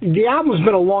 the album's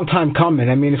been a long time coming.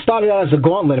 I mean, it started out as a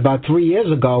gauntlet about 3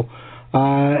 years ago.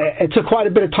 It took quite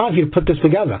a bit of time for you to put this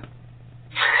together.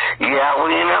 Yeah, well,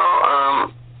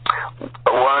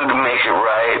 I wanted to make it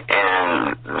right,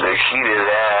 and the key to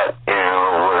that,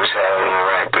 was having the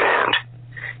right band.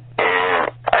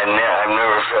 And I've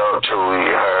never felt till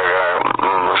we heard our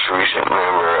most recent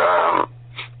member,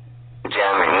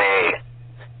 Dan McNay,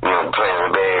 playing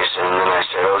the bass, and then I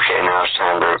said, okay, now it's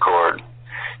time to record.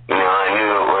 I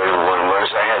knew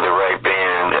once I had the right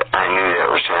band, I knew that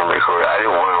it was time to record. I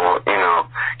didn't want to,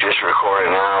 just record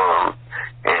an album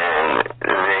and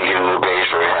then give him the bass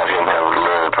or have him have to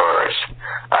learn the parts.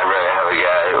 I'd rather have a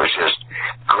guy that was just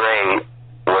great,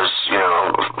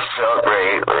 felt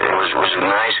great, was a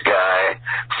nice guy,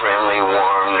 friendly,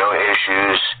 warm, no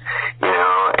issues,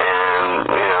 and,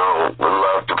 would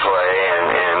love to play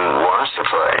and wants to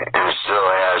play and still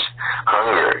has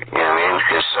hunger,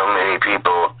 because so many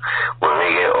people, when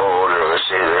they get older, let's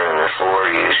say they're in their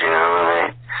 40s, and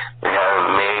they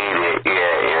haven't made it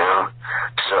yet,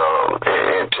 so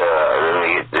then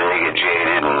they get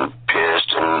jaded and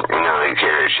pissed and, they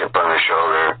carry a chip on their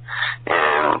shoulder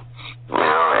and,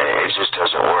 it just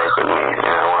doesn't work with me.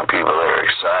 I want people that are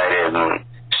excited and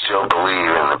still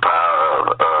believe in the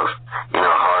power of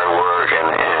hard work and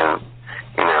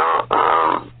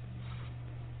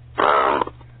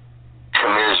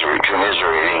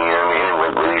commiserating,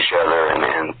 with each other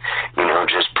and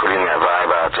just putting that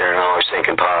vibe out there and always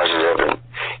thinking positive. And,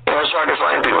 it's hard to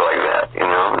find people like that,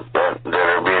 that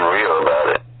are being real about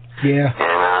it. Yeah.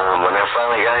 And when I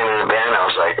finally got into the band, I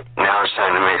was like, now it's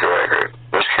time to make a record.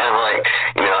 It was kind of like,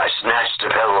 I snatched the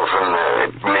pedal from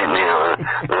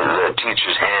the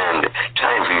teacher's hand.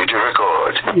 Time for you to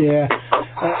record. Yeah.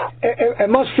 It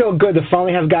must feel good to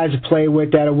finally have guys to play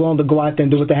with that are willing to go out there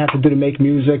and do what they have to do to make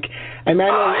music. I mean,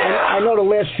 I know the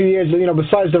last few years,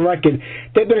 besides the record,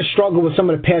 they've been a struggle with some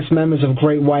of the past members of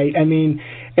Great White. I mean,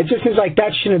 it just seems like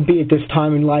that shouldn't be at this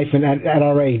time in life and at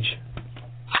our age.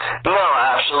 No,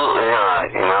 absolutely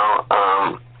not.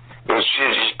 It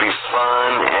should just be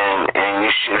fun, and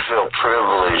you should feel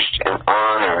privileged and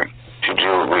honored to do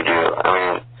what we do. I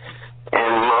mean,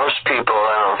 and most people,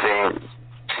 I don't think,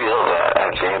 feel that.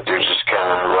 I think they're just kind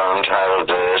of, well, I'm entitled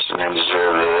to this, and I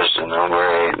deserve this, and I'm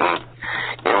great. And,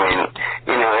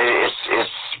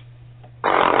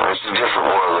 it's a different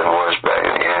world than it was back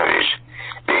in the 80s,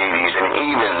 and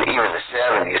even the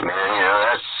 70s, man.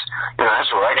 That's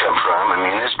where I come from. I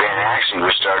mean, this band actually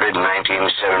was started in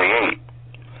 1978.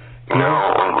 When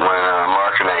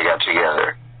Mark and I got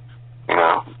together,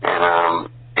 and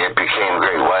it became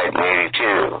Great White in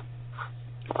 '82.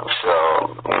 So,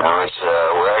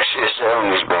 we're actually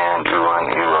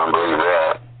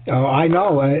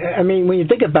I mean, when you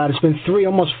think about it, it's been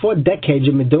almost 4 decades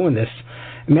you've been doing this.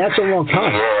 I mean, that's a long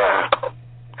time. Yeah.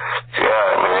 Yeah,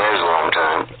 I mean, it is a long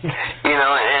time. You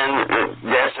know, and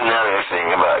that's another thing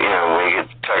about, you know, when you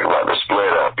talk about the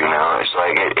split up, you know, it's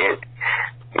like it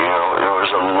you know, there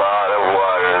was a lot of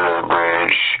water under the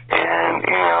bridge, and,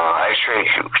 you know, I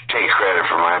take credit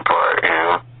for my part, you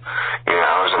know. You know,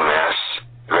 I was a mess,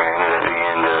 granted, at the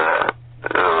end of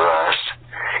the last,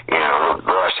 you know,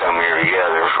 the last time we were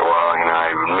together for a while, you know,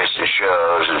 I missed the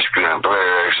shows and screwing up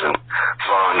lyrics and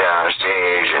falling down the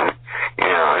stage, and, you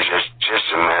know, it was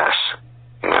just a mess,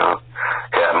 you know.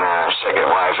 Yeah, my second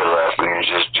wife had left me and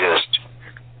just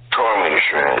tore me to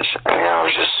shreds. I mean, I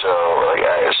was just so, like,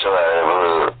 I was so out of the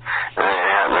blue. And then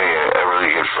it happened to be a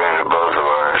really good friend of both of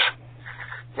ours.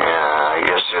 And I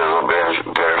guess they're a little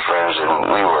bit better friends than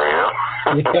we were, you know?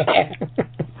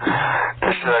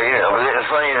 So, you know, but the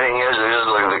funny thing is,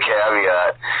 just look at the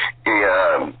caveat.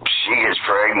 She gets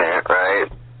pregnant, right,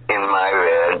 in my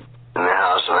bed, in the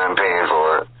house that I'm paying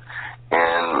for.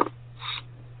 And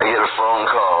I get a phone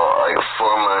call, like,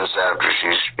 4 months after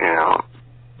she's, you know,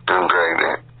 been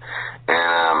pregnant.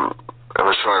 And it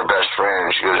was from her best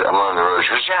friend. She goes, I'm on the road.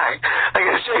 She goes, Jack, I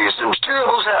got to tell you, something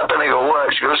terrible's happened. I go,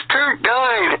 what? She goes, Kirk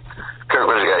died. Kirk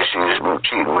was the guy she was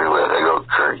cheating me with. I go,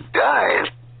 Kirk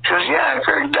died? She goes, yeah,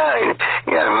 Kirk died.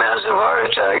 He had a massive heart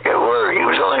attack at work. He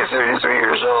was only 33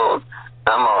 years old.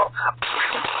 I'm all,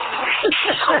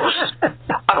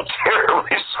 I'm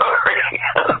terribly sorry.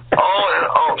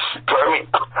 Pardon me.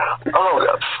 Oh,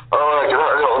 God.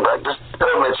 I just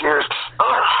had my tears.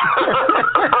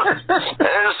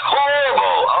 It's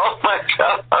horrible. Oh, my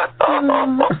God. I'm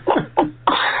on the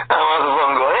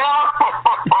phone going,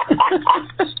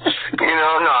 you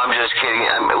know, no, I'm just kidding.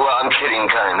 I'm kidding,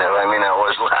 kind of. I mean, I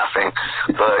was laughing.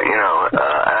 But, you know,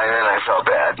 and then I felt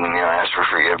bad and, you know, asked for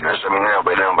forgiveness. I mean,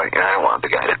 nobody, you know, I don't want the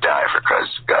guy to die, for God's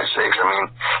sakes. I mean,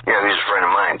 you know, he's a friend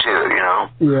of mine, too, you know?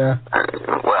 Yeah.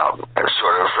 Well,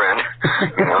 sort of a friend,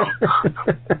 you know?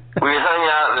 We hung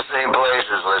out in the same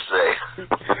places, let's say.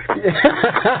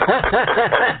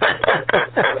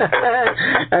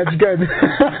 That's good.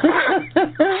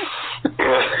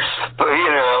 Yeah. But,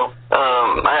 you know,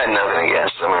 I had nothing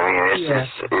against him. I mean,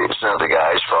 it's not the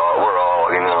guy's fault. We're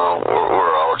all, you know,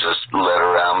 we're all just led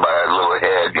around by our little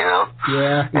head, you know?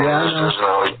 Yeah, and just doesn't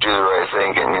always do the right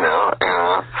thinking, you know?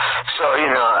 So, you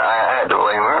know, I had to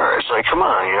blame her. It's like, come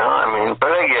on, you know? I mean, but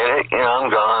I get it. You know, I'm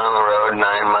gone on the road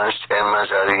 9 months, 10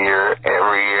 months out of the year,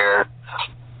 every year.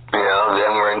 You know,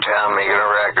 then we're in town making a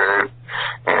record.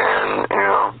 And, you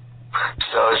know,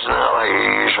 so it's not like your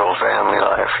usual family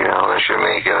life, you know, unless you're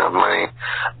making enough money.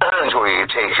 That's where you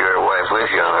take your wife with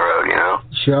you on the road, you know?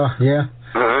 Sure, yeah.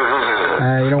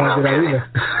 You don't want to do that either.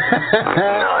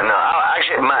 No.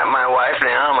 Actually, my wife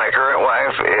now, my current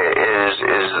wife, is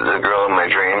the girl of my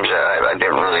dreams that I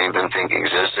didn't really even think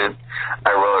existed.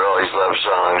 I wrote all these love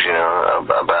songs, you know,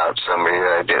 about somebody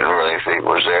that I didn't really think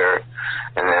was there.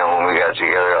 And then when we got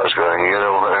together, I was going, you're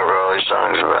the one I wrote all these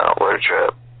songs about. What a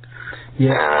trip.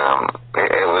 Yeah. And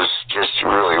it was just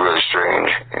really, really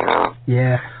strange, you know?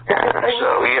 Yeah.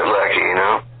 So we get lucky, you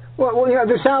know? Well, you know,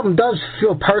 this album does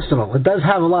feel personal. It does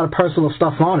have a lot of personal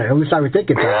stuff on it. At least I would think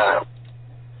it does. Yeah.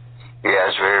 Yeah,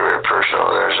 it's very, very personal.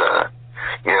 There's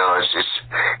you know,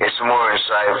 it's more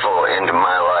insightful into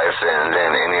my life than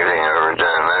anything I've ever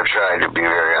done. I've tried to be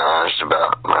very honest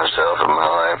about myself and my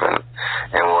life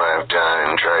and what I've done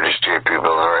and try to steer people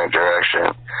in the right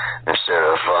direction instead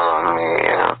of following me,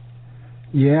 you know.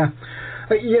 Yeah.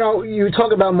 You know, you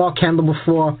talked about Mark Kendall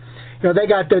before. You know, they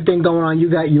got their thing going on, you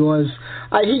got yours.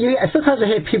 Sometimes I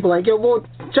hear people like, well,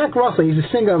 Jack Russell, he's a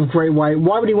singer of Great White.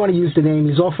 Why would he want to use the name?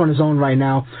 He's off on his own right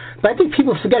now. But I think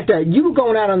people forget that you were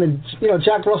going out on the, you know,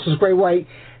 Jack Russell's Great White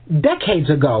decades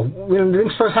ago. When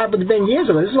things first happened, then years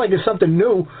ago. This is like there's something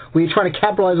new when you're trying to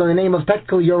capitalize on the name of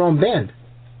technically your own band.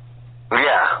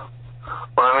 Yeah.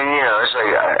 Well, I mean, you know, it's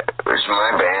like, it's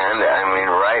my band. I mean,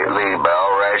 rightly, by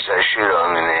all rights, I should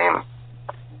own the name.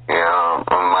 You know,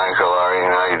 Michael R.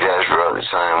 Des wrote the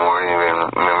time, weren't even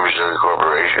members of the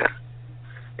corporation.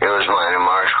 It was mine and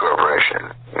Mark's corporation.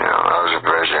 You know, I was the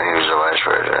president, he was the vice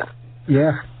president.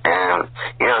 Yeah. And,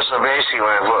 you know, so basically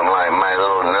when I put my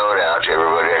little note out to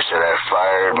everybody, I said I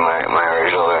fired my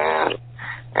original band.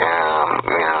 And,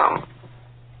 you know,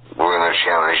 we're going to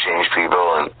change people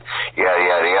and yada,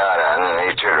 yada, yada. And then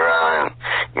they turned around and,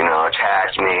 you know,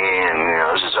 attacked me and, you know,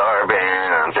 this is our band.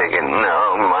 And I'm thinking, no,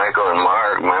 Michael and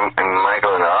Mark,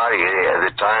 Michael and Audie, at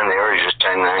the time, they were just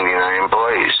 1099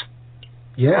 employees.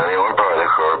 Yeah. You know, they weren't part of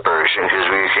the corporation because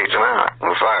we kicked them out.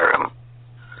 We fired them.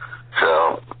 So,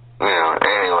 you know,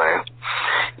 anyway,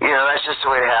 you know, that's just the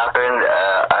way it happened.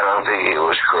 I don't don't think he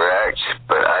was correct,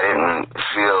 but I didn't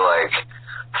feel like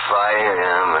fighting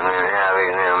him and then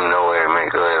having him no way to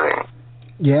make a living.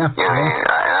 Yeah. You know what I mean?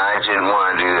 I didn't want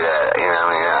to do that. You know what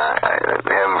I mean?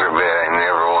 Heaven forbid, I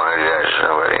never want to judge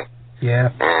somebody. Yeah.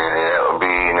 And that would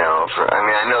be, you know,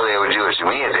 I know they would do it to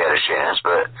me if they had a chance,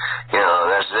 but, you know,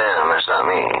 that's them, that's not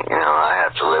me. You know, I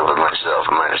have to live with myself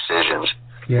and my decisions.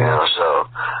 Yeah. You know, so,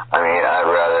 I mean, I'd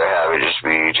rather have it just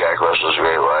be Jack Russell's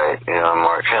Great White, you know, and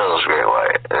Mark Kendall's Great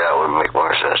White. That would make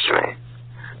more sense to me.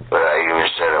 But I even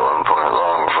said at one point,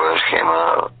 long before this came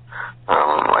out,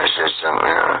 I said something,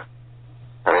 you know,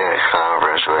 I think a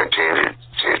conference where I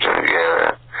taped them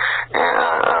together,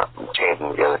 and taped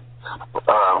them together.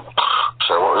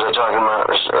 So what was I talking about?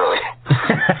 This is early.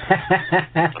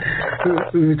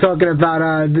 We were talking about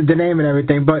the name and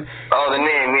everything, but... Oh, the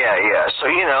name, yeah. So,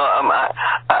 you know,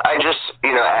 I just,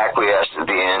 you know, acquiesced at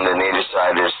the end, and they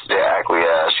decided to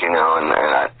acquiesce, you know, and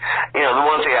I, you know, the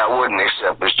one thing I wouldn't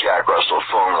accept is Jack Russell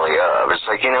formerly of. It's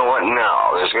like, you know what,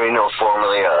 no, there's going to be no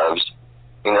formerly ofs,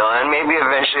 you know, and maybe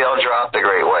eventually I'll drop the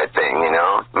Great White thing, you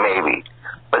know, maybe.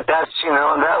 But that's, you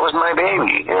know, that was my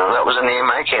baby. You know, that was a name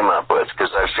I came up with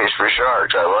because I fish for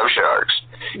sharks. I love sharks.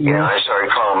 You know, I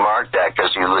started calling Mark that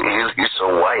because he's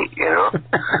so white, you know.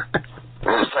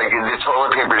 It's like the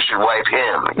toilet paper should wipe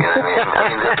him, you know what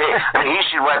I mean? He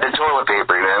should wipe the toilet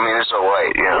paper, you know what I mean? It's so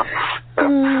white, you know.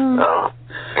 So,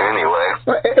 anyway.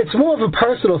 It's more of a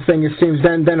personal thing, it seems,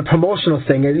 than a promotional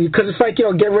thing. Because it's like, you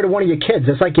know, get rid of one of your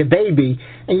kids. It's like your baby.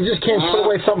 And you just can't put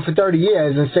away something for 30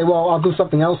 years and say, well, I'll do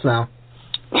something else now.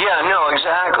 Yeah, no,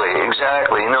 exactly.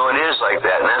 You know, it is like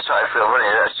that, and that's how I feel. Funny,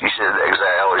 you said that because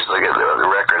I always look at the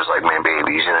records like my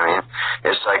babies. You know what I mean?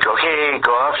 It's like, okay,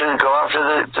 go off to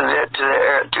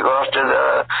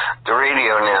the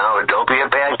radio now. Don't be a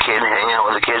bad kid. Hang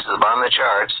out with the kids at the bottom of the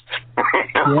charts.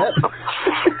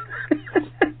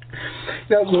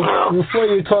 Yep.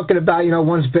 Before you were talking about, you know,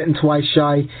 once bitten, twice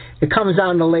shy. It comes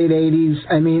out in the late '80s.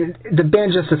 I mean, the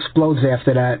band just explodes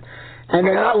after that. And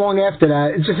then not long after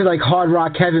that, it's just like hard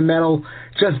rock, heavy metal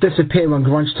just disappeared when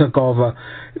grunge took over.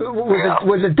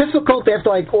 Was it difficult after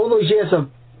like all those years of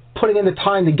putting in the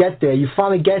time to get there? You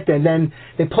finally get there, and then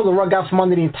they pull the rug out from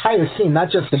under the entire scene,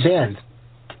 not just the band.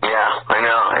 Yeah, I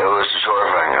know. It was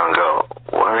horrifying. I go,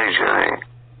 what are they doing?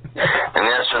 And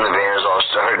that's when the bands all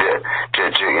started to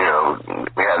you know,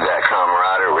 we had that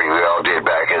camaraderie we all did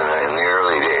back in the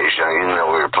early days. You know, even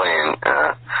though we were playing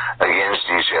against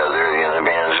each other, you know, the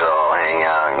bands would all hang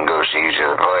out and go see each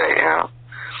other play, you know.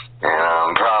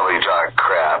 And probably talk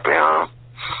crap, you know.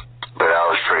 But I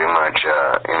was pretty much,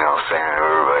 you know, a fan of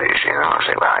everybody's, you know. I was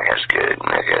like, wow, that guy's good, and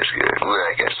that guy's good. Ooh,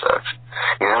 that guy sucks.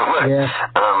 You know,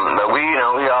 but we, you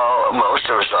know, most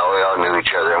of us we all knew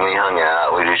each other, and we hung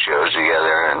out, we did shows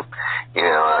together, and, you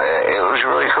know, it was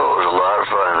really cool. It was a lot of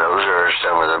fun. Those are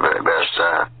some of the best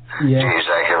days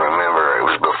I can remember. It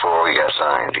was before we got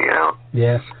signed, you know.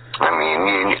 Yeah. I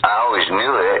mean, I always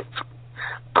knew it,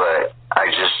 but I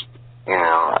just, you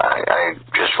know, I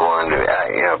just wanted to,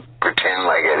 you know, pretend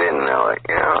like I didn't know it,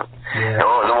 you know. Yeah.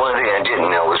 And the one thing I didn't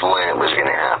know was when it was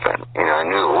going to happen. You know, I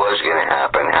knew it was going to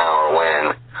happen. How or when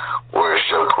were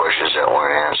still questions that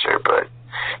weren't answered. But,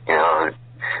 you know,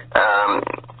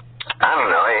 I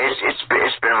don't know.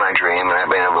 It's been my dream, and I've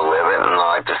been able to live it. And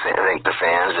I like to thank the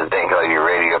fans and thank all your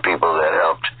radio people that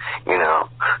helped, you know,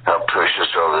 help push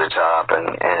us over the top.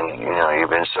 And you know,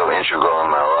 you've been so integral in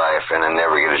my life, and I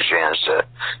never get a chance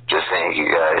to thank you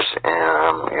guys.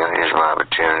 And you know, here's my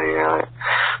opportunity. You know,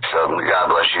 so God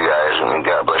bless you guys, and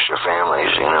God bless your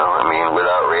families. You know, I mean,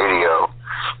 without radio,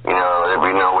 you know, there'd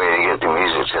be no way to get the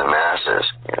music to the masses.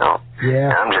 You know.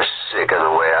 Yeah. And I'm just sick of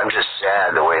I'm just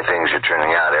sad the way things are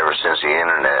turning out ever since the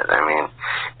internet. I mean,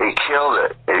 it killed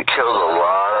it. It killed a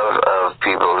lot of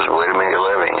people's way to make a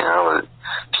living, you know.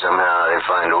 Somehow they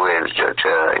find a way to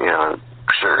you know,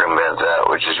 circumvent that,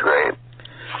 which is great.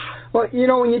 Well, you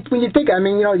know, when you think, I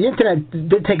mean, you know, the internet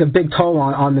did take a big toll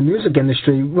on the music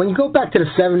industry. When you go back to the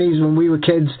 70s when we were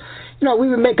kids, you know, we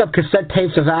would make up cassette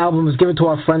tapes of albums, give it to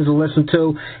our friends to listen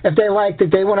to. If they liked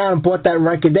it, they went out and bought that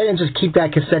record. They didn't just keep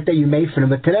that cassette that you made for them.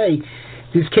 But today,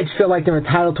 these kids feel like they're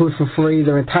entitled to it for free.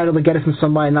 They're entitled to get it from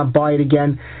somebody and not buy it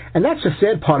again. And that's the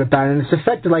sad part about it. And it's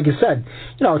affected, like you said,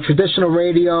 you know, traditional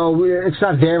radio, it's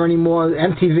not there anymore.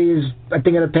 MTV is a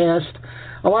thing of the past.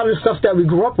 A lot of the stuff that we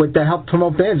grew up with that helped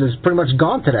promote bands is pretty much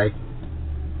gone today.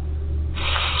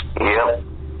 Yep.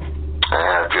 I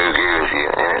have to agree with you,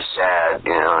 and it's sad,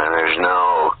 you know, and there's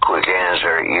no quick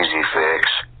answer, easy fix,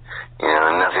 you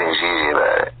know, nothing's easy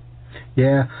about it.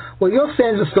 Yeah. Well, your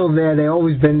fans are still there. They've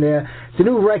always been there. The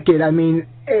new record, I mean,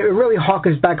 it really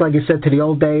harkens back, like you said, to the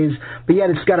old days, but yet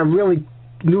it's got a really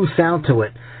new sound to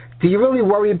it. do you really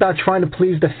worry about trying to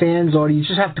please the fans, or do you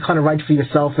just have to kind of write for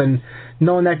yourself and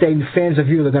knowing that the fans of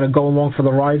you are going to go along for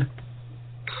the ride?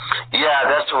 Yeah,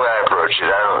 that's the way I approach it.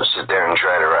 I don't sit there and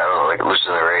try to, I don't like listen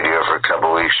to the radio for a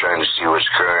couple of weeks trying to see what's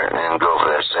current and go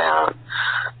for that sound.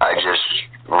 I just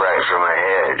write from my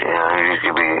head. You know, you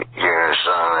could be hearing a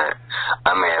song that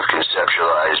I may have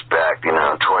conceptualized back, 20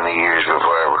 years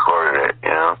before I recorded it,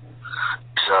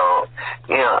 So,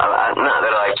 not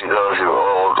that I like to go through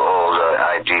old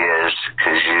ideas,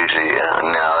 because usually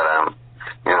now that I'm,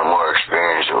 more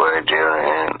experienced at what I do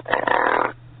and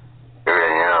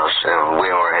everything else, and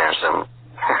way more handsome,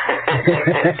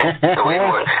 way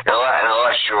more, and a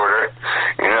lot shorter,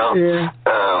 Yeah.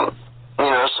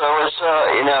 So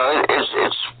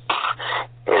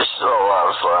it's a lot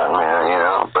of fun,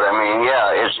 man, But I mean,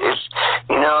 yeah, it's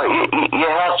you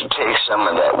have to take some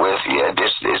of that with you.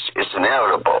 It's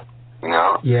inevitable,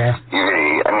 Yeah.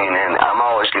 And I'm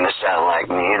always going to sound like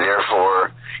me.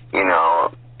 Therefore,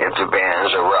 if the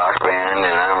band's a rock band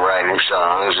and I'm writing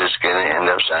songs, it's going to end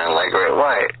up sounding like Great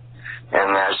White.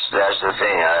 And that's the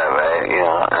thing.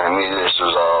 This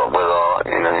was all with all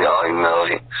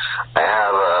humility. I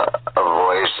have a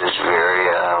voice that's very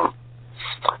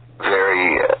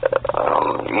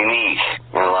unique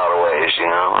in a lot of ways,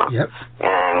 Yep.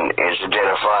 And it's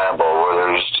identifiable. Where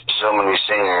there's so many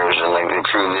singers, and like they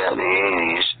proved that in the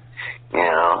 '80s,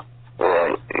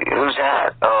 who's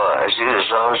that? Oh, I see the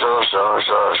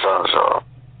so.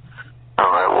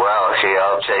 I'm like, well, okay,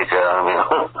 I'll take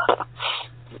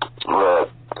but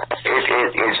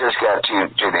it just got too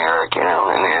generic, and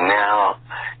now,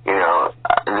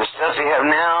 the stuff they have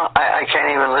now, I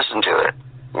can't even listen to it,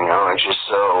 it's just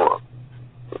so,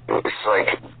 it's like,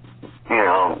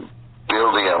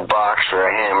 building a box for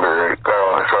a hamburger at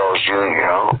Carl's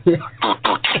Jr.,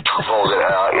 fold it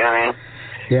out, you know what I mean?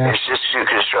 Yeah. It's just a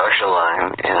construction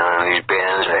line, and these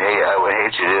bands, I would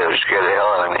hate to do, it scare the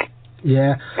hell out of me.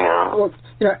 Yeah. Well,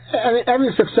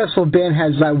 every successful band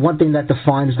has one thing that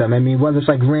defines them. I mean, whether it's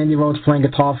like Randy Rhoads playing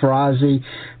guitar for Ozzy,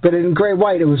 but in Great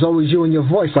White, it was always you and your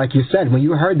voice, like you said. When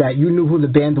you heard that, you knew who the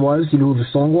band was, you knew who the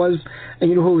song was, and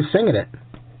you knew who was singing it.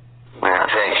 Yeah,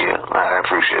 thank you. I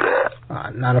appreciate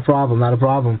that. Not a problem.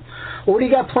 Well, what do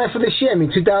you got planned for this year? I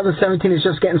mean, 2017 is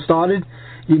just getting started.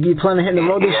 You planning on hitting the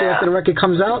road this year after the record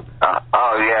comes out?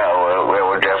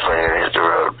 We're definitely going to hit the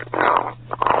road,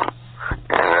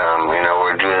 And,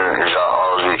 we're doing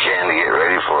all as we can to get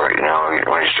ready for it,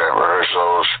 when you start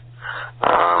rehearsals,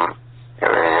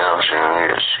 everything else, you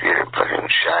just get it fucking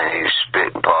shiny, spit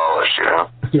and polished,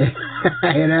 Yeah,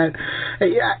 I hear that.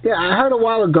 Yeah, I heard a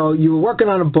while ago you were working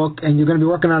on a book and you're going to be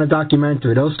working on a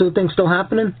documentary. Those two things still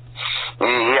happening?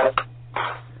 Yep.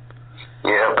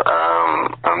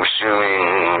 I'm assuming,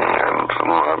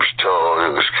 I was told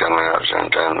it was coming out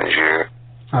sometime this year.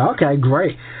 Oh, okay,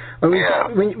 great.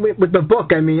 With the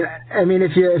book, I mean,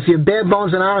 if you're bare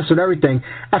bones and honest with everything,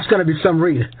 that's going to be some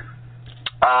read.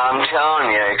 I'm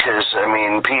telling you, because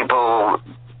people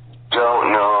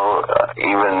don't know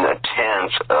even a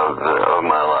tenth of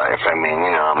my life.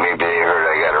 Maybe they heard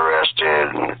I got arrested,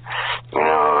 and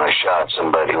I shot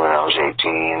somebody when I was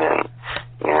 18, and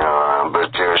but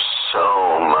there's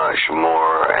so much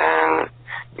more, and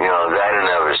that in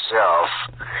of itself,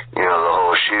 the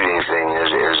whole shooting thing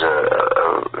is a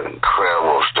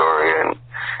incredible story, and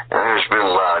there's been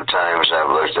a lot of times I've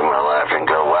looked at my life and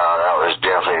go, wow, that was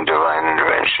definitely divine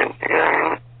intervention. You know what I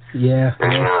mean? Yeah.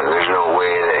 There's no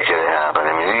way that could have happened.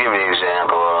 To give me an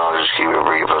example, and I'll just keep it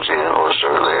brief. I'll tell you the whole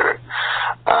story later.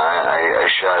 I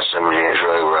shot somebody in a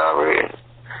drug robbery,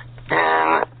 and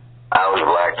I was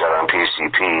blacked out on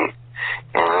PCP,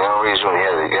 and the only reason we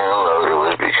had the gun loaded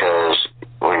was because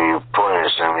when you point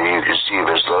at somebody, you can see if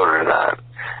it's loaded or not.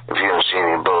 If you don't see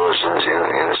any bullets in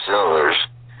the cylinders,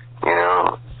 you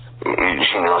know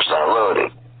it's not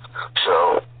loaded. So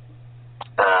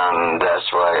that's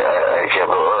why I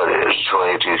kept it loaded. It was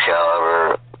 22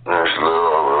 caliber. There's a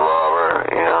little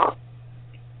revolver,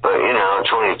 But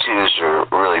 22s are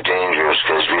really dangerous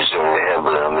because if you sit in the head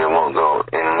with them, they won't go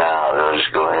in and out. They'll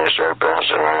just go in and start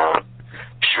bouncing around,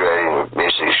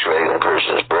 basically shredding the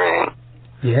person's brain.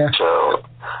 Yeah. So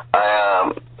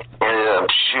I ended up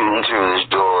shooting through this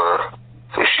door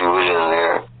because she was in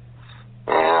there,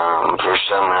 and for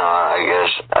somehow I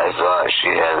guess I thought she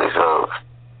had the coke.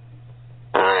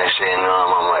 And I say, no,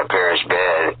 I'm on my parents'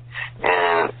 bed,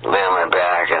 and lay on my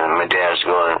back, and my dad's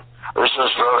going, this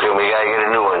one's broken, we gotta get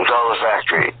a new one, call the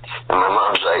factory. And my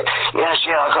mom's like, yes,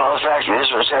 I'll call the factory, this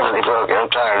one's definitely broken,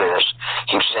 I'm tired of this.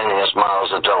 Keep sending us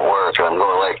models that don't work, and I'm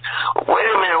going like, wait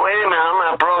a minute, I'm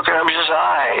not broken, I'm just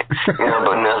high.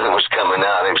 But nothing was coming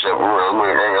out except,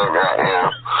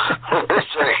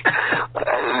 It's like,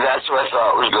 that's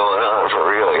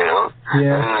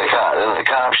Yeah. And then the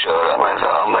cops showed up. I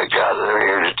thought, oh my God, they're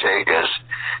here to take us.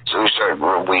 So I started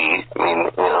running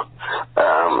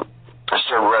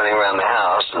around the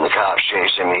house, and the cops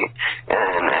chasing me,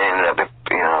 and I ended up,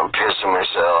 pissing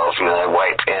myself. I had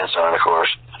white pants on, of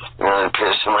course.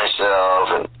 Pissing myself,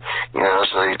 and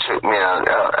so they took me out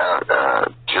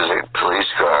to the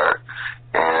police car,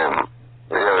 and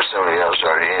there was somebody else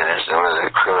already in it, some other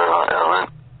criminal element,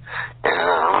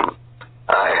 and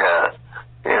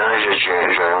I just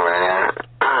changed right in.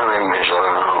 I made myself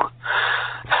at home.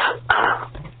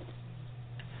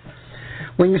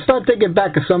 When you start thinking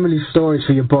back of some of these stories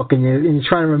for your book, and you're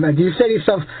trying to remember, do you say to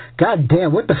yourself, God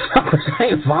damn, what the fuck was I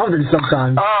involved in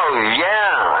sometimes? Oh,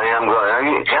 yeah. I'm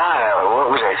going, God,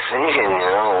 what was I thinking,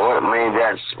 What made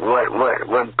that,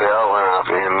 what bell went off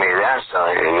and made that sound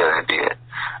like a good idea?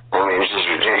 I mean, it's just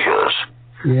ridiculous.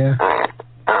 Yeah.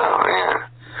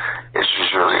 It's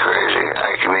just really crazy.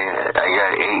 I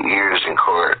got 8 years in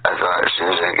court. I thought as soon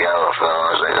as that gavel fell, I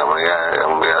was like, oh my God,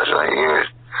 I'm going to be out for 8 years.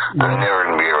 Yeah. I'm never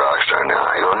going to be a rock star now.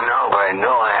 I go, no, but I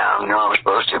know I am. No, I'm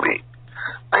supposed to be.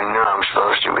 I know I'm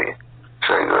supposed to be.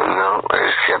 So I go, no, I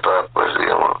just kept up with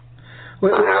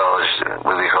what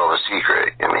they call the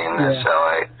secret. I mean, that's how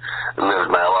I lived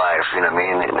my life, And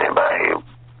by,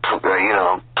 putting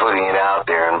it out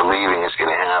there and believing it's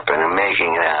going to happen and making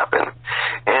it happen.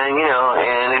 And,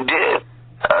 and it did.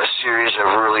 A series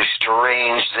of really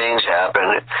strange things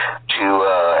happened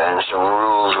and some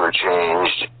rules were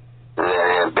changed that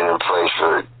had been in place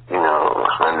for,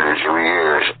 hundreds of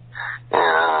years.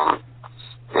 And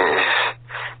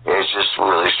it's just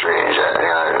really strange.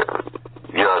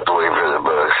 You'll have to wait for the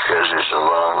book because it's a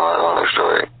long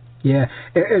story. Yeah.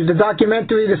 Is the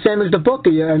documentary the same as the book?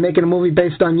 Are you making a movie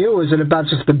based on you, or is it about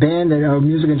just the band and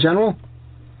music in general?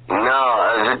 No,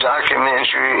 the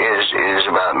documentary is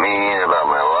about me and about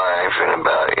my life and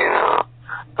about,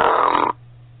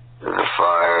 the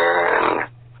fire and,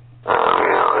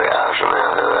 the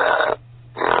aftermath of that.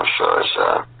 So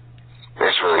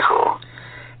it's really cool.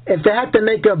 If they had to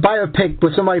make a biopic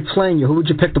with somebody playing you, who would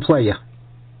you pick to play you?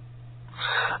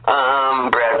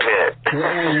 Brad Pitt.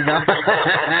 There you go.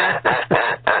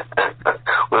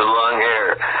 With long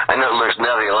hair. I know it looks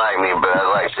nothing like me, but I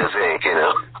like to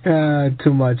think,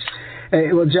 Too much.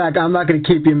 Hey, well, Jack, I'm not going to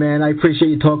keep you, man. I appreciate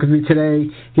you talking to me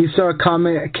today. You saw a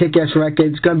comment, a kick-ass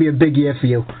record. It's going to be a big year for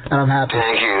you, and I'm happy.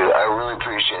 Thank you. I really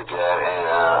appreciate that, and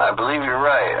I believe you're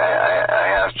right. I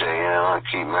have to,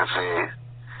 keep my faith,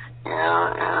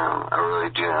 and I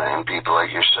really do. And people like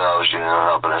yourselves,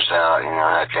 helping us out,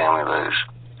 how can we lose?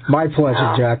 My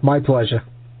pleasure, Jack. My pleasure.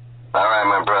 All right,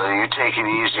 my brother. You take it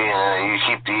easy, and you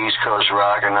keep the East Coast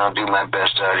rocking. I'll do my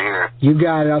best out here. You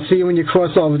got it. I'll see you when you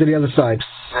cross over to the other side.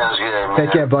 Sounds good, man.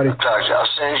 Take care, buddy. I'll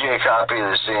send you a copy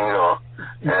of the single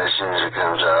as soon as it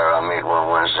comes out. I'll make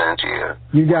one sent to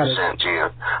you. You got it. Sent to you.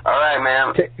 All right,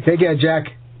 man. Take care, Jack.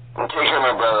 Take care,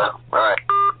 my brother. All right.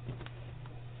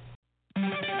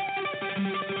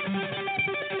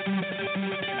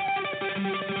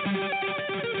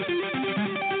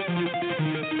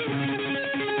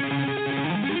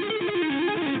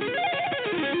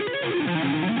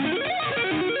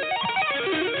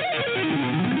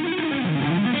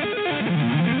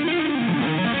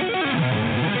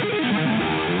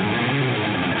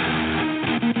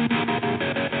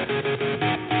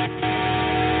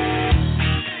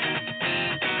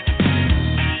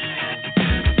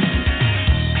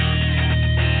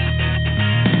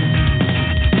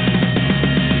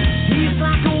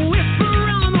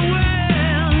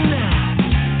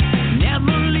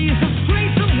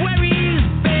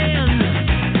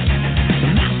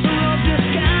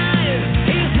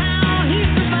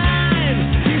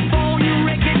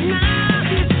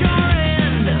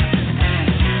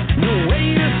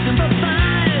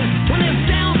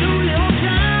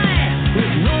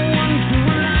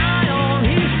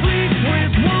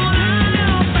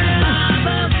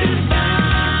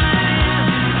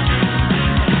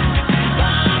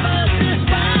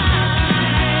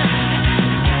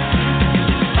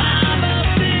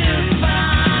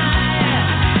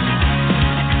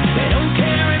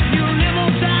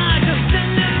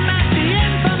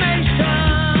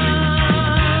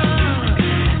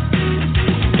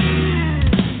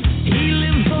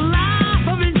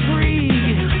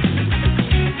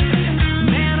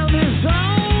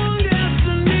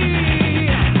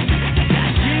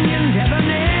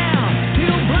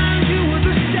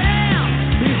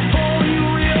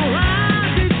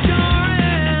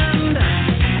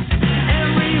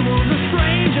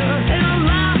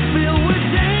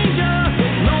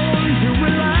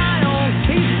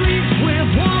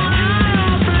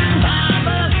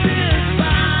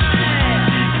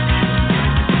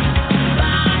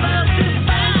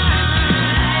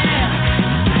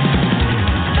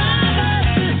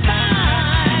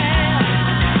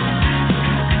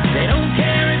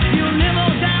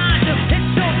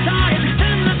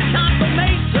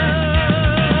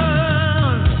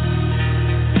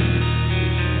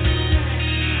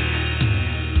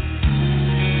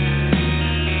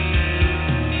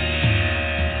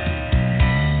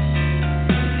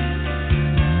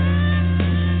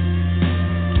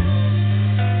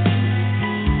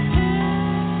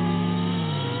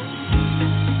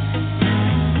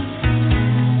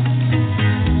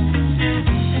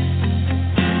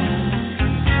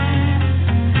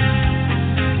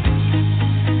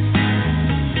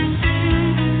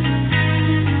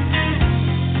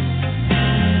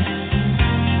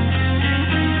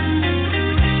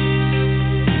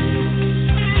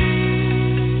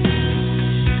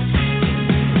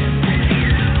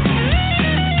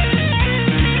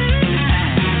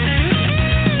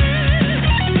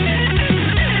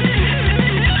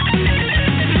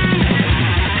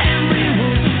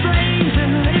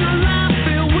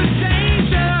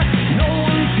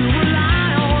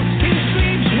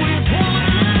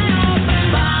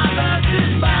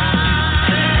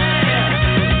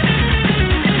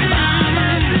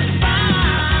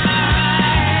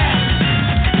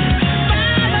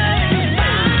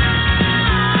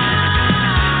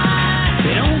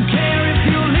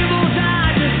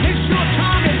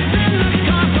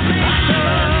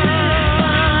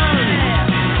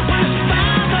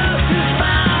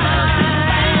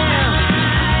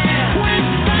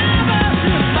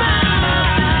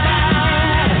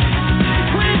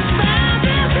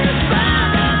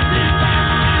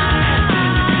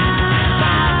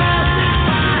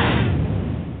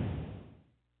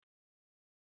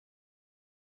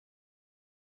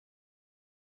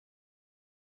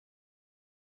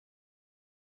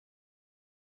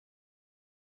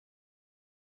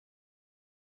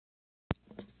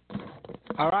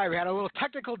 All right, we had a little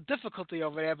technical difficulty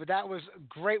over there, but that was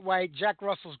Great White, Jack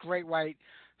Russell's Great White,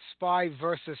 Spy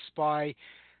versus Spy.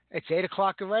 It's 8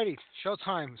 o'clock already.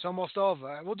 Showtime. It's almost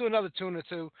over. We'll do another tune or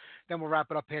two, then we'll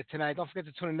wrap it up here tonight. Don't forget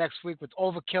to tune in next week with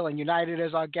Overkill and United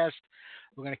as our guest.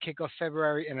 We're going to kick off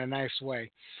February in a nice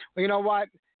way. Well, you know what?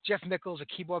 Jeff Nichols, a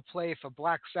keyboard player for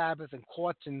Black Sabbath and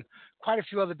Quartz and quite a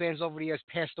few other bands over the years,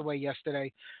 passed away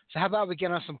yesterday. So how about we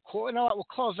get on some Quartz? You know what? We'll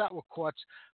close out with Quartz.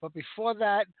 But before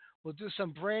that, we'll do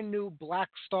some brand new Black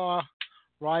Star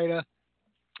Rider.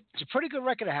 It's a pretty good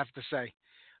record, I have to say.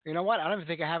 You know what? I don't even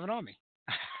think I have it on me.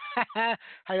 How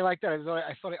do you like that?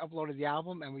 I thought I uploaded the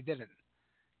album, and we didn't.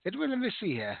 Did we? Let me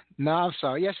see here. No, I'm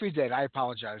sorry. Yes, we did. I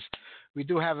apologize. We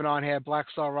do have it on here, Black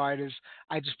Star Riders.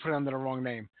 I just put it under the wrong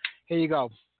name. Here you go.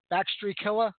 Backstreet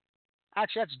Killer.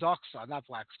 Actually, that's Dark Star, not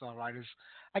Black Star Riders.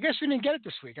 I guess we didn't get it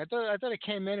this week. I thought it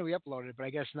came in and we uploaded it, but I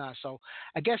guess not. So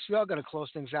I guess we are going to close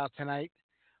things out tonight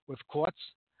with Quartz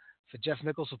for Jeff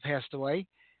Nichols, who passed away.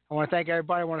 I want to thank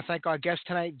everybody. I want to thank our guests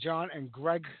tonight, John and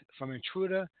Greg from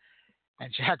Intruder,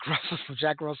 and Jack Russell from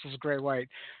Jack Russell's Great White.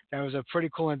 That was a pretty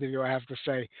cool interview, I have to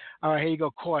say. All right, here you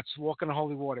go, Quartz, Walk in the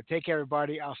Holy Water. Take care,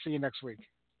 everybody. I'll see you next week.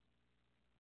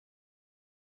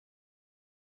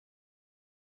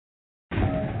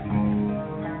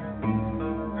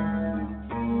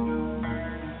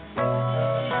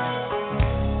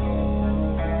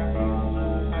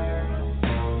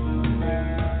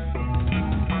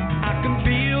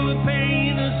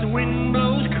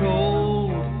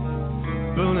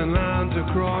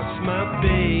 Across my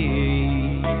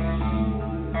face,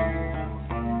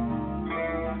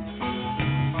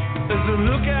 as I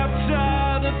look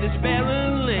outside of this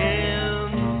barren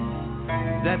land,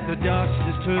 that the dust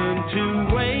has turned to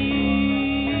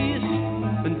waste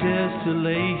and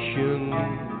desolation.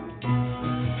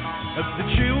 Have the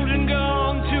children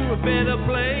gone to a better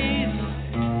place,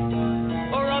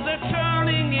 or are they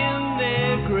turning in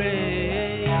their graves?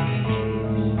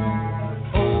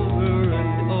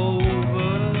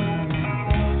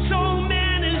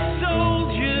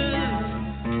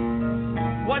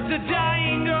 What's a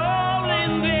dying all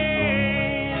in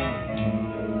vain?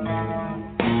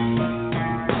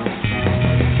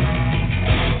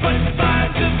 But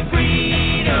fires of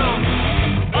freedom,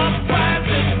 uprise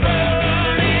and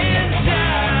burn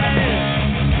inside.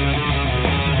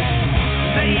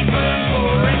 They burn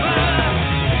forever.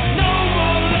 No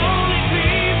more lonely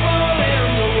people in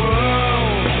the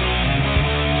world.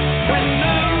 When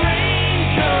the rain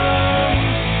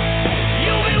comes,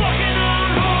 you'll be walking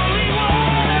on holy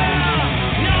water.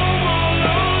 No more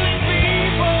lonely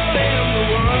people in the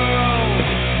world.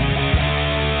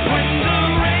 When the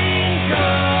rain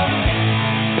comes,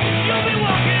 you'll be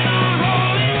walking on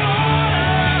holy water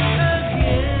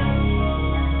again.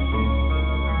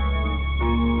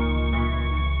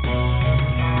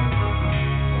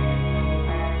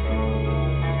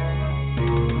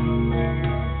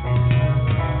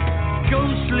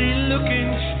 Ghostly looking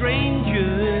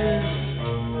strangers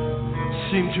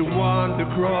seem to wander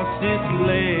across this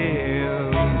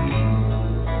land.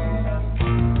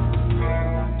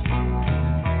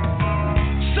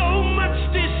 So much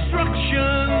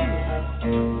destruction,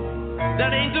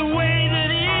 that ain't the way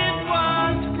that it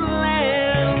was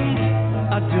planned.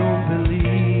 I don't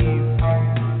believe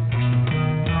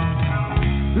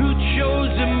who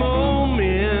chose a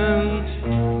moment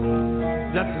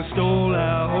that stole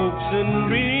our hopes and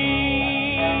dreams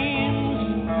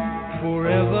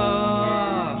forever.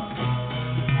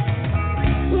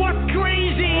 What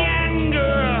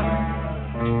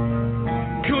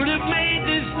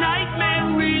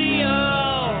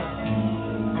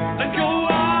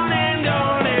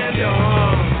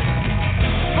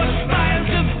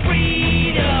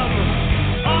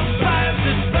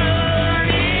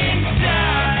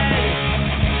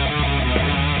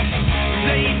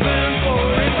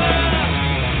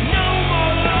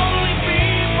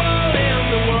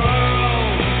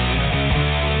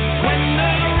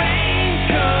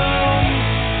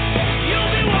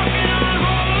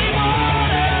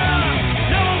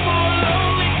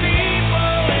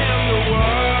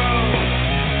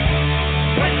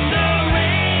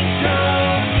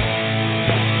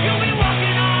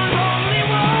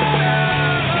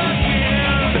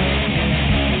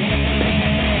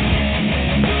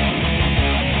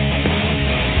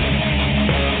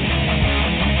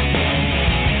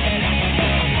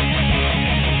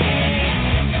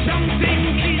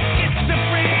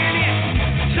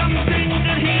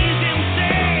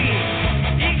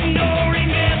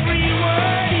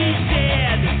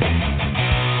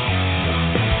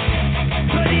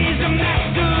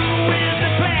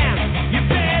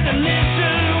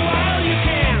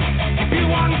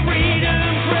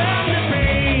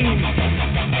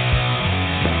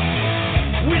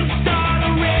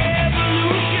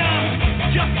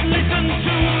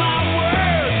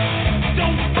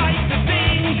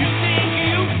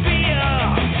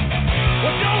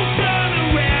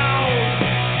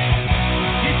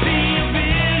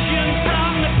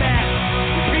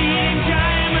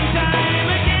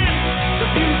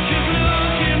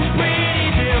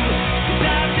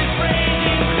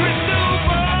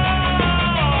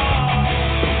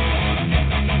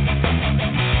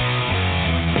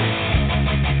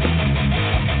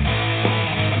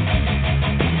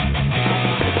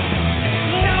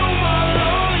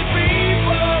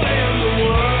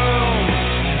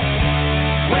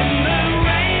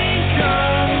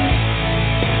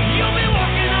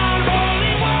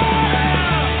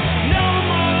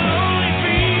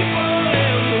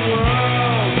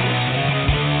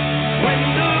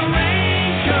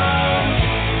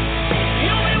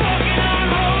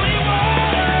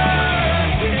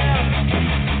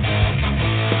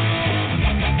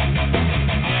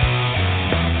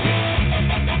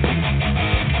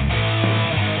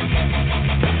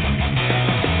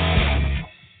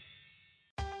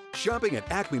Shopping at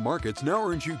Acme Markets now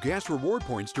earns you gas reward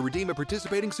points to redeem at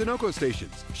participating Sunoco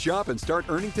stations. Shop and start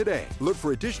earning today. Look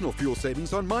for additional fuel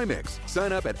savings on MyMix.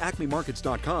 Sign up at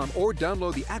acmemarkets.com or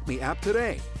download the Acme app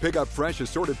today. Pick up fresh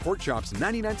assorted pork chops,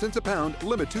 99 cents a pound,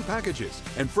 limit 2 packages.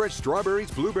 And fresh strawberries,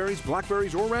 blueberries,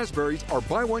 blackberries, or raspberries are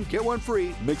buy one, get one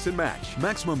free, mix and match.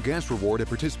 Maximum gas reward at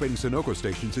participating Sunoco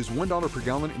stations is $1 per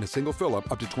gallon in a single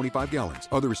fill-up up to 25 gallons.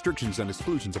 Other restrictions and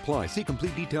exclusions apply. See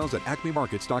complete details at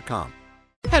acmemarkets.com.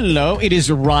 Hello, it is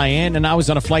Ryan, and I was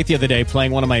on a flight the other day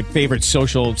playing one of my favorite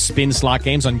social spin slot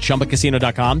games on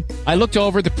ChumbaCasino.com. I looked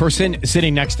over at the person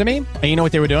sitting next to me, and you know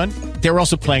what they were doing? They were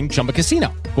also playing Chumba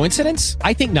Casino. Coincidence?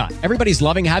 I think not. Everybody's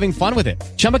loving having fun with it.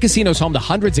 Chumba Casino is home to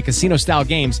hundreds of casino-style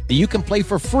games that you can play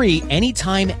for free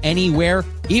anytime, anywhere,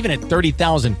 even at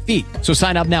 30,000 feet. So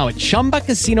sign up now at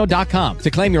ChumbaCasino.com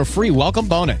to claim your free welcome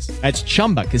bonus. That's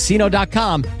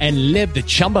ChumbaCasino.com and live the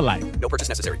Chumba life. No purchase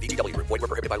necessary. VGW. Void where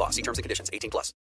prohibited by law. See terms and conditions. 18+.